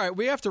 All right,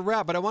 we have to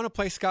wrap, but I want to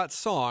play Scott's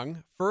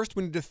song. First,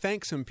 we need to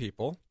thank some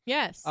people.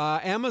 Yes.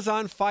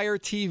 Amazon Fire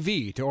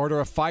TV. To order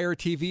a Fire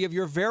TV of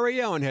your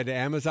very own, head to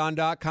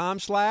amazon.com/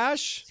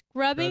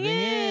 Rubbing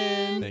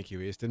in. Thank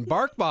you, Easton.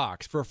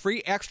 BarkBox. For a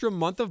free extra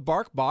month of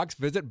BarkBox,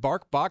 visit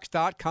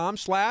barkbox.com/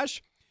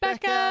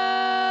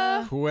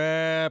 Becca.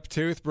 Quip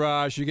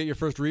toothbrush. You get your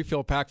first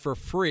refill pack for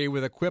free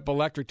with a Quip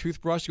electric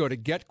toothbrush. Go to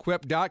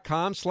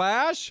getquip.com/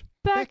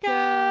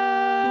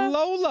 Becca.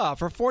 Lola.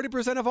 For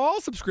 40% of all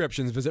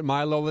subscriptions, visit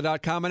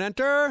mylola.com and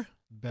enter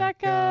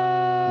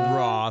Becca.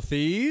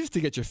 Rothy's. To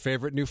get your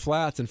favorite new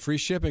flats and free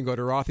shipping, go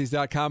to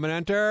rothys.com and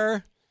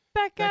enter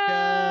Becca.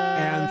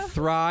 And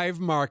Thrive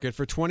Market.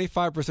 For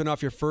 25%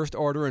 off your first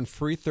order and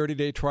free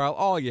 30-day trial,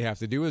 all you have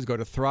to do is go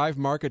to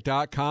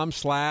thrivemarket.com/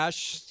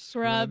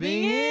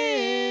 Rubbing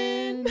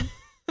in.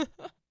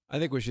 I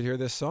think we should hear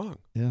this song.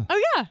 Yeah.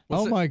 Oh, yeah.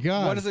 Oh my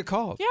God. What is it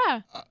called?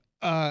 Yeah.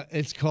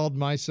 It's called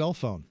My Cell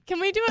Phone. Can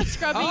we do a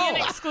scrubbing in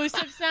Oh.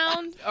 exclusive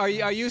sound? Are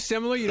you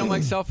similar? You don't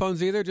like cell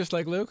phones either, just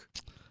like Luke?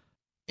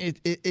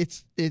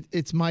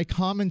 It's my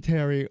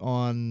commentary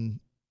on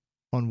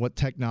what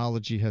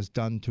technology has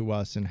done to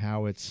us and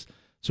how it's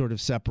sort of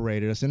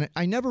separated us. And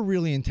I never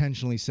really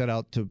intentionally set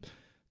out to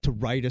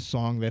write a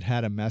song that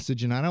had a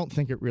message, and I don't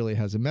think it really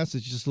has a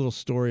message. Just a little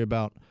story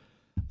about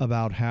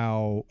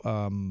how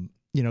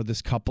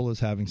this couple is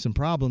having some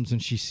problems,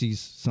 and she sees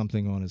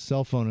something on his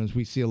cell phone, and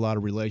we see a lot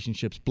of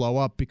relationships blow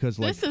up because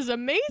This is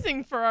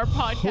amazing for our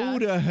podcast. who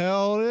the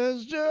hell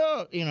is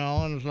Joe?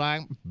 And it's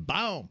like,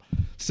 boom.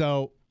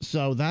 So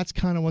that's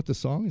kind of what the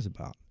song is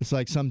about. It's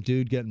like some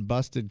dude getting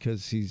busted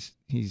because he's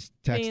texting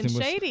Being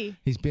with shady.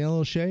 He's being a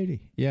little shady.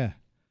 Yeah.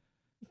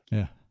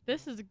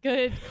 this is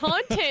good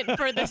content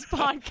for this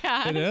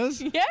podcast. It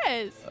is?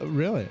 Yes.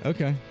 Really?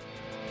 Okay.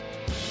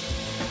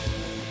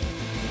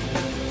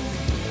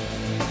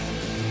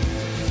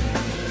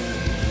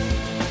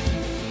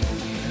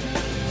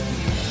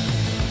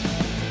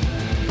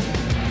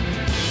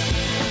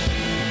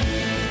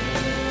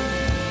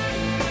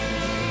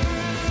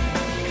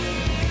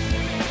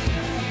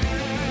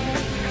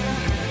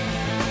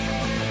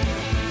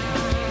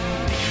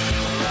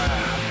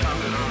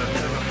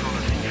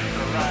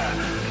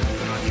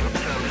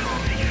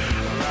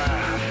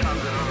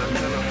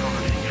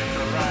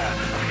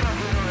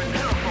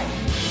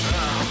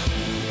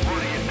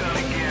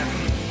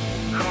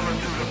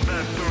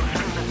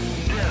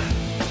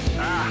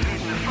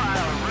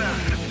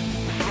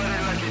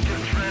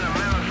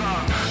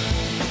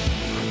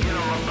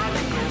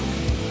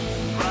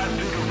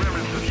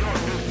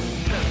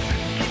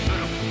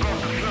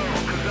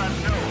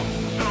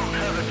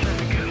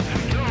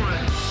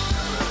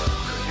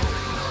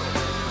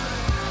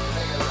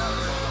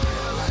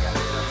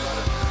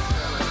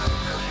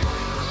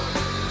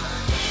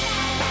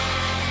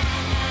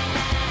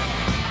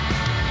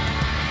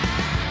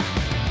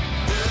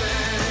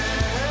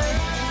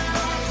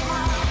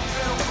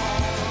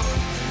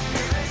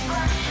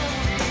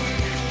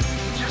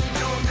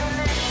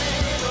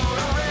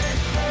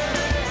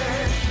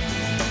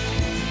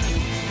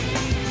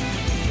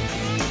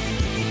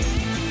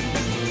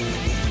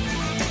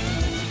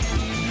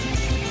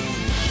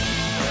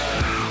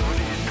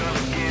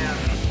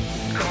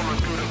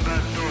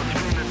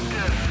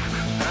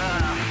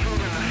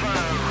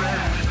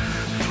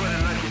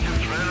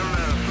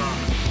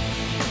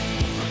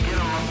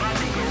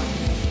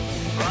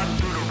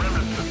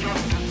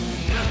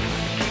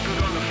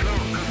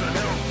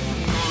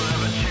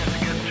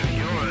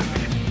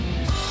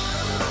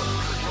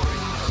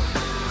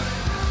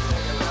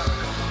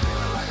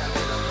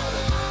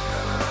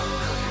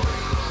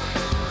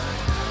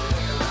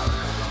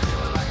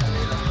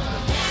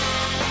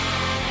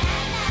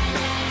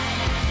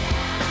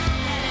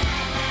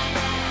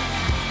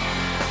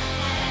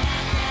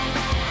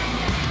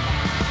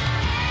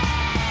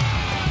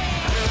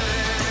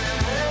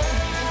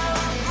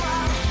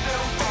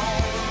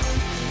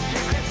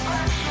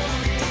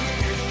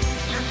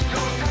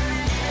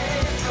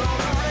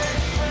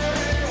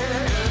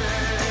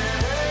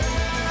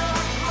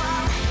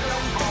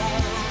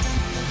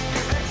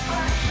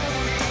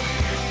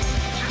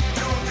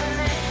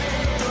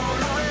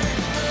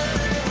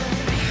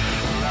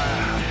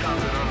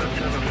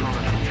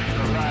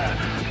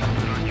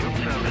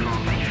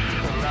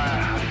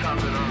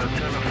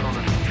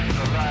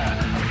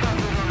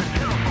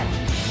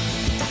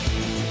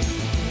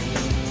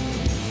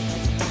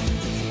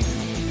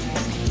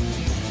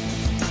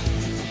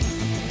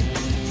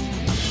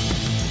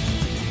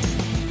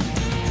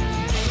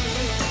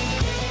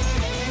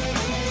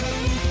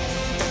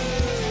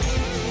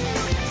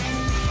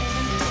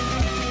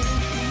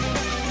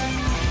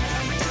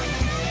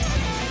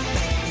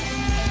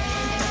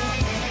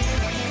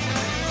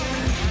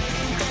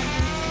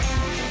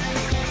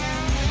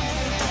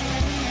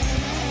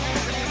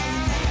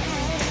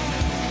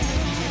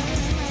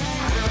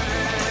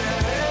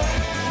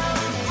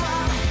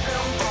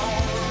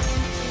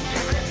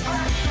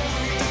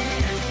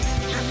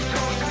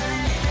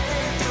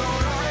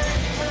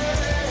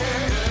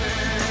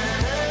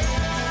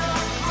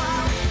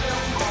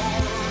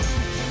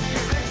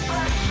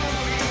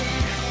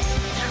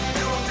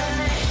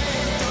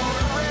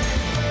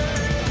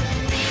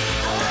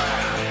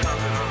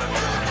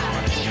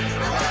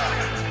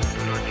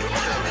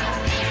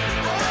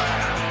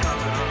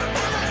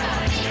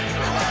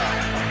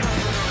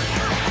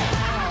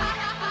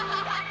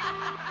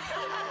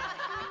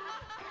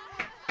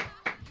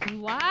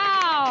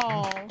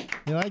 Wow.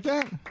 You like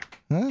that?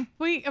 Huh?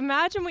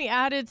 Imagine we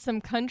added some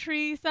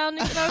country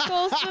sounding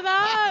vocals to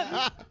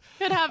that.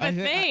 Could have a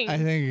thing. I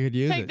think you could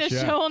use Take it. the sure.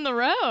 show on the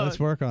road. Let's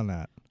work on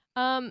that.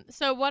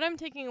 So what I'm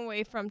taking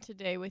away from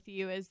today with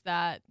you is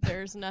that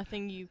there's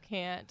nothing you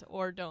can't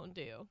or don't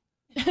do.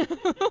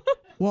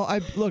 Well,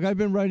 I've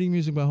been writing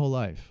music my whole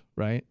life,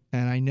 right?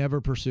 And I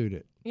never pursued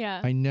it.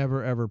 Yeah. I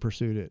never, ever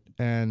pursued it.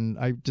 And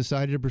I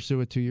decided to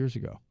pursue it 2 years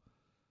ago.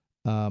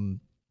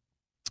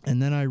 And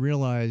then I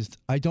realized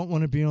I don't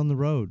want to be on the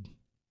road.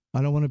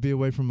 I don't want to be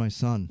away from my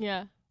son.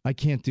 Yeah. I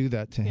can't do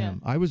that to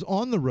him. I was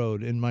on the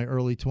road in my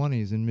early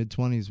 20s and mid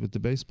 20s with the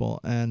baseball,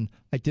 and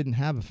I didn't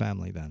have a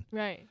family then.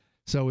 Right.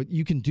 So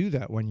you can do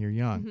that when you're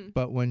young,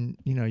 but when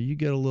you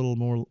get a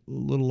little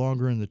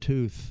longer in the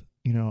tooth,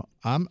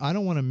 I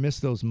don't want to miss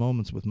those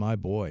moments with my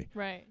boy.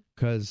 Right.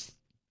 Because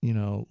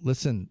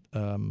listen,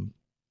 I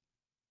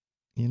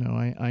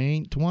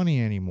ain't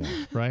 20 anymore,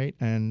 right?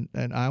 And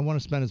I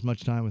want to spend as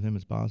much time with him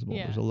as possible.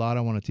 Yeah. There's a lot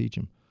I want to teach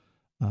him.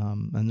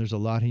 And there's a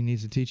lot he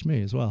needs to teach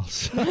me as well.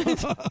 So.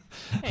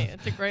 Hey,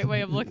 it's a great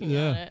way of looking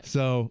at it.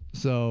 So,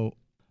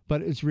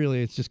 but it's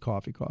just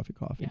coffee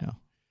now.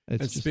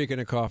 And speaking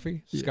of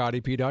coffee,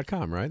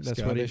 ScottyP.com, right? That's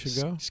where they should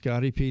go.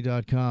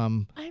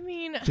 ScottyP.com. I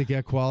mean, to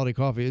get quality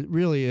coffee. It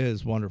really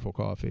is wonderful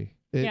coffee.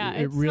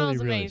 It really, smells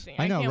really amazing.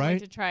 I know, can't right? wait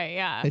to try it.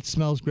 Yeah. It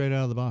smells great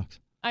out of the box.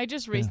 I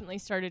just recently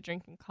started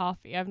drinking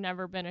coffee. I've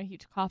never been a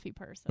huge coffee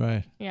person.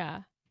 Right.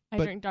 Yeah. I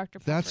But drink Dr.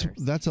 Peppers.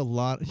 That's a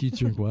lot. You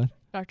drink what?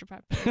 Dr.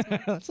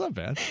 Pepper. That's not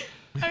bad.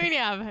 I mean,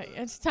 yeah, but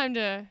it's time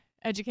to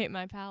educate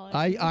my palate.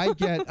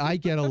 I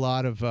get a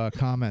lot of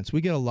comments. We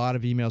get a lot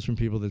of emails from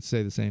people that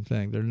say the same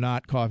thing. They're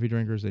not coffee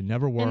drinkers. They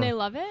never were. And they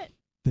love it?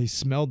 They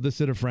smelled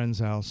this at a friend's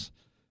house,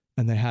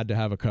 and they had to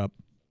have a cup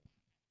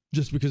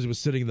just because it was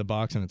sitting in the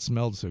box and it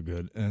smelled so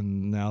good.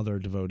 And now they're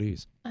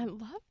devotees. I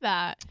love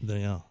that.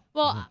 They are.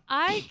 Well,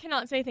 I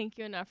cannot say thank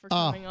you enough for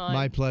coming on.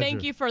 My pleasure.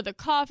 Thank you for the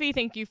coffee.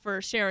 Thank you for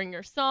sharing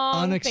your song.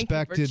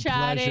 Unexpected Thank you for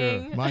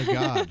pleasure. chatting. My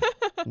God.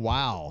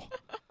 Wow.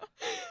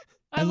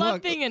 I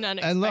love being an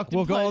unexpected And look,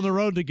 we'll go on the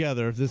road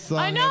together. If this song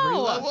I know.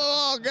 we'll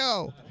all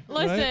go.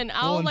 Listen, right?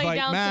 I'll we'll lay invite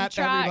down Matt,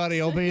 some tracks.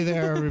 Everybody will be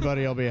there.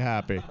 Everybody will be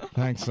happy.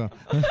 Thanks.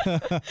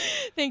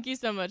 Thank you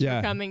so much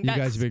Yeah, for coming. you That's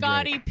guys have been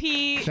Scotty great.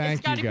 P.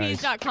 Thank you,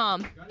 guys.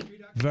 ScottyPeas.com.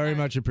 Very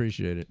much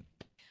appreciate it.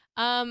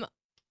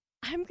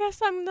 I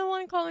guess I'm the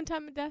one calling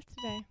time of death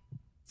today.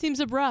 Seems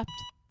abrupt,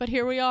 but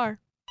here we are.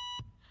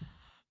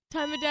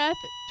 Time of death,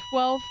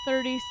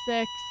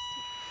 12:36.